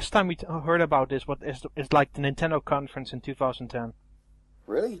swear, the last time we heard about this is like the Nintendo conference in 2010.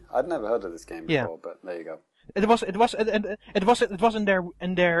 Really? I'd never heard of this game before, but there you go. It was in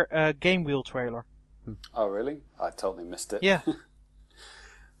their Game Wheel trailer. Oh, really? I totally missed it. Yeah.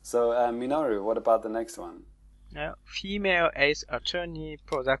 So, Minoru, what about the next one? Female Ace Attorney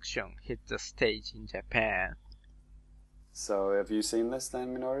production hit the stage in Japan. So, have you seen this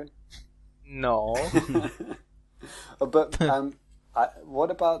then, Minoru? No. But what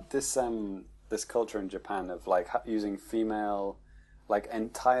about this this culture in Japan of like using female, like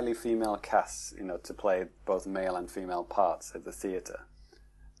entirely female casts, to play both male and female parts at the theater?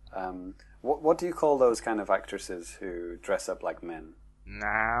 What do you call those kind of actresses who dress up like men?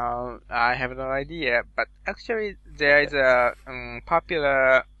 Now, I have no idea, but actually there is a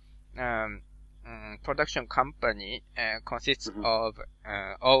popular production company consists of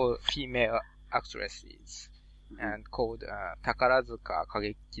all female actresses and called Takarazuka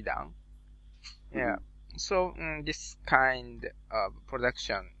Kagekidan. Yeah, so this kind of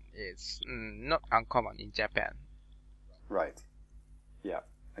production is not uncommon in Japan. Right. Yeah,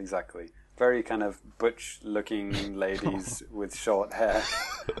 exactly. Very kind of butch-looking ladies with short hair.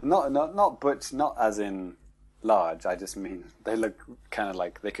 Not butch, not as in large. I just mean they look kind of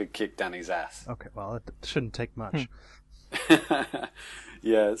like they could kick Danny's ass. Okay, well, it shouldn't take much.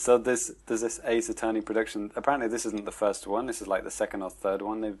 Yeah. So there's this Ace Attorney production. Apparently, this isn't the first one. This is like the second or third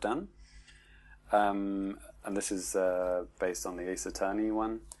one they've done. And this is based on the Ace Attorney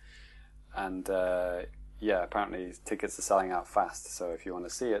one. And yeah, apparently tickets are selling out fast. So if you want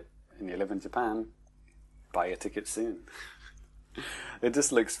to see it and you live in Japan, buy your ticket soon. It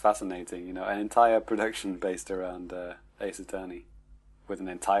just looks fascinating, an entire production based around Ace Attorney with an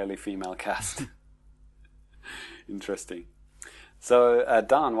entirely female cast. Interesting. So,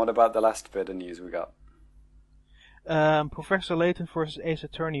 Daan, what about the last bit of news we got? Professor Layton vs. Ace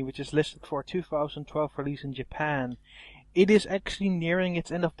Attorney, which is listed for 2012 release in Japan. It is actually nearing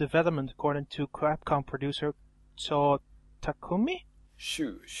its end of development, according to Capcom producer Sho Takumi?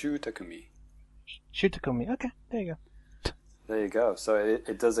 Shu Takumi. Shu Takumi, okay, there you go. There you go. So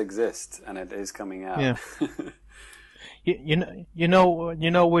it does exist, and it is coming out. Yeah. You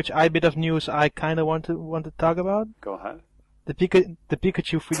know which bit of news I kind of want to talk about? Go ahead. The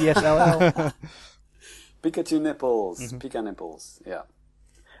Pikachu 3DS LL. Pikachu nipples. Pika nipples. Yeah.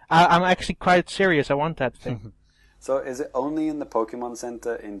 I'm actually quite serious. I want that thing. So is it only in the Pokemon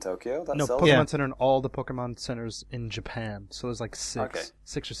Center in Tokyo that No, sells? Pokemon Center in all the Pokemon centers in Japan. So there's like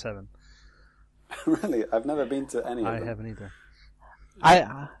six or seven. Really? I've never been to any of them. I haven't either.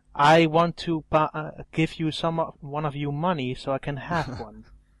 I want to give you one of you money so I can have one.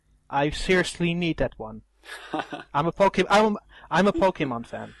 I seriously need that one. I'm a Pokemon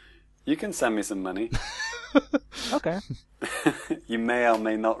fan. You can send me some money. Okay. You may or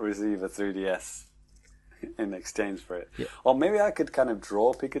may not receive a 3DS in exchange for it. Yeah. Or maybe I could kind of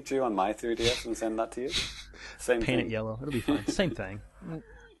draw Pikachu on my 3DS and send that to you. Same Paint thing. it yellow. It'll be fine. Same thing.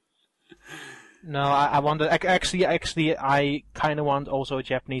 No, I want actually I kind of want also a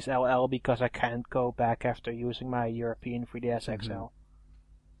Japanese LL because I can't go back after using my European 3DS XL.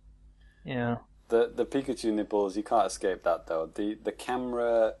 Yeah. The Pikachu nipples, you can't escape that though. The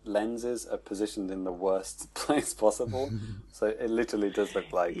camera lenses are positioned in the worst place possible, so it literally does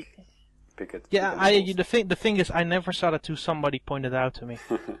look like Pikachu. Yeah, the thing is, I never saw that till somebody pointed out to me.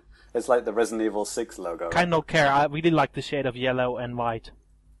 It's like the Resident Evil 6 logo. Kind of don't care. I really like the shade of yellow and white.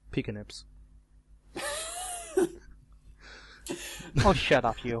 Pika nips. Oh, shut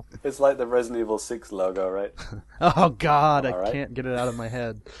up, you. It's like the Resident Evil 6 logo, right? Oh God, I Alright. can't get it out of my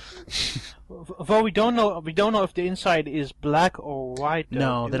head. Though we don't know if the inside is black or white. Though,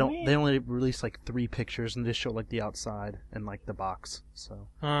 No, do they don't. we? They only release like 3 pictures and just show like the outside and like the box. So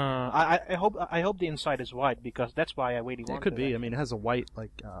I hope the inside is white because that's why I really want it could it. be. I mean, it has a white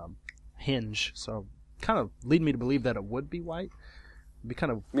like hinge, so kind of lead me to believe that it would be white. It'd be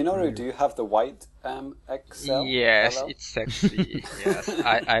kind of Minoru, weird. do you have the white XL? Yes, LL? it's sexy. Yes,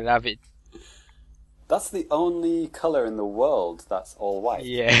 I love it. That's the only color in the world that's all white.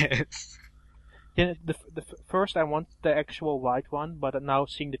 Yes. Yeah, first I want the actual white one, but now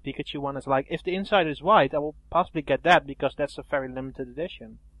seeing the Pikachu one is like, if the inside is white, I will possibly get that because that's a very limited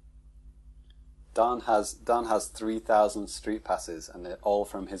edition. Daan has 3,000 street passes, and they're all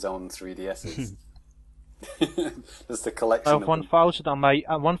from his own 3DSs. Just a collection I of have them. 1,000 on my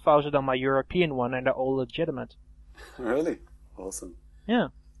 1,000 on my European one, and they're all legitimate. Really? Awesome. Yeah.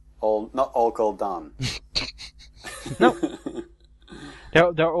 Not all called Daan. No.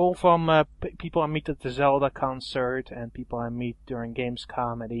 They're all from people I meet at the Zelda concert and people I meet during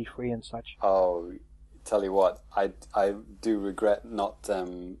Gamescom at E3 and such. Oh, tell you what, I do regret not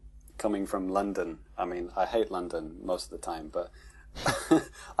coming from London. I mean, I hate London most of the time, but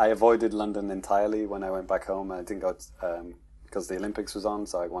I avoided London entirely when I went back home. I didn't go because the Olympics was on,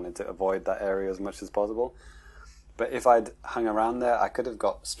 so I wanted to avoid that area as much as possible. But if I'd hung around there, I could have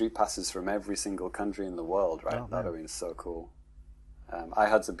got street passes from every single country in the world, right? Oh, That would have been so cool. I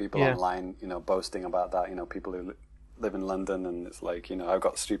had some people Yeah. online, boasting about that. People who live in London, and it's like, I've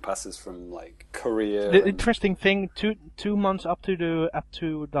got street passes from like Korea. The and- interesting thing, 2 months up to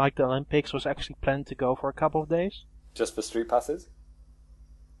like the Olympics was actually planned to go for a couple of days. Just for street passes?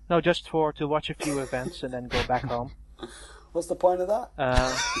 No, just to watch a few events and then go back home. What's the point of that?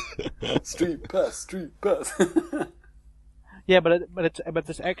 Street pass. Yeah, but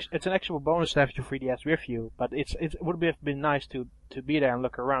it's an actual bonus to have your 3DS with you. But it would have been nice to be there and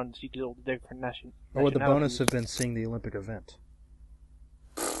look around and see all the different Or would the bonus nationalities. have been seeing the Olympic event?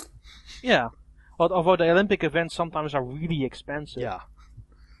 Yeah, although the Olympic events sometimes are really expensive. Yeah.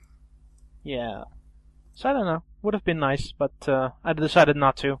 Yeah. So I don't know. Would have been nice, but I decided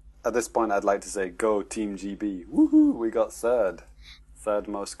not to. At this point, I'd like to say, go Team GB. Woohoo! We got third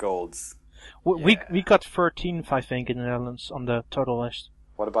most golds. We got 13th, I think, in the Netherlands on the total list.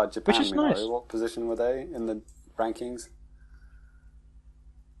 What about Japan? Which is Minoru? nice. What position were they in the rankings?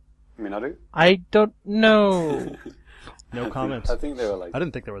 Minoru? I don't know. No comments. I think they were like I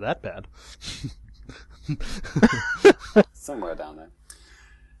didn't think they were that bad. somewhere down there.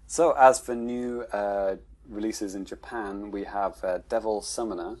 So, as for new releases in Japan, we have Devil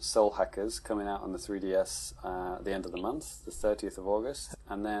Summoner, Soul Hackers, coming out on the 3DS at the end of the month, the 30th of August,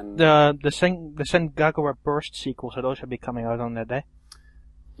 and then the Sengagawa Burst sequels are also be coming out on that day.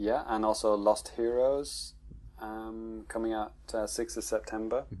 yeah, and also Lost Heroes coming out 6th of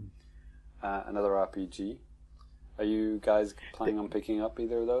September, another RPG. Are you guys planning on picking up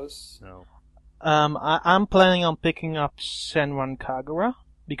either of those? No. I'm planning on picking up Senran Kagura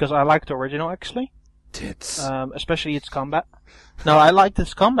because I like the original actually. Tits. Especially its combat. No, I like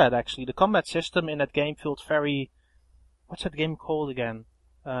this combat actually. The combat system in that game felt very. What's that game called again?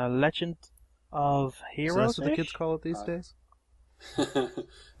 Legend of So Heroes. that's what the kids call it these days?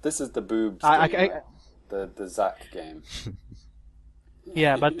 This is the boobs I- game, right? the Zack game.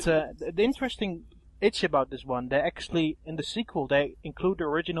 Yeah, but the interesting itch about this one, they actually in the sequel they include the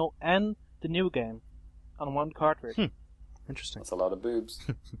original and the new game on one cartridge. Interesting. That's a lot of boobs.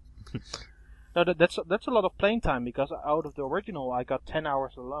 No, that's a lot of playing time because out of the original I got 10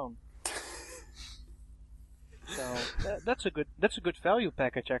 hours alone. So that's a good value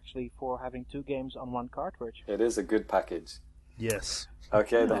package actually for having 2 games on one cartridge. It is a good package. Yes.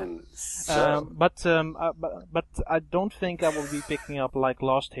 Okay then. So, But I don't think I will be picking up like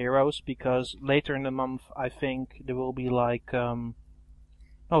Lost Heroes because later in the month I think there will be like a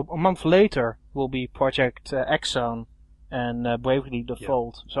month later will be Project X Zone and Bravely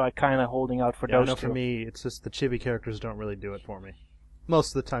Default. So I kind of holding out for Yeah, I those know two. for me, it's just the chibi characters don't really do it for me.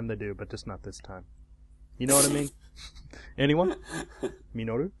 Most of the time they do, but just not this time. You know what I mean? Anyone?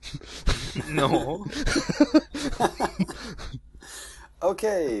 Minoru? No.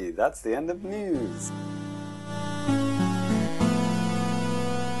 okay, that's the end of news.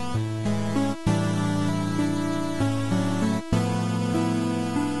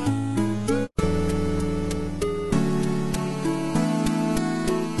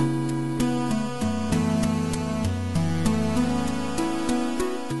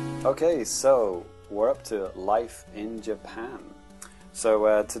 Okay, so we're up to life in Japan.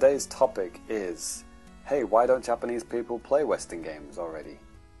 So today's topic is hey, why don't Japanese people play Western games already?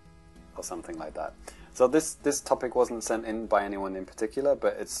 Or something like that. So this topic wasn't sent in by anyone in particular,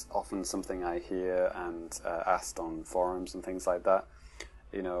 but it's often something I hear and asked on forums and things like that.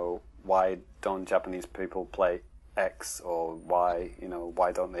 You know, why don't Japanese people play X, or why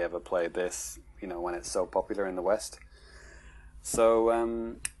don't they ever play this, when it's so popular in the West? So,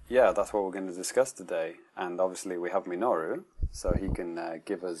 yeah, that's what we're going to discuss today. And obviously we have Minoru, so he can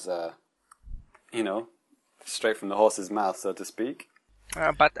give us, straight from the horse's mouth, so to speak.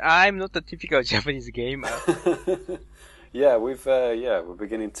 But I'm not a typical Japanese gamer. Yeah, we're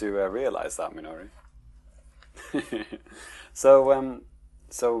beginning to realize that, Minoru.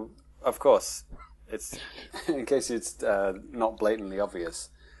 So of course, it's in case it's not blatantly obvious,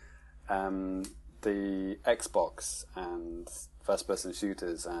 the Xbox and first-person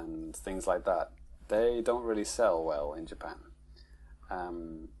shooters and things like that, they don't really sell well in Japan.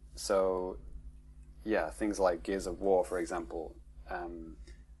 So, yeah, things like Gears of War, for example,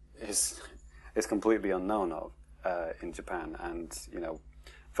 is completely unknown of in Japan, and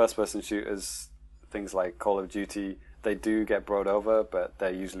first-person shooters, things like Call of Duty, they do get brought over, but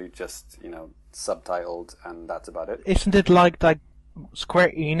they're usually just subtitled, and that's about it. Isn't it like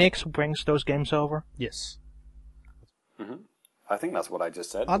Square Enix brings those games over? Yes. Mm-hmm. I think that's what I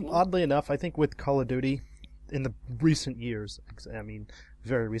just said. Oddly enough, I think with Call of Duty, in the recent years,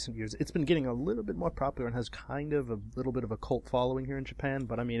 very recent years, it's been getting a little bit more popular and has kind of a little bit of a cult following here in Japan.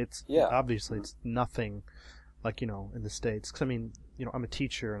 But it's obviously it's nothing like in the States. Because I'm a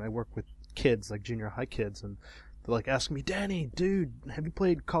teacher and I work with kids, like junior high kids, and they're like asking me, Danny, dude, have you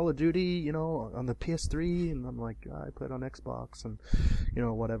played Call of Duty, on the PS3? And I'm like, I played on Xbox and,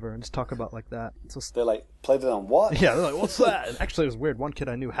 whatever, and just talk about like that. So they're like, played it on what? Yeah, they're like, what's that? And actually, it was weird. One kid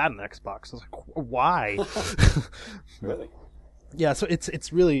I knew had an Xbox. I was like, why? Really? Yeah, so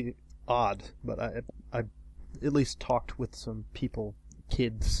it's really odd, but I at least talked with some people,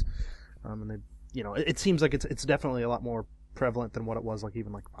 kids, and they, it seems like it's definitely a lot more prevalent than what it was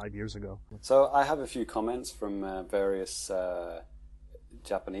even 5 years ago. So I have a few comments from various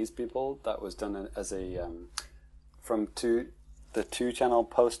Japanese people that was done as a from the 2-channel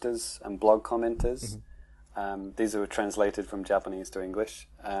posters and blog commenters. Mm-hmm. These were translated from Japanese to English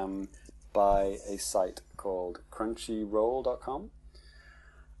by a site called crunchyroll.com,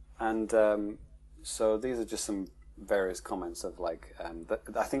 and so these are just some various comments of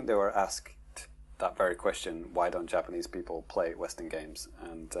I think they were asked that very question, why don't Japanese people play Western games?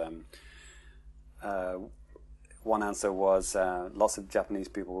 And one answer was lots of Japanese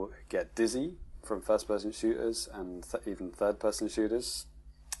people get dizzy from first-person shooters and even third-person shooters.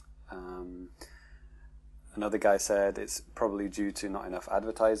 Another guy said it's probably due to not enough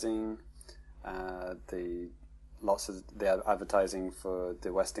advertising. Lots of the advertising for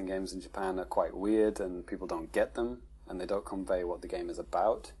the Western games in Japan are quite weird, and people don't get them, and they don't convey what the game is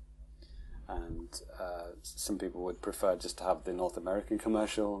about. And some people would prefer just to have the North American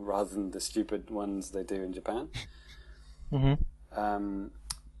commercial rather than the stupid ones they do in Japan. Mm-hmm.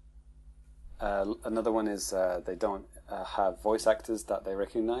 Another one is they don't have voice actors that they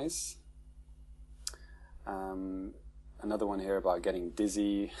recognize. Another one here about getting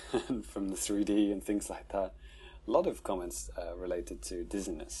dizzy from the 3D and things like that. A lot of comments related to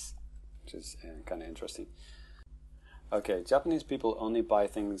dizziness, which is kind of interesting. Okay, Japanese people only buy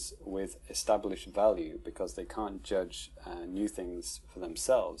things with established value because they can't judge new things for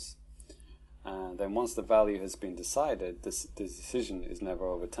themselves. Then once the value has been decided, the decision is never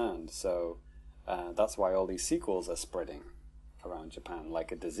overturned. So that's why all these sequels are spreading around Japan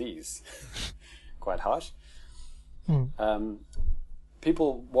like a disease. Quite harsh.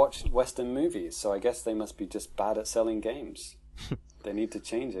 People watch Western movies, so I guess they must be just bad at selling games. They need to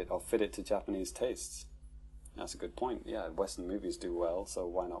change it or fit it to Japanese tastes. That's a good point. Yeah, Western movies do well, so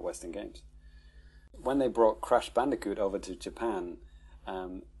why not Western games? When they brought Crash Bandicoot over to Japan,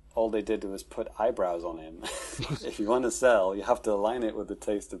 all they did was put eyebrows on him. If you want to sell, you have to align it with the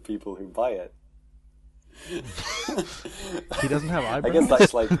taste of people who buy it. He doesn't have eyebrows? I guess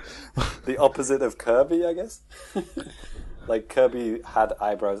that's like the opposite of Kirby, I guess. Like Kirby had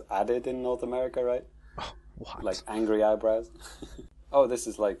eyebrows added in North America, right? What? Like angry eyebrows. Oh, this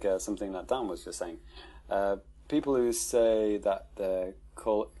is like something that Dan was just saying. People who say that the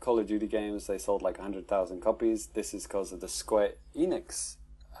Call of Duty games, they sold like 100,000 copies, this is because of the Square Enix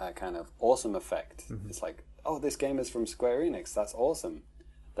kind of awesome effect. Mm-hmm. It's like, oh, this game is from Square Enix, that's awesome.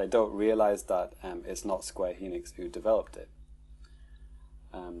 They don't realize that it's not Square Enix who developed it.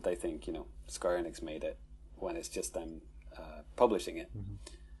 They think, Square Enix made it when it's just them publishing it. Mm-hmm.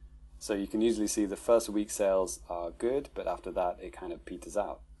 So you can usually see the first week sales are good, but after that it kind of peters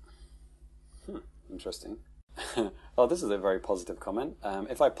out. Interesting. Oh, this is a very positive comment.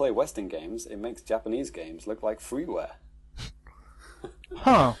 If I play Western games, it makes Japanese games look like freeware.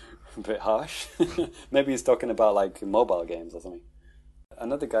 Huh. A bit harsh. Maybe he's talking about like mobile games or something.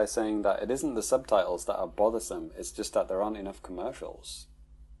 Another guy saying that it isn't the subtitles that are bothersome, it's just that there aren't enough commercials.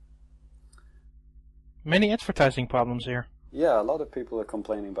 Many advertising problems here. Yeah, a lot of people are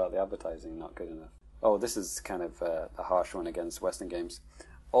complaining about the advertising not good enough. Oh, this is kind of a harsh one against Western games.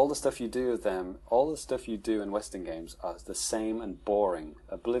 All the stuff you do in Western games are the same and boring.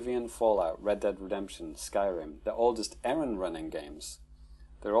 Oblivion, Fallout, Red Dead Redemption, Skyrim, they're all just errand running games.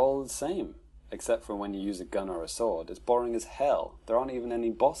 They're all the same, except for when you use a gun or a sword. It's boring as hell. There aren't even any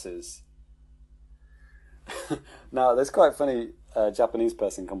bosses. Now, there's quite funny Japanese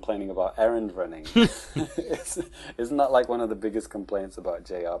person complaining about errand running. Isn't that like one of the biggest complaints about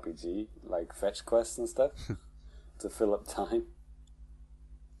JRPG, like fetch quests and stuff, to fill up time?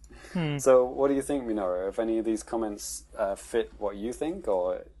 So, what do you think, Minoru? If any of these comments fit what you think,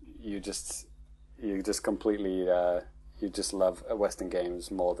 or you just completely you just love Western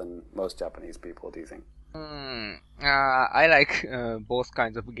games more than most Japanese people? Do you think? I like both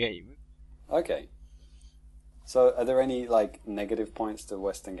kinds of game. Okay. So, are there any like negative points to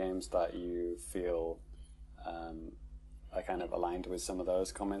Western games that you feel are kind of aligned with some of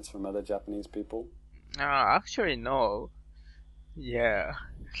those comments from other Japanese people? Actually, no. Yeah.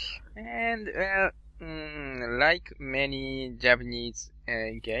 And like many Japanese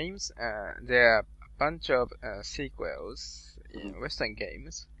games, there are a bunch of sequels in Western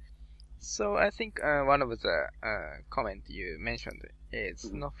games. So I think one of the comment you mentioned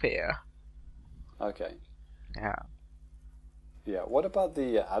is not fair. Okay. Yeah. Yeah. What about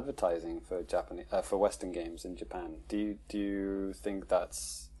the advertising for for Western games in Japan? Do you think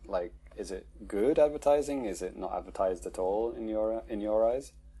that's like, is it good advertising? Is it not advertised at all in your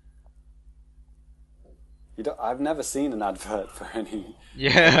eyes? I've never seen an advert for any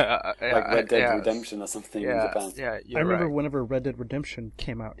like Red Dead Redemption or something in Japan. Yeah, I remember whenever Red Dead Redemption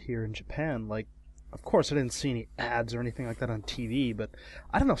came out here in Japan, like, of course I didn't see any ads or anything like that on TV, but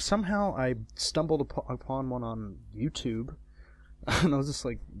I don't know, somehow I stumbled upon one on YouTube, and I was just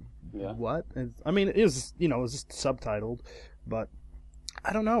like, what? And, I mean, it was just subtitled, but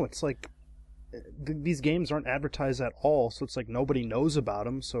I don't know, it's like, these games aren't advertised at all, so it's like nobody knows about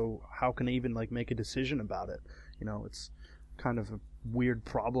them, so how can they even like make a decision about it? It's kind of a weird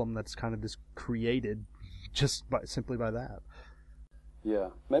problem that's kind of just created just simply by that. Yeah,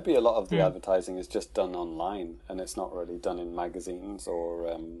 maybe a lot of the advertising is just done online, and it's not really done in magazines or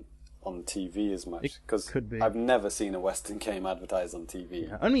on TV as much. Because I've never seen a Western game advertised on TV.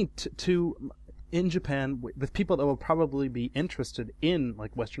 Yeah. I mean, in Japan, with people that will probably be interested in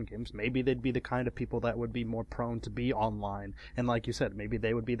like Western games, maybe they'd be the kind of people that would be more prone to be online. And like you said, maybe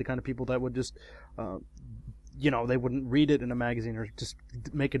they would be the kind of people that would just, they wouldn't read it in a magazine or just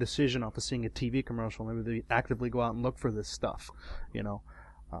make a decision off of seeing a TV commercial. Maybe they actively go out and look for this stuff.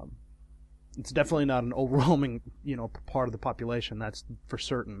 It's definitely not an overwhelming, part of the population. That's for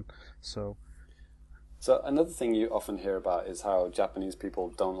certain. So another thing you often hear about is how Japanese people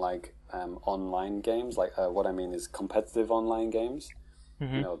don't like online games. Like what I mean is competitive online games.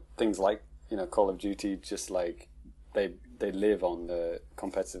 Mm-hmm. Things like Call of Duty. Just like they live on the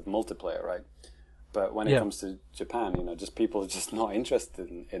competitive multiplayer, right? But when it comes to Japan, just people are just not interested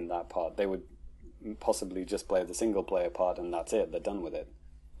in that part. They would possibly just play the single player part, and that's it. They're done with it.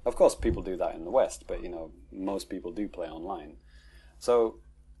 Of course, people do that in the West, but most people do play online. So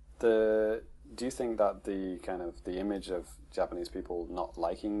do you think that the image of Japanese people not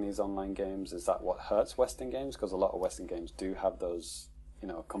liking these online games, is that what hurts Western games? Because a lot of Western games do have those,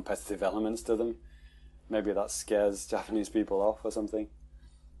 competitive elements to them. Maybe that scares Japanese people off or something.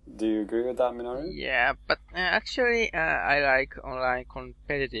 Do you agree with that, Minoru? Yeah, but actually, I like online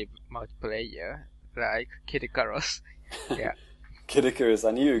competitive multiplayer, like Kid Icarus. Yeah. Kid Icarus,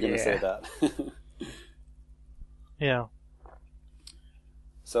 I knew you were going to say that. Yeah.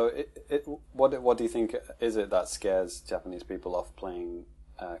 So, what do you think is it that scares Japanese people off playing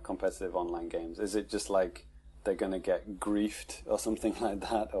competitive online games? Is it just like they're going to get griefed or something like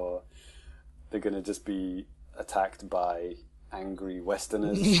that, or they're going to just be attacked by angry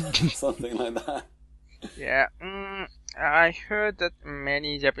Westerners, something like that? Yeah, I heard that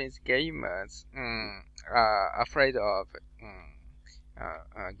many Japanese gamers are afraid of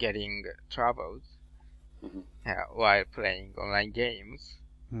getting troubled while playing online games.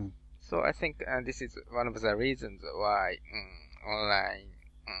 So I think this is one of the reasons why online,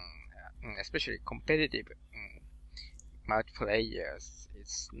 especially competitive multiplayers,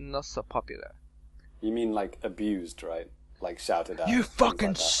 is not so popular. You mean like abused, right? Like shouted at. You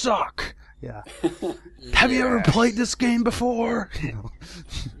fucking suck! Yeah. Have you ever played this game before?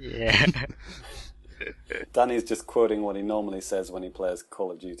 Yeah. Danny's just quoting what he normally says when he plays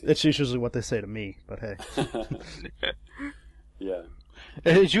Call of Duty. It's usually what they say to me, but hey. Yeah.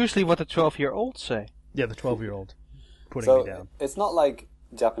 It's usually what the 12-year-olds say. Yeah, the 12-year-old putting me down. It's not like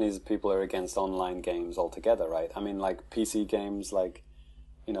Japanese people are against online games altogether, right? I mean, like PC games, like,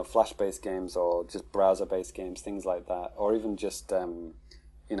 you know, flash-based games or just browser-based games, things like that, or even just, you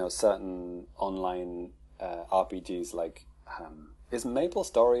know, certain online RPGs, like, is Maple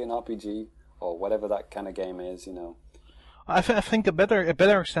Story an RPG? Or whatever that kind of game is, you know. I think a better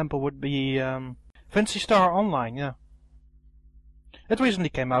example would be Fantasy Star Online, yeah. It recently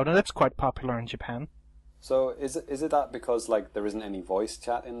came out, and it's quite popular in Japan. So is it that because like there isn't any voice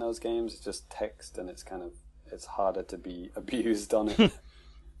chat in those games? It's just text, and it's harder to be abused on it. Do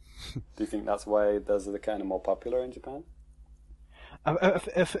you think that's why those are the kind of more popular in Japan? I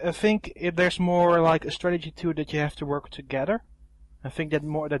think there's more like a strategy to it that you have to work together. I think that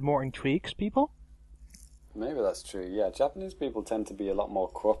more intrigues people. Maybe that's true. Yeah, Japanese people tend to be a lot more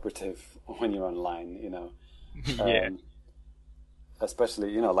cooperative when you're online. You know. Yeah.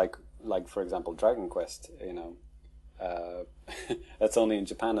 Especially, you know, like for example, Dragon Quest. You know, that's only in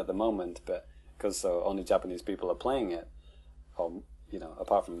Japan at the moment, but because only Japanese people are playing it, or you know,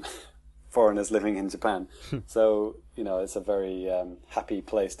 apart from foreigners living in Japan. So, you know, it's a very happy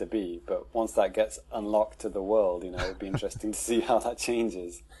place to be. But once that gets unlocked to the world, you know, it'd be interesting to see how that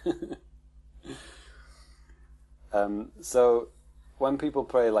changes. So when people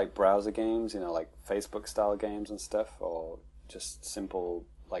play like browser games, you know, like Facebook style games and stuff, or just simple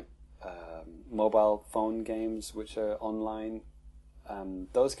like mobile phone games which are online,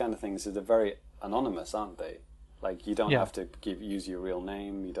 those kind of things are very anonymous, aren't they? Like, you don't have to use your real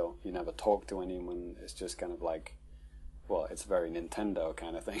name. You never talk to anyone. It's just kind of like, well, it's very Nintendo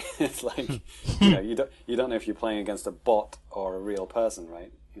kind of thing. It's like, you know, you don't know if you're playing against a bot or a real person,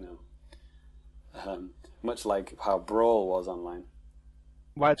 right? You know, much like how Brawl was online.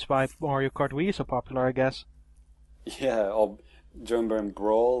 Why it's why Mario Kart Wii is so popular, I guess. Yeah, or do you remember in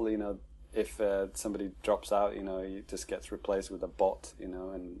Brawl, you know, if somebody drops out, you know, he just gets replaced with a bot, you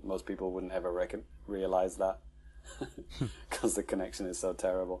know, and most people wouldn't ever realize that. Because the connection is so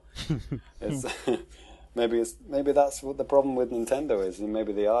terrible. Maybe that's what the problem with Nintendo is.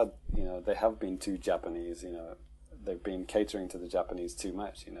 Maybe they are, you know, they have been too Japanese. You know, they've been catering to the Japanese too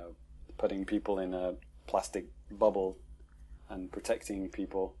much. You know, putting people in a plastic bubble and protecting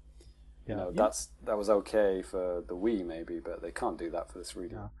people. You know, that was okay for the Wii maybe, but they can't do that for the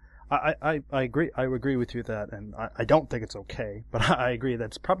 3D. Yeah. I agree. I agree with you that, and I don't think it's okay, but I agree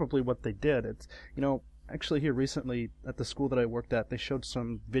that's probably what they did. It's, you know. Actually, here recently at the school that I worked at, they showed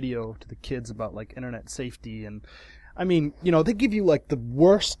some video to the kids about like internet safety, and I mean, you know, they give you like the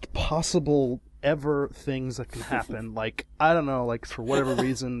worst possible ever things that can happen. Like, I don't know, like for whatever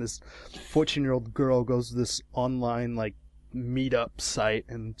reason, this 14-year-old girl goes to this online like meetup site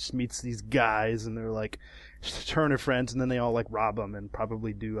and just meets these guys, and they're like, her and her friends, and then they all like rob them and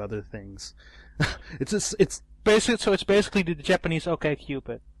probably do other things. It's basically the Japanese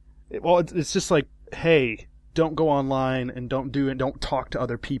OkCupid. It's just like, hey, don't go online and don't talk to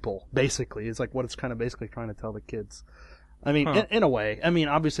other people, basically. It's like what it's kind of basically trying to tell the kids. I mean, in a way. I mean,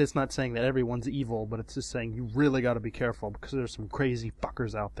 obviously it's not saying that everyone's evil, but it's just saying you really got to be careful because there's some crazy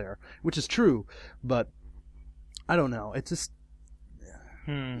fuckers out there, which is true, but I don't know. It's just...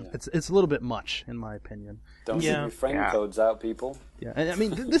 It's a little bit much, in my opinion. Don't give your friend codes out, people. Yeah, and I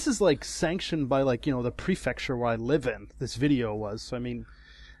mean, this is like sanctioned by like, you know, the prefecture where I live in, this video was, so I mean...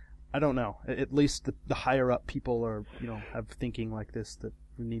 I don't know. At least the higher up people are, you know, have thinking like this, that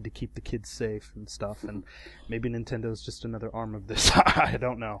we need to keep the kids safe and stuff. And maybe Nintendo's just another arm of this. I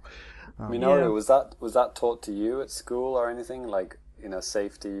don't know. Minoru, was that taught to you at school or anything, like, you know,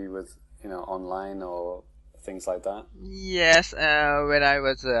 safety with, you know, online or things like that? Yes. When I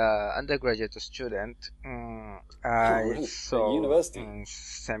was an undergraduate student, I saw university.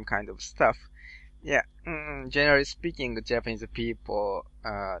 Same kind of stuff. Yeah, generally speaking, Japanese people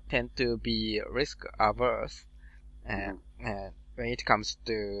tend to be risk averse when it comes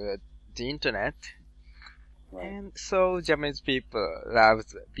to the internet. Right. And so Japanese people love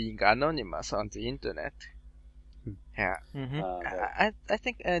being anonymous on the internet. Yeah. Right. I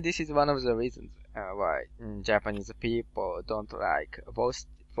think this is one of the reasons why Japanese people don't like voice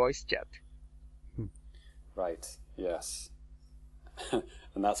chat. Right, yes.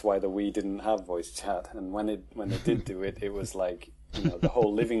 And that's why the Wii didn't have voice chat. And when they did do it, it was like, you know, the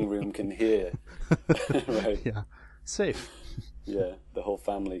whole living room can hear. Right? Yeah. Safe. Yeah, the whole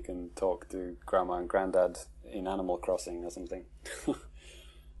family can talk to grandma and granddad in Animal Crossing or something.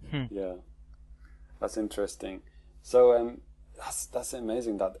 Yeah. That's interesting. So that's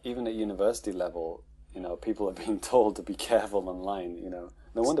amazing that even at university level, people are being told to be careful online.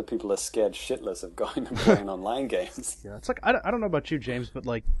 No wonder people are scared shitless of going and playing online games. Yeah, it's like I don't know about you, James, but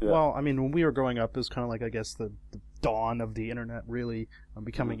well, I mean, when we were growing up, it was kind of like, I guess, the dawn of the internet really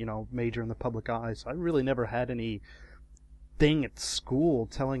becoming major in the public eye. So I really never had any thing at school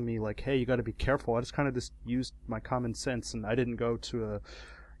telling me like, hey, you got to be careful. I just kind of just used my common sense, and I didn't go to a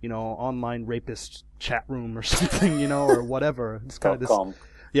online rapist chat room or something, or whatever. It's kind of .com.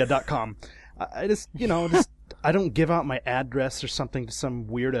 Yeah, .com. I just I don't give out my address or something to some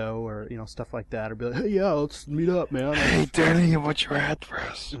weirdo or stuff like that, or be like, hey, yeah, let's meet up, man. Hey, Danny, what's your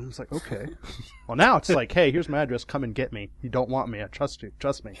address? And it's like, okay. Well, now it's like, hey, here's my address. Come and get me. You don't want me. I trust you.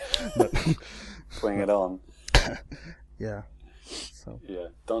 Trust me. But, bring it on. Yeah. So. Yeah,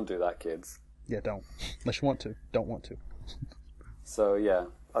 don't do that, kids. Yeah, don't. Unless you want to. Don't want to. So yeah,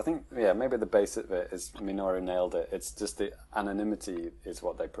 I think maybe the base of it is Minoru nailed it. It's just the anonymity is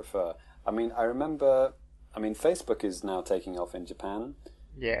what they prefer. I mean, Facebook is now taking off in Japan.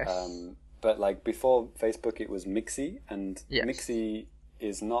 Yes. But like before Facebook, it was Mixi, and yes. Mixi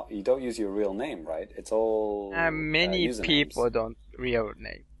is not. You don't use your real name, right? It's all. Many people don't real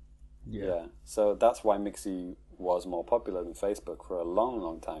name. Yeah. So that's why Mixi was more popular than Facebook for a long,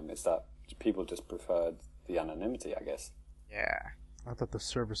 long time. Is that people just preferred the anonymity, I guess. Yeah. I thought the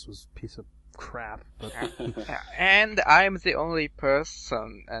service was a piece of crap. But... And I'm the only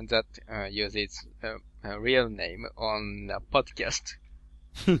person that uses a real name on a podcast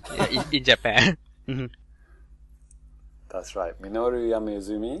in Japan. Mm-hmm. That's right. Minoru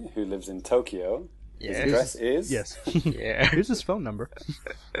Yamazumi, who lives in Tokyo. Yes. His address is... Yes. Yeah. Here's his phone number.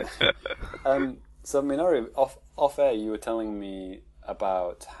 So Minoru, off air, you were telling me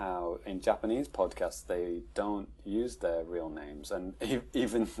about how in Japanese podcasts they don't use their real names and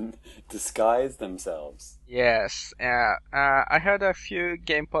even disguise themselves. Yes, I heard a few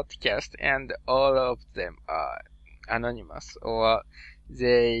game podcasts and all of them are anonymous, or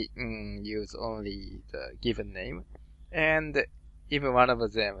they use only the given name, and even one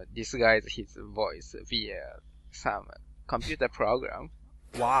of them disguise his voice via some computer program.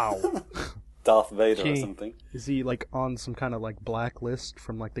 Wow. Darth Vader or something. Is he like on some kind of like blacklist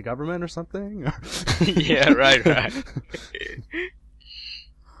from like the government or something? Yeah, right.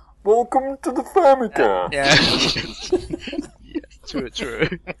 Welcome to the Famicast. Yeah. Yes, true.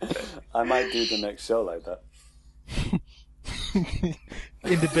 I might do the next show like that.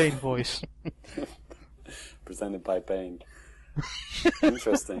 In the Bane voice. Presented by Bane.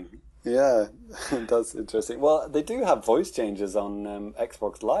 Interesting. Yeah, that's interesting. Well, they do have voice changes on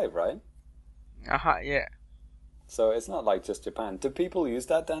Xbox Live, right? Yeah. So it's not like just Japan. Do people use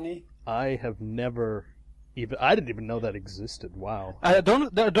that, Danny? I have never I didn't even know that existed. Wow. I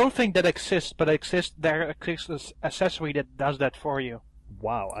don't think that exists, but there exists an accessory that does that for you.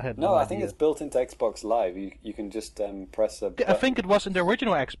 Wow, I had no idea. I think it's built into Xbox Live. You can just press a button. I think it was in the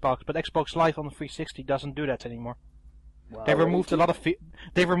original Xbox, but Xbox Live on the 360 doesn't do that anymore. Wow. They removed a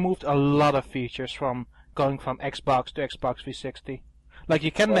lot of features from going from Xbox to Xbox 360. Like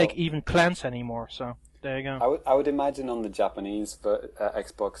you can't make even clans anymore, so there you go. I would imagine on the Japanese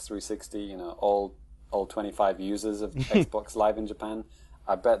Xbox 360, all 25 users of Xbox Live in Japan,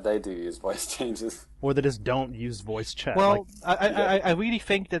 I bet they do use voice changes. Or they just don't use voice chat. Well, I really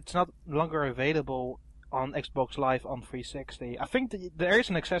think that's not longer available on Xbox Live on 360. I think there is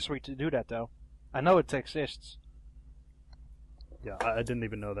an accessory to do that, though. I know it exists. Yeah, I didn't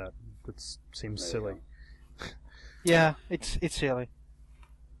even know that. That seems silly. Yeah, it's silly.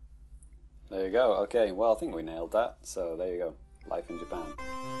 There you go. Okay, well, I think we nailed that. So there you go. Life in Japan.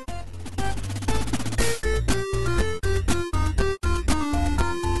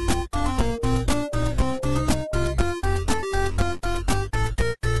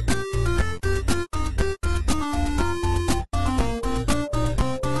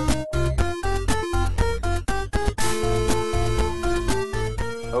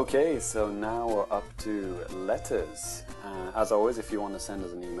 Okay, so now we're up to letters. As always, if you want to send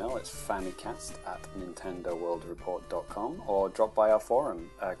us an email, it's famicast@nintendoworldreport.com or drop by our forum,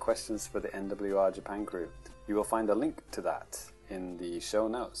 Questions for the NWR Japan Crew. You will find a link to that in the show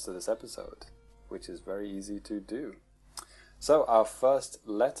notes to this episode, which is very easy to do. So our first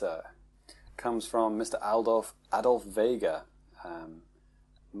letter comes from Mr. Adolf Vega,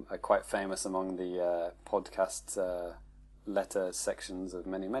 quite famous among the podcast letter sections of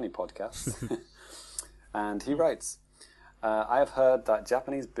many podcasts. And he writes, I have heard that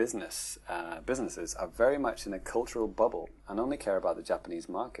Japanese businesses are very much in a cultural bubble and only care about the Japanese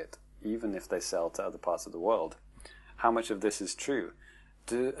market, even if they sell to other parts of the world. How much of this is true?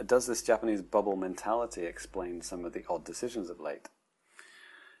 does this Japanese bubble mentality explain some of the odd decisions of late?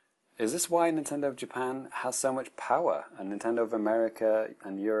 Is this why Nintendo of Japan has so much power, and Nintendo of America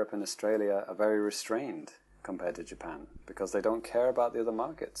and Europe and Australia are very restrained compared to Japan, because they don't care about the other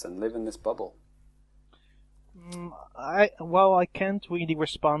markets and live in this bubble? I can't really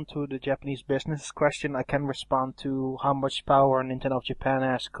respond to the Japanese business question. I can respond to how much power Nintendo of Japan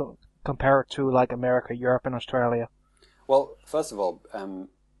has compared to like America, Europe, and Australia. Well, first of all,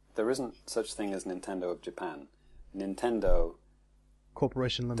 there isn't such thing as Nintendo of Japan. Nintendo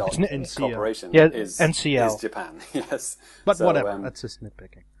Corporation Limited. NCL. Corporation is NCL. is Japan. Yes, but so, whatever. That's just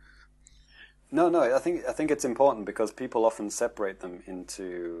nitpicking. No. I think it's important because people often separate them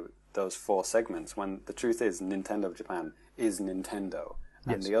into those four segments. When the truth is, Nintendo of Japan is Nintendo,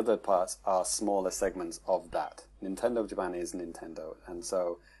 and the other parts are smaller segments of that. Nintendo of Japan is Nintendo, and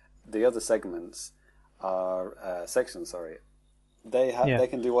so the other segments are sections. Sorry, they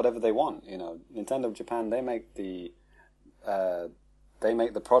can do whatever they want. You know, Nintendo of Japan, they make the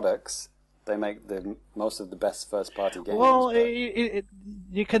products. They make the most of the best first-party games. Well,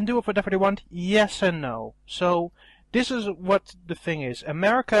 you can do it whatever they want. Yes and no. So this is what the thing is.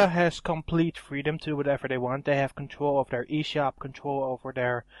 America has complete freedom to do whatever they want. They have control of their eShop, control over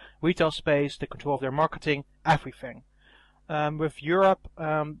their retail space, the control of their marketing, everything. With Europe,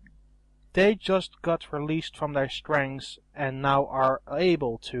 they just got released from their strengths and now are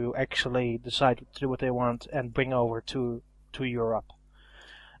able to actually decide to do what they want and bring over to Europe.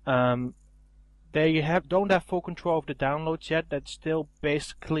 They don't have full control of the downloads yet. That's still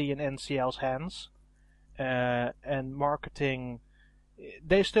basically in NCL's hands. And marketing,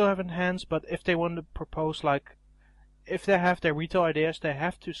 they still have in hands, but if they want to propose, like, if they have their retail ideas, they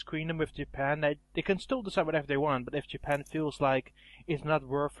have to screen them with Japan. They can still decide whatever they want, but if Japan feels like it's not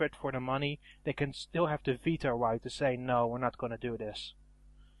worth it for the money, they can still have the veto right to say, no, we're not going to do this.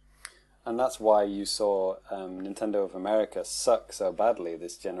 And that's why you saw Nintendo of America suck so badly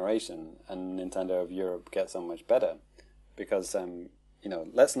this generation, and Nintendo of Europe get so much better. Because,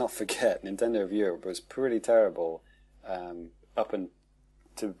 let's not forget, Nintendo of Europe was pretty terrible up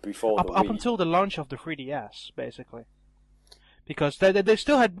until the launch of the 3DS, basically. Because they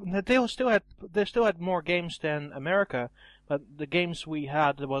still had more games than America, but the games we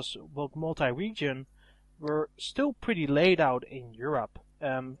had that was multi-region were still pretty laid out in Europe.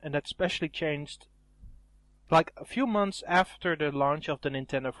 And that especially changed like a few months after the launch of the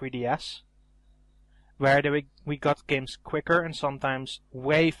Nintendo 3DS, where we got games quicker and sometimes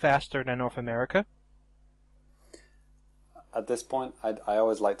way faster than North America. At this point, I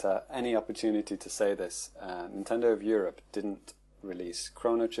always like to any opportunity to say this. Nintendo of Europe didn't release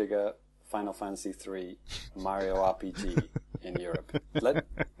Chrono Trigger, Final Fantasy III, Mario RPG in Europe.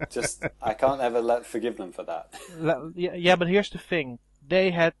 I can't ever forgive them for that. Yeah, but here's the thing.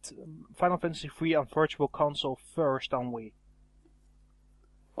 They had Final Fantasy III on Virtual Console first on Wii.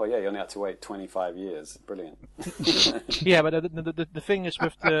 Oh yeah, you only had to wait 25 years. Brilliant. Yeah, but the thing is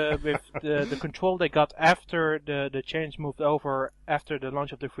with the control they got after the change moved over after the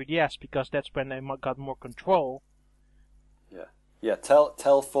launch of the 3DS, because that's when they got more control. Yeah. Tell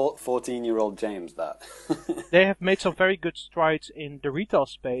 14-year-old James that. They have made some very good strides in the retail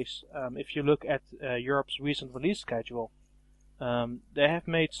space. If you look at Europe's recent release schedule. They have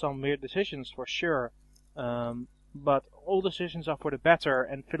made some weird decisions for sure, but all decisions are for the better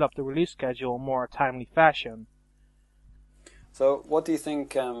and fill up the release schedule in more timely fashion. So what do you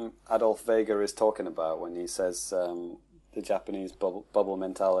think Adolf Vega is talking about when he says the Japanese bubble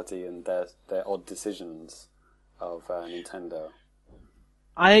mentality and their odd decisions of Nintendo?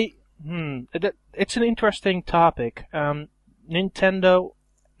 It's an interesting topic. Nintendo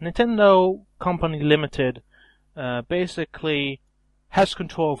Company Limited basically has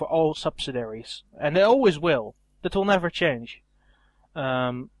control over all subsidiaries, and they always will. That will never change.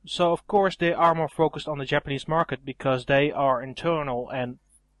 So of course they are more focused on the Japanese market because they are internal and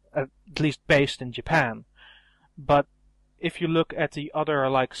at least based in Japan. But if you look at the other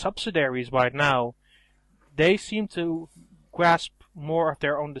subsidiaries right now, they seem to grasp more of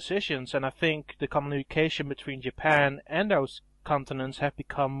their own decisions, and I think the communication between Japan and those continents have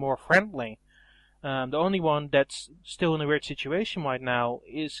become more friendly. The only one that's still in a weird situation right now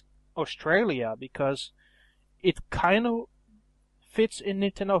is Australia, because it kind of fits in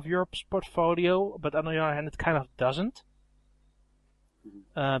Nintendo of Europe's portfolio, but on the other hand it kind of doesn't.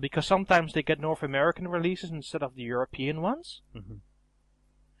 Because sometimes they get North American releases instead of the European ones. Mm-hmm.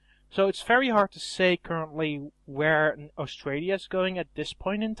 So it's very hard to say currently where Australia is going at this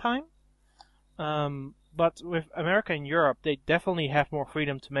point in time. But with America and Europe, they definitely have more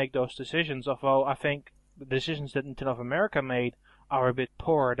freedom to make those decisions, although I think the decisions that Nintendo of America made are a bit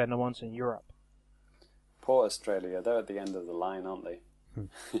poorer than the ones in Europe. Poor Australia, they're at the end of the line, aren't they?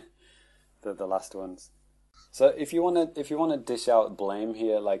 They're the last ones. So if you want to dish out blame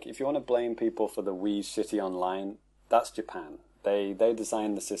here, like if you want to blame people for the Wii's shitty online, that's Japan. They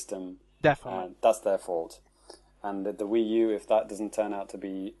designed the system. Definitely. That's their fault. And the Wii U, if that doesn't turn out to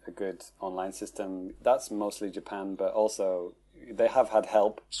be a good online system, that's mostly Japan, but also they have had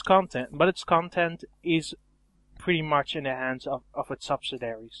help. Its content is pretty much in the hands of its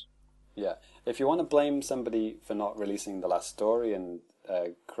subsidiaries. Yeah. If you want to blame somebody for not releasing the last story and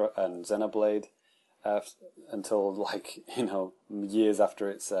Xenoblade until, like, you know, years after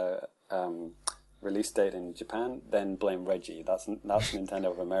its release date in Japan, then blame Reggie. That's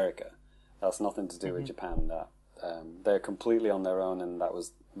Nintendo of America. That's nothing to do with Japan. They're completely on their own, and that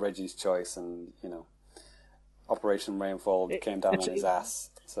was Reggie's choice. And you know, Operation Rainfall came down on his ass.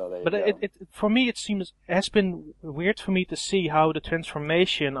 So there you go. For me, it has been weird for me to see how the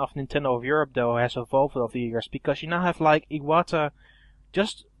transformation of Nintendo of Europe though has evolved over the years, because you now have like Iwata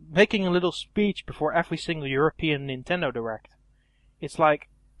just making a little speech before every single European Nintendo Direct. It's like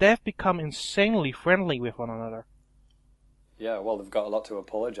they've become insanely friendly with one another. Yeah, well, they've got a lot to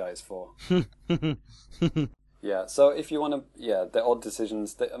apologize for. Yeah, so if you want to, the odd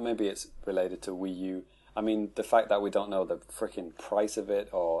decisions, maybe it's related to Wii U. I mean, the fact that we don't know the freaking price of it,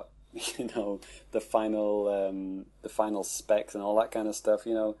 or you know, the final specs and all that kind of stuff.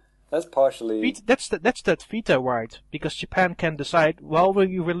 You know, that's partially that's that veto right, because Japan can decide. Well, when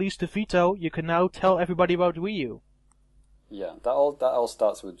you release the veto, you can now tell everybody about Wii U. Yeah, that all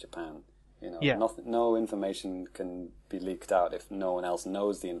starts with Japan. You know, yeah. No information can be leaked out if no one else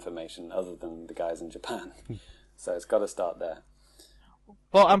knows the information other than the guys in Japan. So it's got to start there.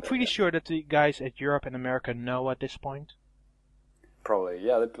 Well, I'm pretty sure that the guys at Europe and America know at this point. Probably,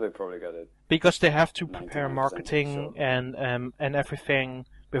 yeah, they probably got it. Because they have to prepare marketing and everything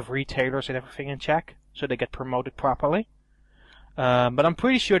with retailers and everything in check, so they get promoted properly. But I'm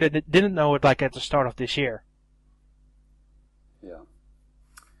pretty sure that they didn't know it like at the start of this year. Yeah.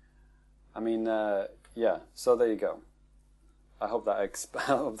 I mean, yeah. So there you go. I hope that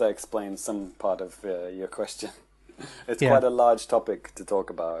explains some part of your question. It's quite a large topic to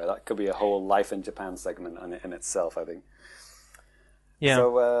talk about. That could be a whole Life in Japan segment in itself, I think. Yeah.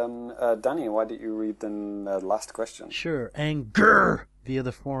 So, Danny, why don't you read the last question? Sure. Anger via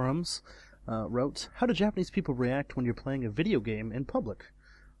the forums wrote, how do Japanese people react when you're playing a video game in public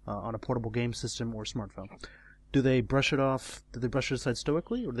on a portable game system or smartphone? Do they brush it off? Do they brush it aside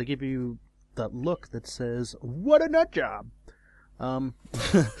stoically, or do they give you that look that says, what a nut job?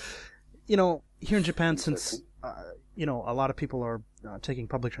 You know, here in Japan, since you know, a lot of people are taking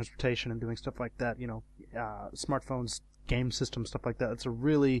public transportation and doing stuff like that, you know, smartphones, game systems, stuff like that, it's a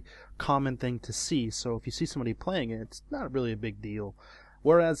really common thing to see. So if you see somebody playing it, it's not really a big deal.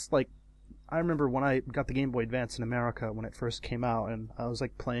 Whereas, like, I remember when I got the Game Boy Advance in America when it first came out, and I was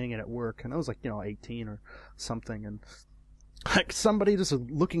like playing it at work, and I was like, you know, 18 or something, and like somebody just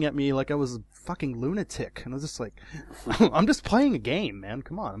looking at me like I was a fucking lunatic, and I was just like, I'm just playing a game, man.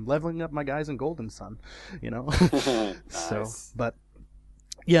 Come on, I'm leveling up my guys in Golden Sun, you know. Nice. So, but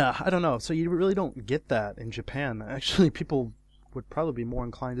yeah, I don't know. So you really don't get that in Japan. Actually, people would probably be more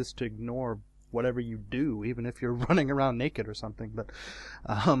inclined just to ignore whatever you do, even if you're running around naked or something. But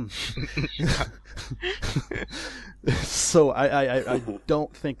so I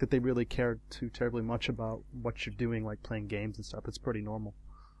don't think that they really care too terribly much about what you're doing, like playing games and stuff. It's pretty normal.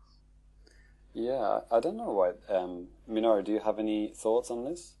 Yeah, I don't know why. Minoru, do you have any thoughts on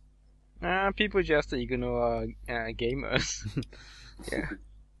this? People just ignore gamers. Yeah.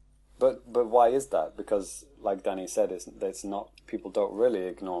 But why is that? Because, like Danny said, it's not. People don't really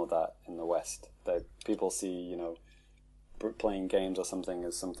ignore that in the West. That people see, you know, playing games or something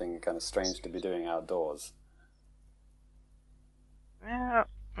as something kind of strange to be doing outdoors.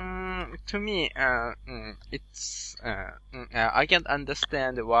 To me, it's I can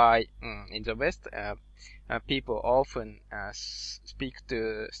understand why in the West people often speak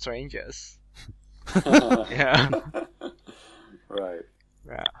to strangers. Yeah. Right.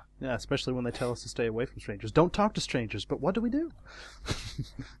 Yeah. Yeah, especially when they tell us to stay away from strangers. Don't talk to strangers, but what do we do?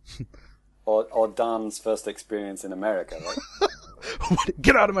 Or Daan's first experience in America, right?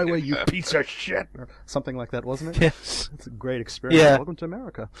 Get out of my way, you piece of shit! Or something like that, wasn't it? Yes. It's a great experience. Yeah. Welcome to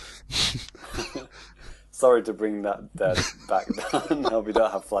America. Sorry to bring that back down. No, we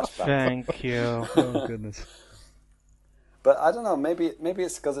don't have flashbacks. Thank you. Oh, goodness. But I don't know. Maybe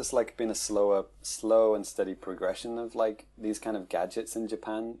it's because it's like been a slow and steady progression of like these kind of gadgets in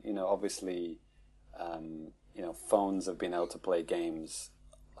Japan. You know, obviously, you know, phones have been able to play games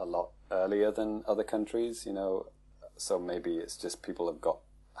a lot earlier than other countries. You know, so maybe it's just people have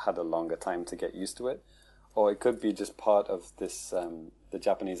had a longer time to get used to it, or it could be just part of this the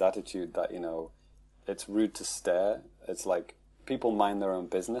Japanese attitude that, you know, it's rude to stare. It's like people mind their own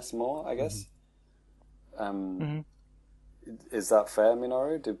business more, I guess. Is that fair,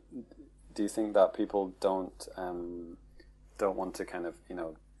 Minoru? Do you think that people don't want to kind of, you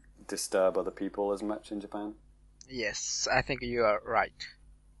know, disturb other people as much in Japan? Yes, I think you are right.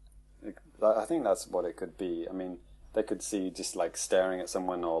 I think that's what it could be. I mean, they could see just like staring at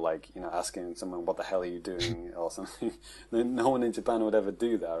someone, or like, you know, asking someone, what the hell are you doing, or something. No one in Japan would ever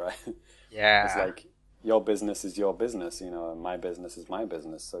do that, right? Yeah. It's like, your business is your business, you know, and my business is my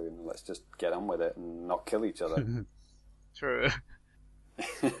business, so, you know, let's just get on with it and not kill each other. True.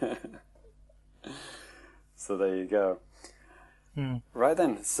 So there you go. Right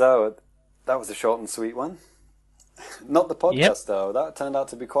then, so that was a short and sweet one. Not the podcast, though. That turned out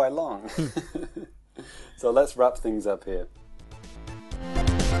to be quite long. So let's wrap things up here.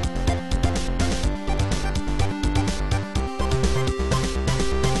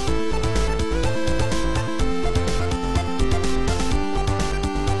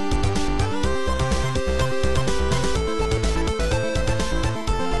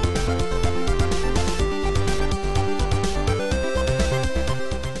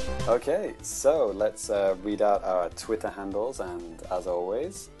 Okay, so let's read out our Twitter handles, and as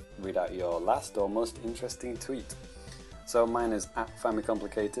always, read out your last or most interesting tweet. So mine is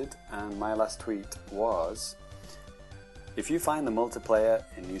 @FamiComplicated, and my last tweet was: if you find the multiplayer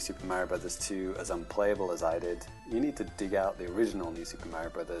in New Super Mario Bros. 2 as unplayable as I did, you need to dig out the original New Super Mario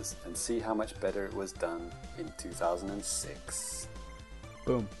Bros. And see how much better it was done in 2006.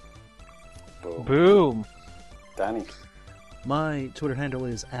 Boom. Boom. Boom. Danny. My Twitter handle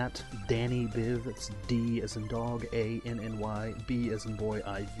is @DannyBiv. It's D as in dog, ANNY, B as in boy,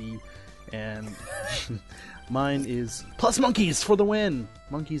 IV. And mine is plus monkeys for the win.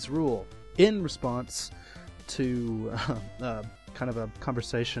 Monkeys rule. In response to kind of a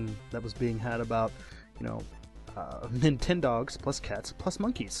conversation that was being had about, you know, Nintendogs plus cats plus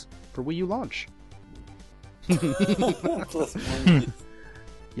monkeys for Wii U launch. Plus monkeys.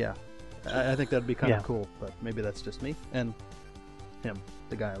 Yeah. I think that'd be kind of cool, but maybe that's just me and him,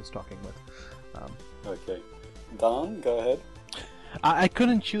 the guy I was talking with. Okay. Daan, go ahead. I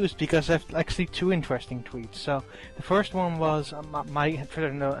couldn't choose because I have actually two interesting tweets. So the first one was my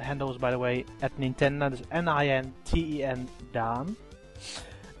Twitter handle is, by the way, @Nintendo. That's NINTEN Daan.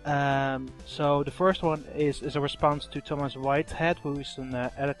 So the first one is a response to Thomas Whitehead, who is an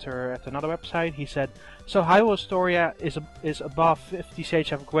editor at another website. He said, "So Hyrule Historia is above 50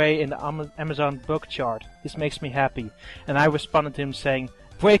 Shades of Grey in the Amazon book chart. This makes me happy." And I responded to him saying,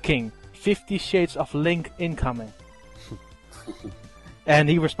 "Breaking! 50 Shades of Link incoming." And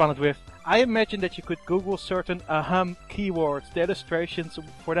he responded with, "I imagine that you could Google certain keywords. The illustrations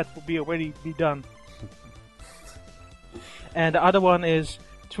for that will already be done." And the other one is,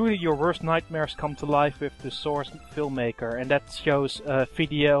 "Truly your worst nightmares come to life with the Source filmmaker," and that shows a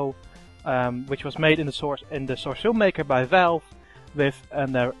video which was made in the Source filmmaker by Valve, with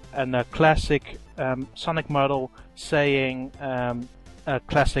a classic Sonic model saying a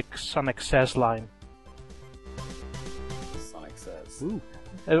classic Sonic Says line. Sonic Says. Ooh.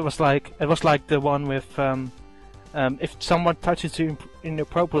 It was like the one with if someone touches you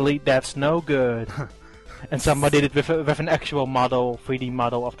inappropriately, that's no good. And somebody did it with an actual model, 3D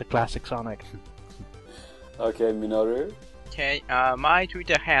model of the classic Sonic. Okay, Minoru. Okay, my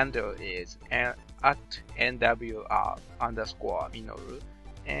Twitter handle is @NWR_Minoru,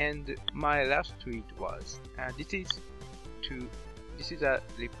 and my last tweet was this is a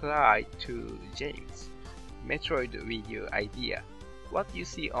reply to James. Metroid Wii U idea. What you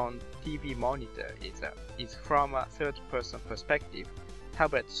see on TV monitor is from a third-person perspective.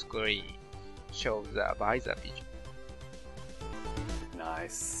 Tablet screen shows the visor vision.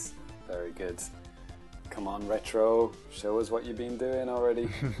 Nice. Very good. Come on, Retro. Show us what you've been doing already.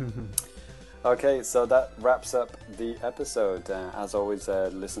 Okay, so that wraps up the episode. As always,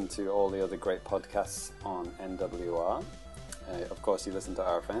 listen to all the other great podcasts on NWR. Of course, you listen to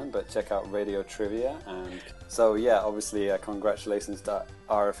RFN, but check out Radio Trivia. And so, yeah, obviously, congratulations to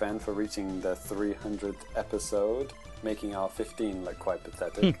RFN for reaching the 300th episode, making our 15 look quite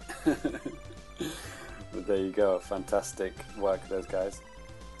pathetic. But there you go. Fantastic work, those guys.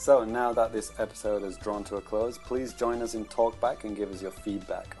 So now that this episode is drawn to a close, please join us in Talkback and give us your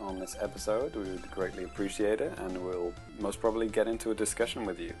feedback on this episode. We would greatly appreciate it, and we'll most probably get into a discussion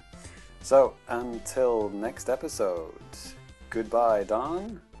with you. So until next episode, goodbye,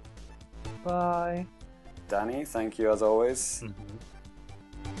 Daan. Bye. Danny, thank you as always.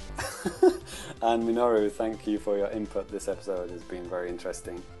 And Minoru, thank you for your input. This episode has been very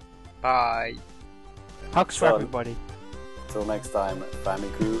interesting. Bye. Hugs for everybody. Till next time,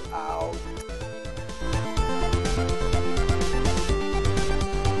 Famicast out.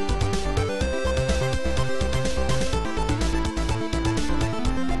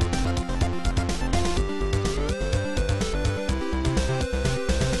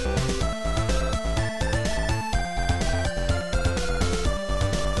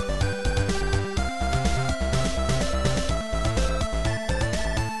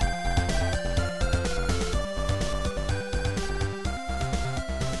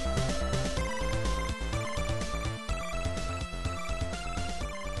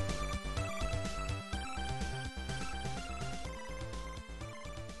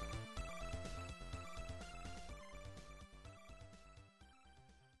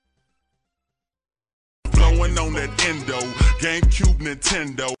 On that endo, GameCube,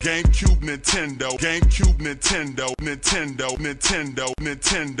 Nintendo, GameCube, Nintendo, GameCube, Nintendo,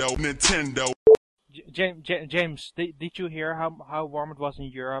 Nintendo. James, did you hear how warm it was in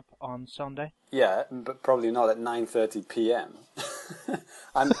Europe on Sunday? Yeah, but probably not at 9:30 p.m.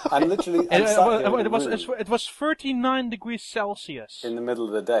 I'm literally. It was 39 degrees Celsius in the middle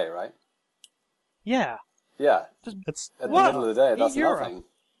of the day, right? Yeah. Yeah. It's at the middle of the day. That's nothing.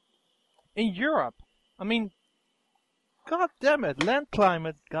 In Europe, I mean, god damn it, land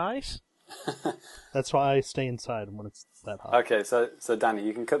climate, guys. That's why I stay inside when it's that hot. Okay, so Danny,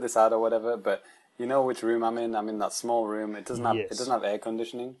 you can cut this out or whatever, but you know which room I'm in? I'm in that small room. It doesn't have air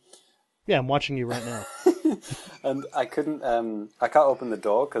conditioning. Yeah, I'm watching you right now. And I can't open the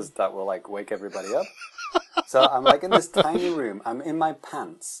door because that will like wake everybody up. So I'm like in this tiny room. I'm in my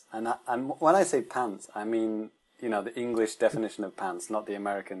pants, and when I say pants, I mean, you know, the English definition of pants, not the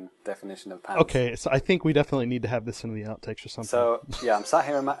American definition of pants. Okay, so I think we definitely need to have this in the outtakes or something. So yeah, I'm sat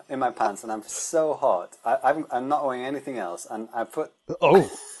here in my pants, and I'm so hot. I'm not wearing anything else, and I put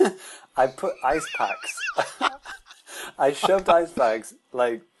I put ice packs. I shoved ice packs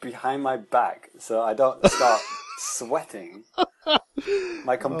like behind my back so I don't start sweating.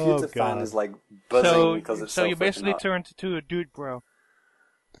 My computer fan is like buzzing because it's so you basically hot. turned to a dude, bro.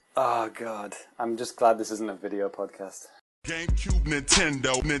 Oh god, I'm just glad this isn't a video podcast. GameCube,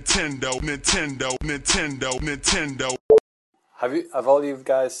 Nintendo. Have all you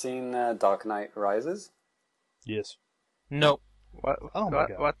guys seen Dark Knight Rises? Yes. No. What? Oh my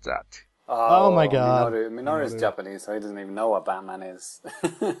god. What's that? Oh my god. Minoru is Japanese, so he doesn't even know what Batman is.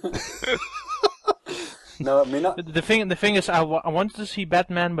 No, The thing is, I wanted to see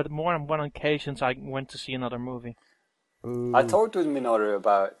Batman, but more on one occasion I went to see another movie. Ooh. I talked with Minoru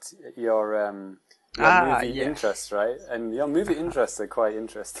about your movie interests, right? And your movie interests are quite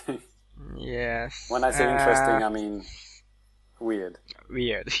interesting. Yes. When I say interesting, I mean weird.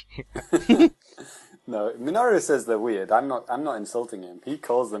 Weird. No, Minoru says they're weird. I'm not insulting him. He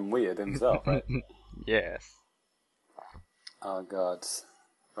calls them weird himself, right? Yes. Oh god.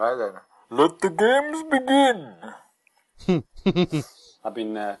 Right then. Let the games begin. I've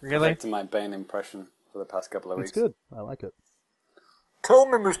been perfecting my Bane impression for the past couple of weeks. It's good. I like it. Tell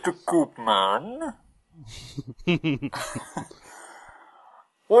me, Mr. Coopman.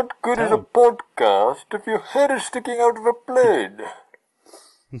 What good is a podcast if your head is sticking out of a plane?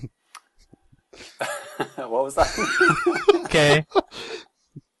 What was that? Okay.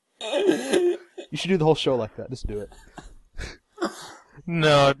 You should do the whole show like that. Just do it.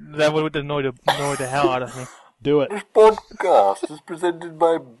 No, that would annoy the hell out of me. Do it. This podcast is presented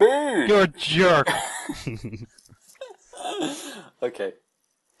by Bane. You're a jerk. Okay.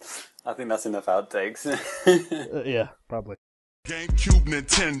 I think that's enough outtakes. Yeah, probably. GameCube,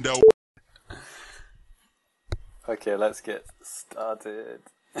 Nintendo. Okay, let's get started.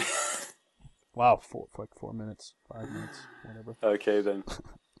 Wow, 4 minutes, 5 minutes, whatever. Okay then.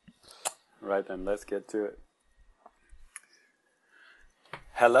 Right then, let's get to it.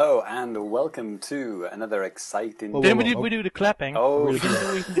 Hello and welcome to another exciting... Then we do the clapping. Oh, We didn't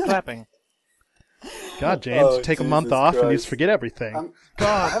do even the clapping. God, James, take a month off and you Christ. just forget everything. I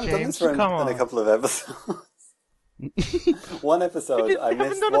God, haven't done this James, for come in a on. couple of episodes. One episode, I haven't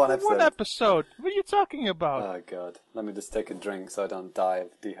missed done it one for episode. one episode. What are you talking about? Oh god, let me just take a drink so I don't die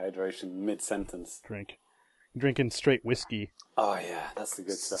of dehydration mid-sentence. Drinking straight whiskey. Oh yeah, that's the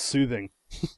good stuff. Soothing.